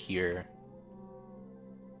one here.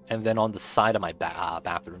 And then on the side of my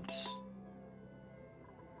bathrooms.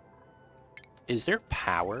 Is there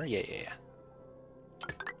power? Yeah.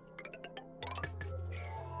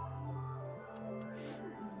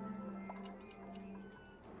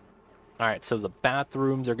 Alright, so the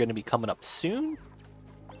bathrooms are going to be coming up soon.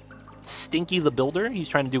 Stinky the Builder, he's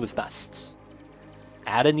trying to do his best.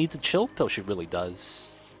 Ada needs a chill pill, she really does.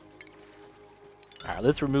 Alright,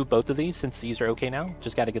 let's remove both of these since these are okay now.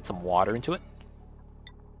 Just got to get some water into it.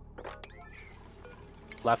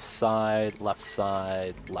 Left side, left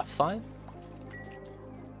side, left side.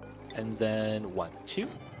 And then 1, 2,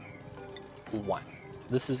 1.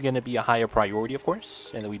 This is going to be a higher priority, of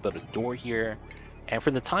course. And then we build a door here. And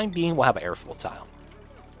for the time being, we'll have an airflow tile.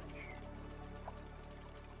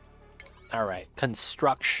 Alright,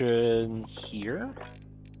 construction here.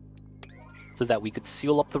 So that we could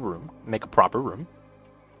seal up the room, make a proper room.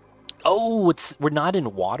 Oh, we're not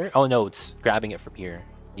in water? Oh no, it's grabbing it from here.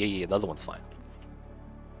 Yeah, the other one's fine.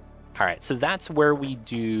 Alright, so that's where we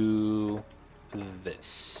do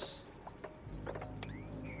this.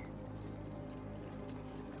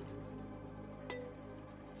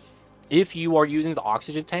 If you are using the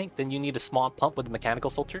oxygen tank, then you need a small pump with a mechanical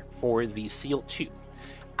filter for the CO2.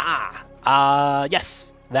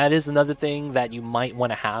 Yes, that is another thing that you might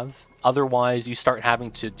want to have. Otherwise, you start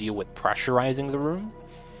having to deal with pressurizing the room.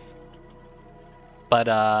 But,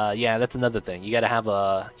 yeah, that's another thing. You gotta have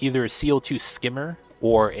either a CO2 skimmer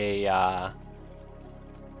or a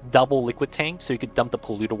double liquid tank so you could dump the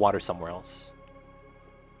polluted water somewhere else.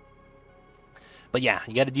 But yeah,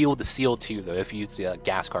 you gotta deal with the CO2, though, if you use the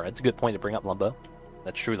gas car. That's a good point to bring up, Lumbo.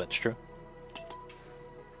 That's true, that's true.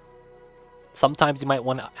 Sometimes you might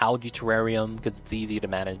want an algae terrarium because it's easy to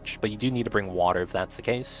manage, but you do need to bring water if that's the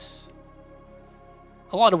case.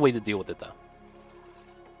 A lot of ways to deal with it, though.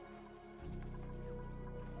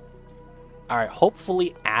 Alright,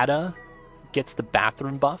 hopefully Ada gets the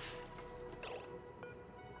bathroom buff.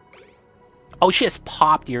 Oh, she has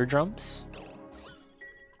popped eardrums?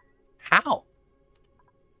 How?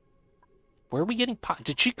 Where are we getting popped?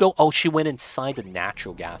 Did she go? Oh, she went inside the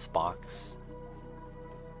natural gas box.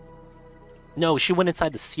 No, she went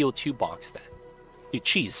inside the CO2 box then. Dude,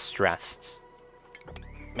 she's stressed.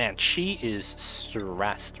 Man, she is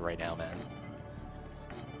stressed right now, man.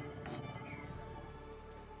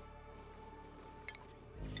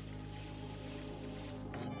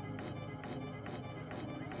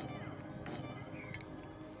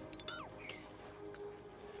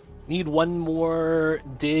 Need one more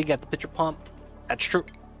dig at the pitcher pump. That's true.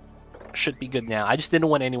 Should be good now. I just didn't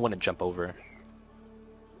want anyone to jump over.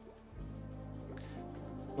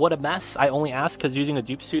 What a mess. I only ask because using a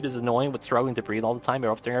dupe suit is annoying but struggling to breathe all the time.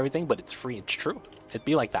 You're up there and everything, but it's free. It's true. It'd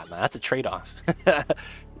be like that, man. That's a trade-off.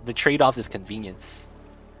 The trade-off is convenience.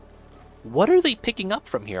 What are they picking up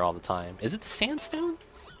from here all the time? Is it the sandstone?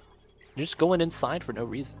 You're just going inside for no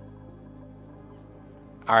reason.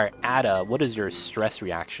 Alright, Ada, what is your stress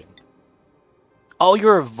reaction? Oh,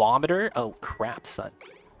 you're a vomiter? Oh, crap, son.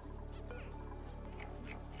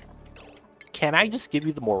 Can I just give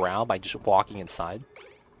you the morale by just walking inside?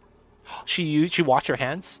 She washed her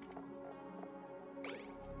hands?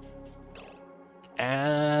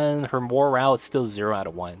 And her morale is still 0 out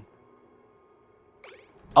of 1.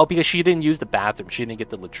 Oh, because she didn't use the bathroom. She didn't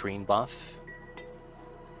get the latrine buff.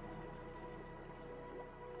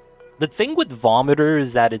 The thing with Vomiter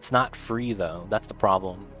is that it's not free, though. That's the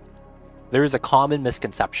problem. There is a common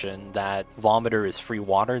misconception that Vomiter is free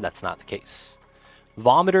water. That's not the case.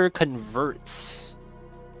 Vomiter converts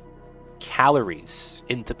calories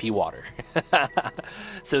into pee water.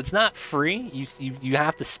 So it's not free. You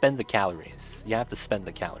have to spend the calories. You have to spend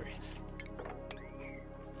the calories.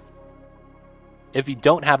 If you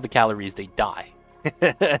don't have the calories, they die.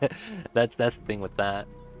 That's the thing with that.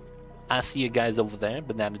 I see you guys over there,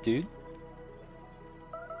 Banana Dude.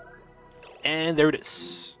 And there it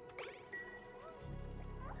is.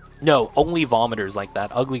 No, only vomiters like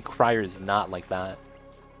that. Ugly Crier is not like that.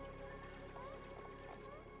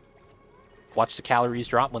 Watch the calories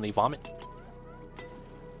drop when they vomit.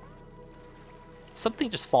 Something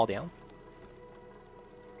just fall down.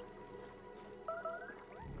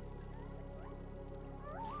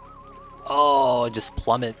 Oh, it just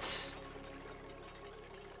plummets.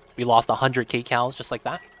 We lost 100 kcals just like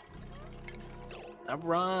that.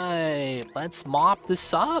 Alright, let's mop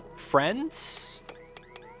this up, friends.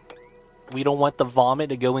 We don't want the vomit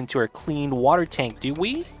to go into our clean water tank, do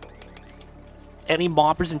we? Any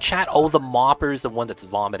moppers in chat? Oh, the mopper is the one that's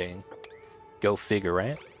vomiting. Go figure,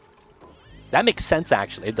 right? That makes sense,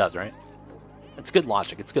 actually. It does, right? It's good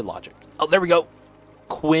logic. It's good logic. Oh, there we go.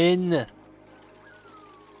 Quinn.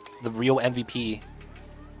 The real MVP.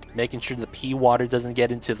 Making sure the pea water doesn't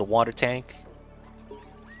get into the water tank.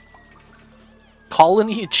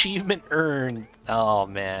 Colony achievement earned. Oh,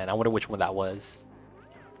 man. I wonder which one that was.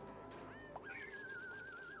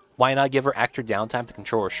 Why not give her extra downtime to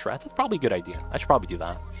control her shreds? That's probably a good idea. I should probably do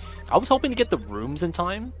that. I was hoping to get the rooms in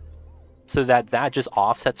time so that just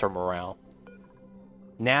offsets her morale.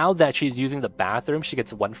 Now that she's using the bathroom, she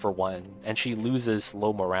gets 1 for 1, and she loses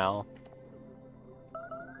low morale.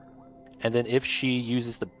 And then if she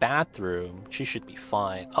uses the bathroom, she should be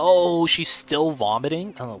fine. Oh, she's still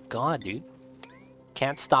vomiting? Oh, God, dude.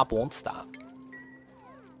 Can't stop, won't stop.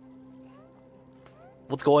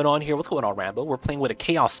 What's going on here? What's going on, Rambo? We're playing with a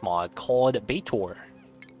chaos mod called Baator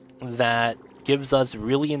that gives us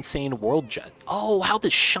really insane world jet. Oh, how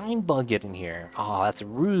does Shinebug get in here? Oh, that's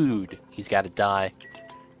rude. He's got to die.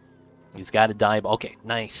 He's got to die. Okay,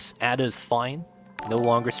 nice. Ada's fine. No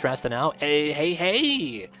longer stressing out. Hey, hey,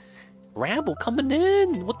 hey! Rambo coming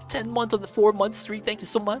in with 10 months on the 4-month streak. Thank you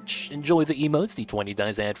so much. Enjoy the emotes. The 20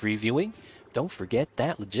 dies ad-free viewing. Don't forget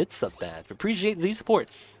that legit sub badge. Appreciate the support.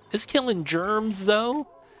 Is killing germs, though?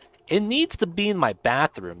 It needs to be in my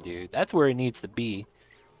bathroom, dude. That's where it needs to be.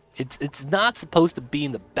 It's not supposed to be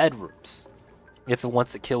in the bedrooms if it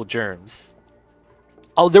wants to kill germs.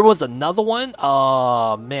 Oh, there was another one?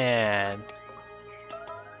 Oh, man.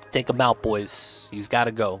 Take him out, boys. He's got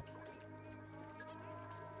to go.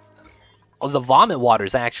 Oh, the vomit water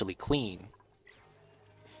is actually clean.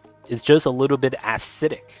 It's just a little bit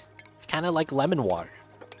acidic. It's kind of like lemon water.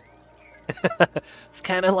 It's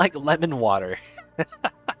kind of like lemon water.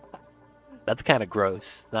 That's kind of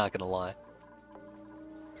gross, not gonna lie.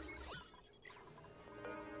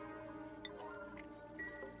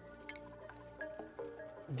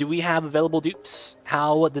 Do we have available dupes?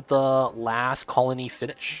 How did the last colony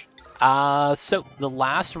finish? So the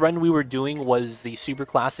last run we were doing was the Super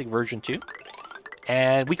Classic version 2.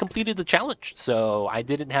 And we completed the challenge, so I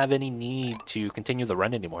didn't have any need to continue the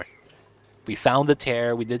run anymore. We found the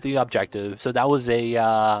tear, we did the objective, so that was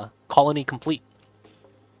a colony complete.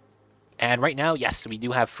 And right now, yes, we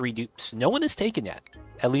do have free dupes. No one is taken yet,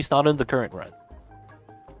 at least not in the current run.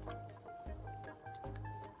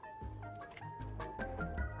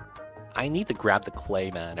 I need to grab the clay,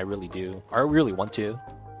 man, I really do. I really want to.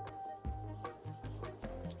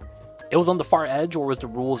 It was on the far edge, or was the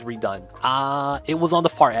rules redone? It was on the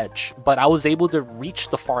far edge, but I was able to reach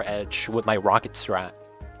the far edge with my rocket strat.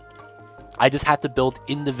 I just had to build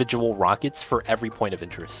individual rockets for every point of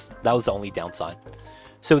interest. That was the only downside.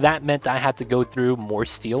 So that meant I had to go through more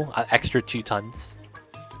steel, extra 2 tons.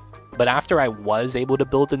 But after I was able to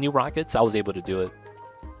build the new rockets, I was able to do it.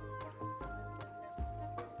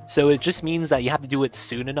 So it just means that you have to do it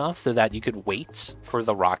soon enough so that you could wait for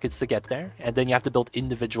the rockets to get there. And then you have to build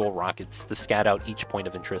individual rockets to scout out each point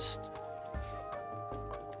of interest.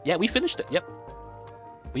 Yeah, we finished it. Yep.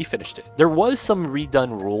 We finished it. There was some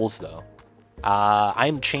redone rules, though.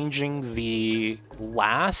 I'm changing the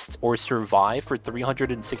last or survive for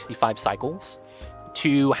 365 cycles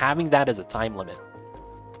to having that as a time limit.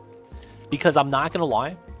 Because I'm not going to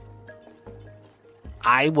lie,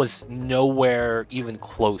 I was nowhere even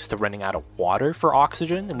close to running out of water for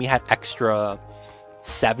oxygen, and we had extra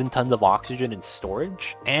 7 tons of oxygen in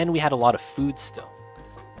storage, and we had a lot of food still.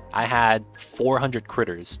 I had 400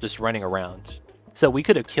 critters just running around. So we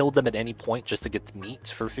could have killed them at any point just to get the meat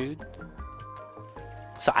for food.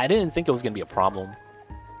 So I didn't think it was going to be a problem.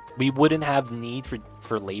 We wouldn't have need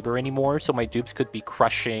for labor anymore, so my dupes could be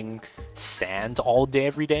crushing sand all day,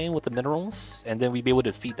 every day with the minerals, and then we'd be able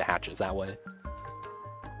to feed the hatches that way.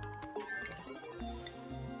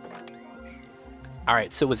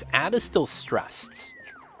 Alright, so is Ada still stressed?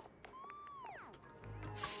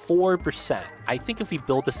 4%. I think if we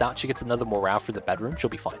build this out, she gets another morale for the bedroom,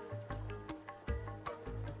 she'll be fine.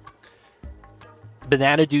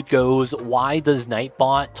 Banana Dude goes, why does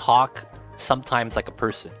Nightbot talk sometimes like a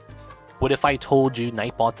person? What if I told you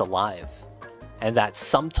Nightbot's alive? And that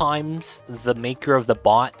sometimes the maker of the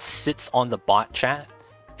bot sits on the bot chat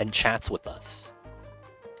and chats with us.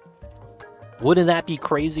 Wouldn't that be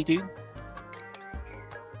crazy, dude?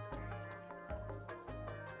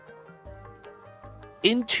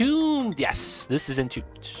 Entombed! Yes, this is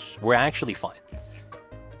Entombed. We're actually fine.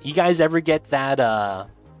 You guys ever get that,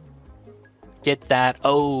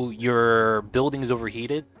 oh, your building is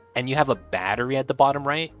overheated, and you have a battery at the bottom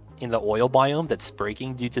right in the oil biome that's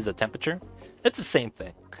breaking due to the temperature? It's the same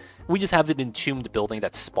thing. We just have an entombed building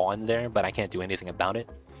that's spawned there, but I can't do anything about it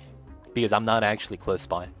because I'm not actually close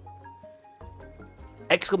by.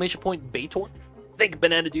 Exclamation point Baator. Thank you,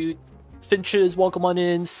 Banana Dude. Finches, welcome on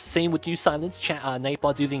in. Same with you, Silence.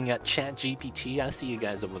 Nightbot's using Chat GPT. I see you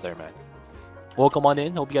guys over there, man. Welcome on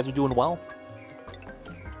in. Hope you guys are doing well.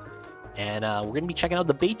 And we're going to be checking out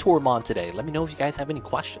the Baator Mod today. Let me know if you guys have any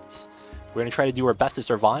questions. We're going to try to do our best to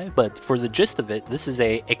survive, but for the gist of it, this is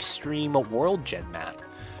a extreme world gen map,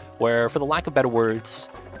 where, for the lack of better words,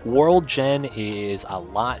 world gen is a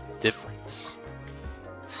lot different.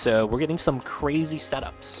 So we're getting some crazy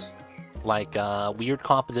setups, like weird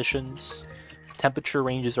compositions, temperature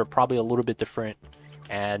ranges are probably a little bit different,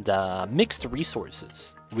 and mixed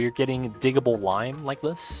resources. We're getting diggable lime like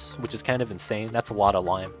this, which is kind of insane. That's a lot of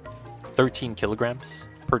lime. 13 kilograms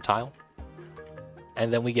per tile.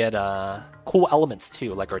 And then we get cool elements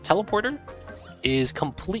too, like our teleporter is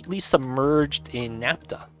completely submerged in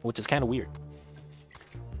naphtha, which is kind of weird.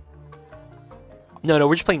 No,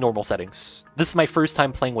 we're just playing normal settings. This is my first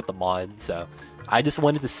time playing with the mod, so I just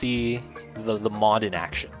wanted to see the mod in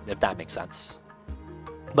action, if that makes sense.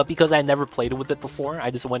 But because I never played with it before, I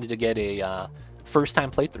just wanted to get a first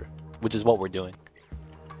time playthrough, which is what we're doing.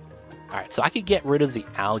 Alright, so I could get rid of the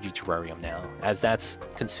algae terrarium now, as that's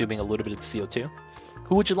consuming a little bit of the CO2.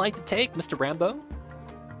 Who would you like to take, Mr. Rambo?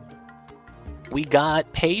 We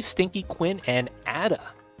got Pay, Stinky, Quinn, and Ada.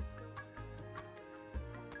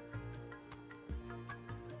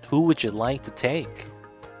 Who would you like to take?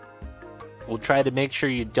 We'll try to make sure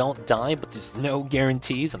you don't die, but there's no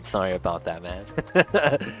guarantees. I'm sorry about that, man.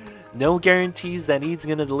 No guarantees that he's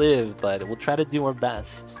gonna live, but we'll try to do our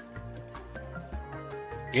best.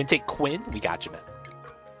 You're gonna take Quinn? We got you, man.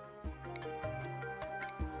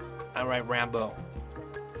 Alright, Rambo.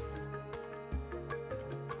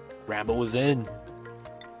 Rambo was in.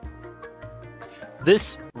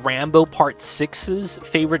 This Rambo Part 6's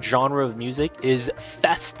favorite genre of music is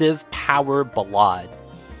festive power ballad.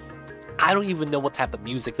 I don't even know what type of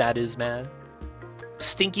music that is, man.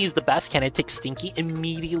 Stinky is the best. Can I take Stinky?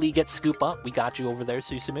 Immediately get scoop up. We got you over there,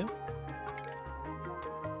 Susumu.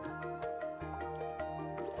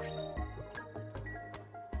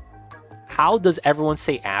 How does everyone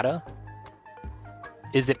say Ada?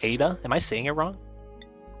 Is it Ada? Am I saying it wrong?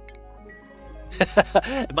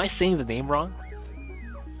 Am I saying the name wrong?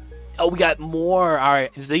 Oh, we got more.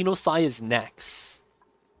 Alright, Xenosai is next.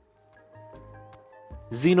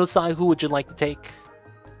 Xenosai, who would you like to take?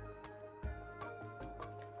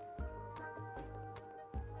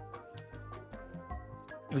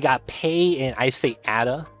 We got Pay and I say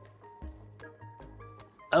Ada.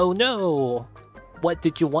 Oh no! What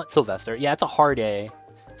did you want, Sylvester? Yeah, it's a hard A.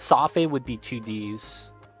 Safe would be 2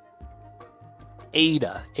 Ds.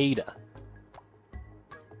 Ada.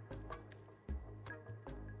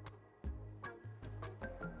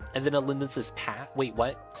 And then Alinda says Pat. Wait,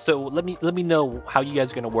 what? So let me know how you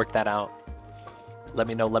guys are gonna work that out. Let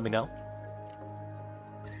me know.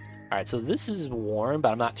 Alright, so this is warm,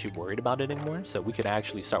 but I'm not too worried about it anymore. So we could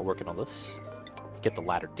actually start working on this. Get the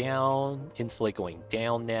ladder down. Insulate going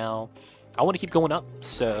down now. I want to keep going up,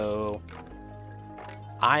 so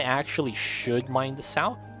I actually should mine this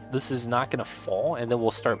out. This is not gonna fall, and then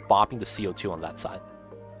we'll start bopping the CO2 on that side.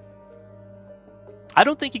 I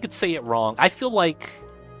don't think you could say it wrong. I feel like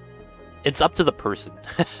it's up to the person.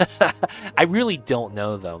 I really don't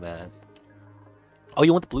know, though, man. Oh,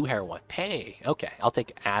 you want the blue hair one? Pay. Okay, I'll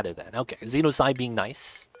take Ada then. Okay, Xenosai being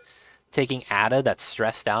nice. Taking Ada, that's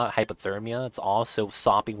stressed out, hypothermia. It's also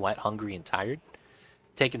sopping wet, hungry, and tired.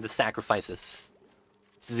 Taking the sacrifices.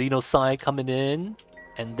 Xenosai coming in.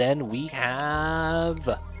 And then we have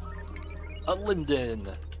a Linden.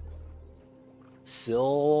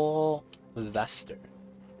 Sylvester.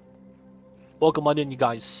 Welcome on in, you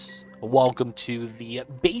guys. Welcome to the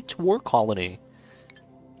Baator colony.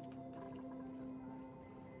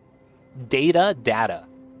 Data.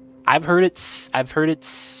 I've heard it's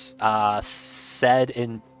said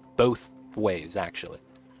in both ways, actually.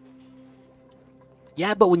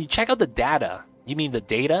 Yeah, but when you check out the data, you mean the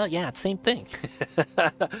data? Yeah, it's same thing.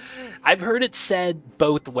 I've heard it said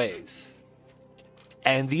both ways.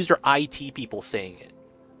 And these are IT people saying it.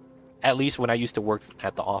 At least when I used to work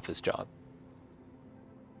at the office job.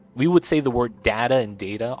 We would say the word data and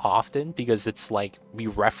data often because it's like we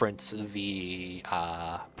reference the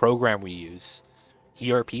program we use.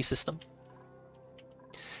 ERP system.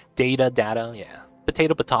 Data, yeah.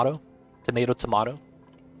 Potato, potato. Tomato, tomato.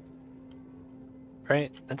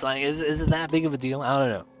 Right? It's like, is it that big of a deal? I don't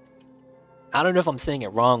know. I don't know if I'm saying it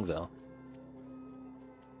wrong, though.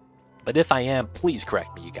 But if I am, please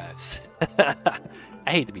correct me, you guys. I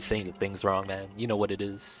hate to be saying the things wrong, man. You know what it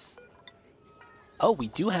is. Oh, we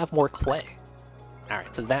do have more clay.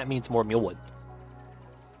 Alright, so that means more mealwood.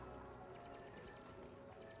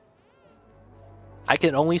 I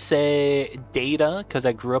can only say data because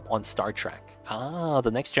I grew up on Star Trek. Ah,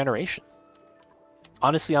 the next generation.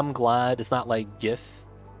 Honestly, I'm glad it's not like GIF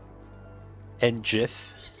and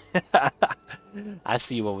GIF. I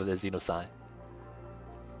see you over there, Xenosci.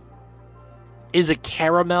 Is it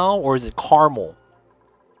caramel or is it caramel?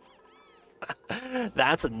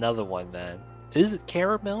 That's another one, man. Is it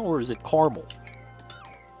caramel or is it caramel?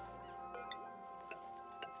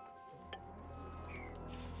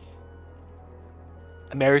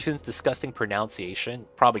 Americans disgusting pronunciation.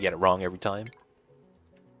 Probably get it wrong every time.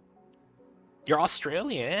 You're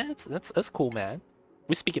Australian? That's cool, man.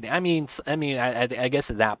 We speak it. I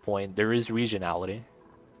guess at that point there is regionality.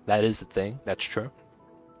 That is the thing. That's true.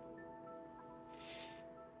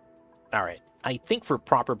 All right. I think for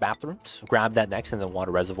proper bathrooms, grab that next, and then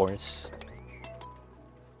water reservoirs.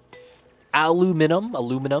 Aluminum.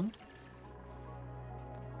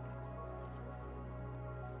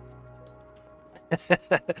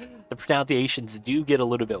 The pronunciations do get a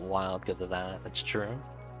little bit wild because of that. That's true.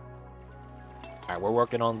 Alright, we're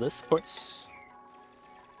working on this, of course.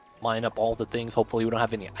 Line up all the things. Hopefully we don't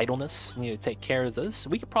have any idleness. We need to take care of this.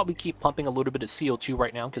 We could probably keep pumping a little bit of CO2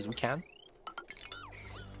 right now because we can.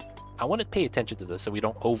 I want to pay attention to this so we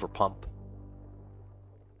don't over pump.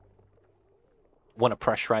 Want to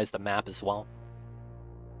pressurize the map as well.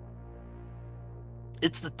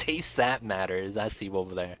 It's the taste that matters. I see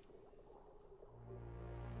over there.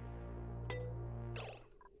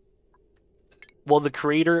 Well, the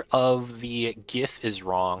creator of the GIF is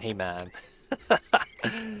wrong. Hey, man.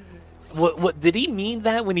 What did he mean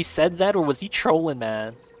that when he said that, or was he trolling,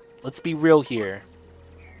 man? Let's be real here.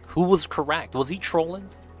 Who was correct? Was he trolling?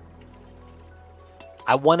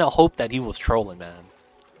 I want to hope that he was trolling, man.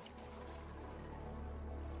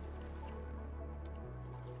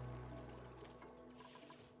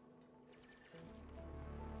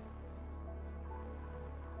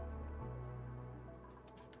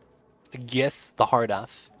 GIF, the hard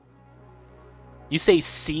F. You say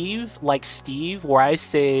sieve like Steve, where I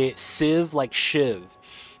say sieve like Shiv.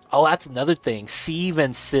 Oh, that's another thing. Sieve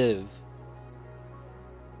and sieve.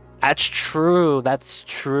 That's true. That's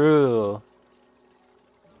true.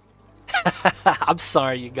 I'm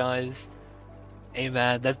sorry, you guys. Hey,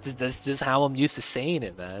 man, that's just how I'm used to saying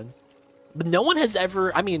it, man. But no one has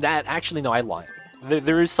ever... I mean, that... Actually, no, I lied.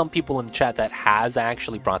 There is some people in the chat that has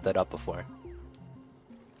actually brought that up before.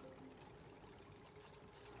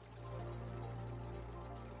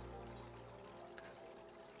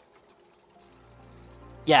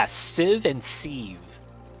 Yeah, sieve and sieve.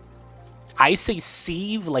 I say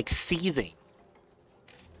sieve like seething.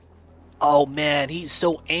 Oh man, he's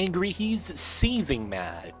so angry. He's seething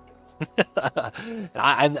mad.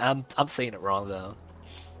 I'm saying it wrong though.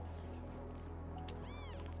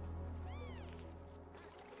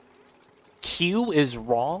 Q is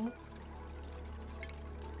wrong.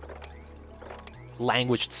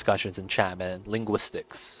 Language discussions in chat, man.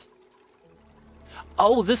 Linguistics.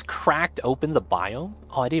 Oh, this cracked open the biome?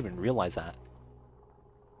 Oh, I didn't even realize that.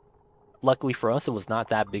 Luckily for us, it was not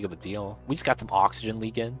that big of a deal. We just got some oxygen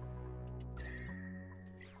leak in.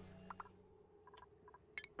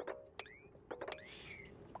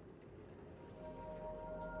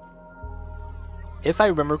 If I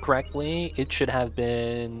remember correctly, it should have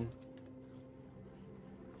been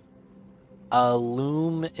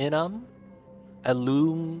aluminum,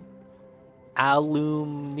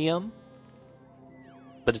 aluminium,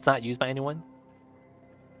 but it's not used by anyone.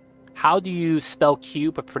 How do you spell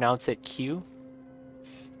Q but pronounce it Q?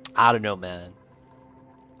 I don't know, man.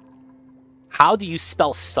 How do you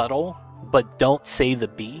spell subtle but don't say the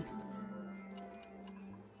B?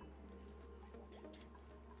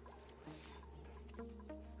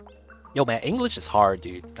 Yo, man, English is hard,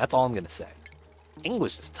 dude. That's all I'm gonna say.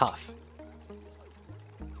 English is tough.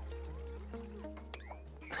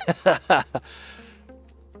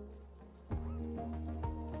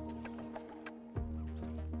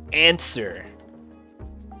 Answer.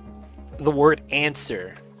 The word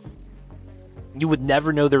answer. You would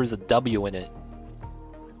never know there was a W in it.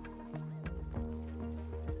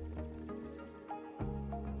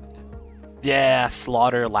 Yeah,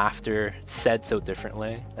 slaughter, laughter, said so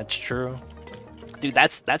differently. That's true. Dude,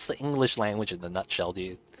 that's the English language in a nutshell,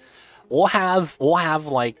 dude. We'll have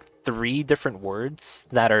like 3 different words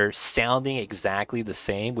that are sounding exactly the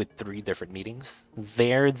same with 3 different meanings.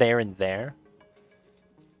 There, and there.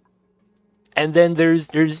 And then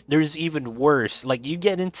there's even worse. Like you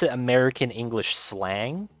get into American English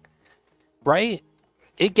slang, right?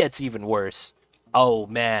 It gets even worse. Oh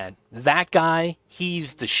man, that guy,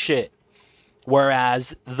 he's the shit.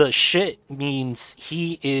 Whereas the shit means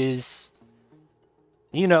he is,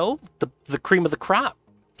 the cream of the crop.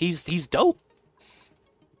 He's dope.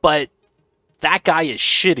 But that guy is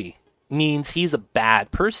shitty means he's a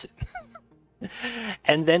bad person.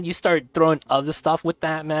 And then you start throwing other stuff with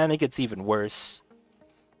that, man, it gets even worse.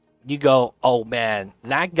 You go, oh man,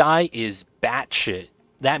 that guy is batshit.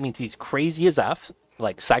 That means he's crazy as F,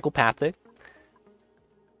 like psychopathic.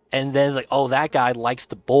 And then like, oh, that guy likes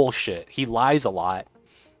to bullshit. He lies a lot.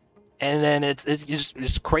 And then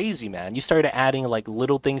it's crazy, man. You started adding like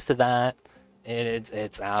little things to that, and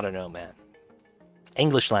it's I don't know, man.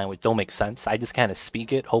 English language don't make sense. I just kind of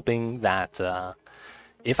speak it, hoping that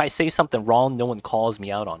if I say something wrong, no one calls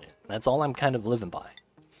me out on it. That's all I'm kind of living by.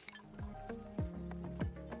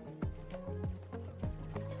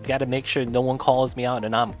 Got to make sure no one calls me out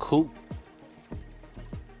and I'm cool.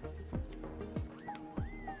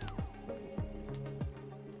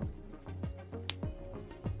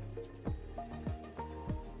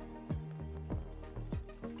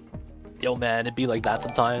 Yo, man, it'd be like that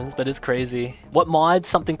sometimes, but it's crazy. What mod?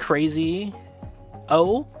 Something crazy?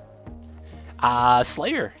 Oh?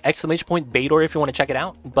 Slayer! Exclamation point Baator if you want to check it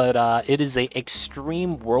out. But it is a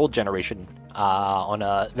extreme world generation on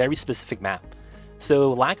a very specific map.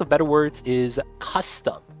 So, lack of better words, is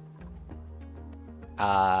custom.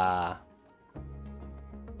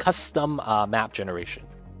 Custom map generation.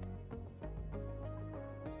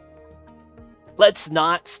 Let's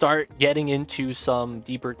not start getting into some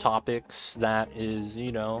deeper topics that is,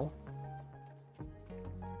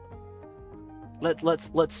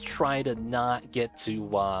 let's try to not get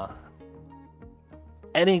to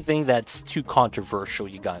anything that's too controversial,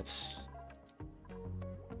 you guys.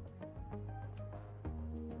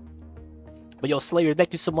 But yo, Slayer,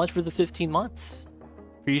 thank you so much for the 15 months.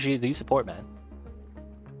 Appreciate the support, man.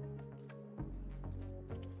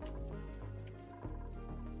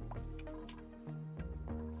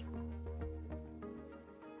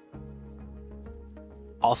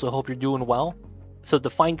 Also, hope you're doing well. So,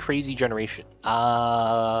 define crazy generation.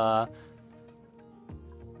 How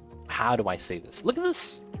do I say this? Look at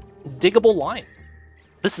this. Diggable line.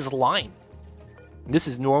 This is a line. This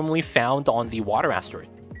is normally found on the water asteroid.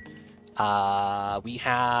 We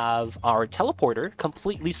have our teleporter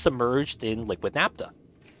completely submerged in liquid naphtha.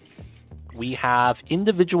 We have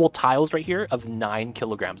individual tiles right here of 9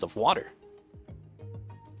 kilograms of water.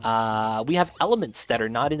 We have elements that are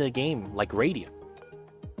not in the game, like radium.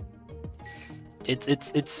 I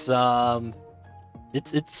don't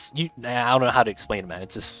know how to explain it, man.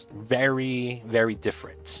 It's just very, very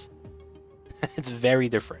different. It's very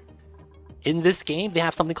different. In this game, they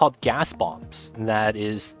have something called gas bombs that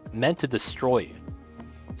is meant to destroy you.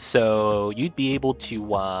 So you'd be able to,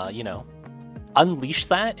 unleash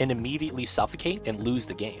that and immediately suffocate and lose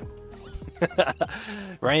the game.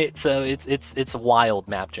 Right? So it's a wild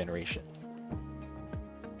map generation.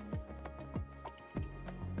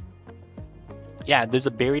 Yeah, there's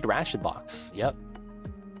a buried ration box. Yep.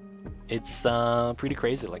 It's pretty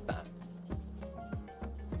crazy like that.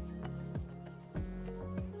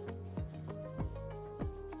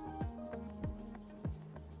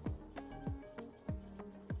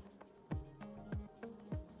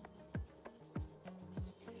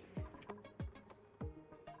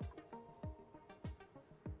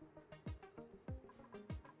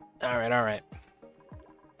 All right, all right.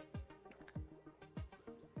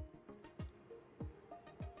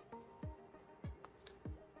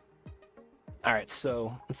 All right,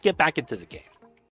 so let's get back into the game.